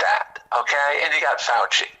tried that, okay, and you got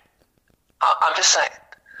Fauci. I'm just saying.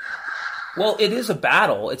 Well, it is a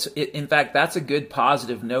battle. In fact, that's a good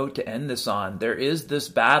positive note to end this on. There is this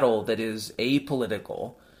battle that is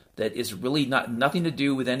apolitical, that is really nothing to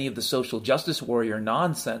do with any of the social justice warrior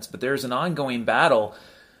nonsense, but there's an ongoing battle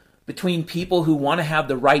between people who want to have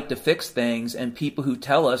the right to fix things and people who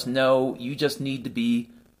tell us, no, you just need to be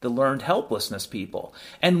the learned helplessness people.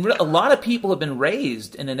 And a lot of people have been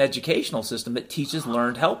raised in an educational system that teaches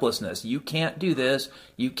learned helplessness. You can't do this.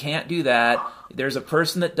 You can't do that. There's a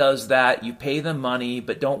person that does that. You pay them money,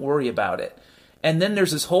 but don't worry about it. And then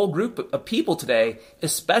there's this whole group of people today,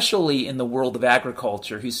 especially in the world of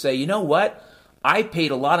agriculture, who say, you know what? I paid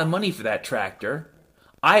a lot of money for that tractor.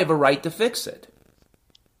 I have a right to fix it.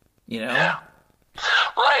 Yeah.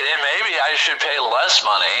 Right, and maybe I should pay less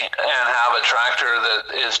money and have a tractor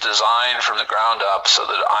that is designed from the ground up so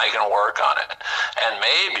that I can work on it. And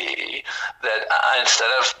maybe that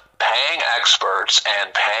instead of paying experts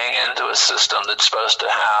and paying into a system that's supposed to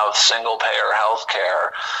have single-payer health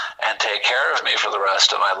care and take care of me for the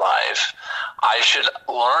rest of my life, I should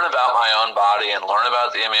learn about my own body and learn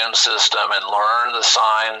about the immune system and learn the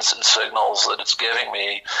signs and signals that it's giving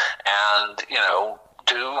me and,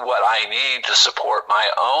 do what I need to support my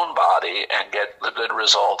own body and get the good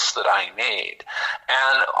results that I need.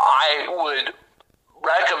 And I would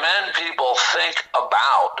recommend people think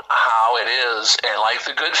about how it is in like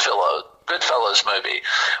the Goodfellas movie,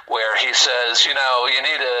 where he says, you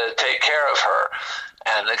need to take care of her.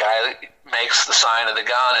 And the guy makes the sign of the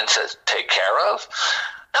gun and says, take care of?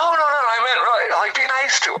 No, I meant really, be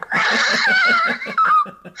nice to her.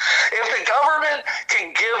 If the government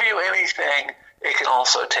can give you anything, it can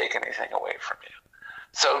also take anything away from you.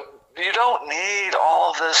 So you don't need all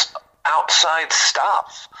of this outside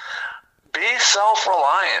stuff. Be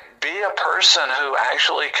self-reliant. Be a person who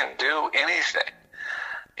actually can do anything,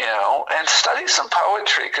 and study some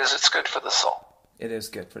poetry because it's good for the soul. It is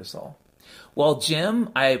good for the soul. Well, Jim,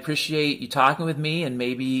 I appreciate you talking with me, and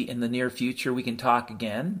maybe in the near future we can talk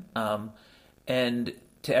again. And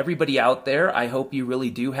to everybody out there, I hope you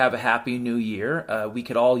really do have a happy new year. We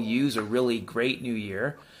could all use a really great new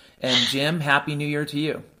year. And Jim, happy new year to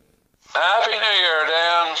you. Happy new year,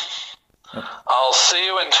 Dan. I'll see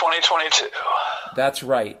you in 2022. That's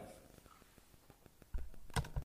right.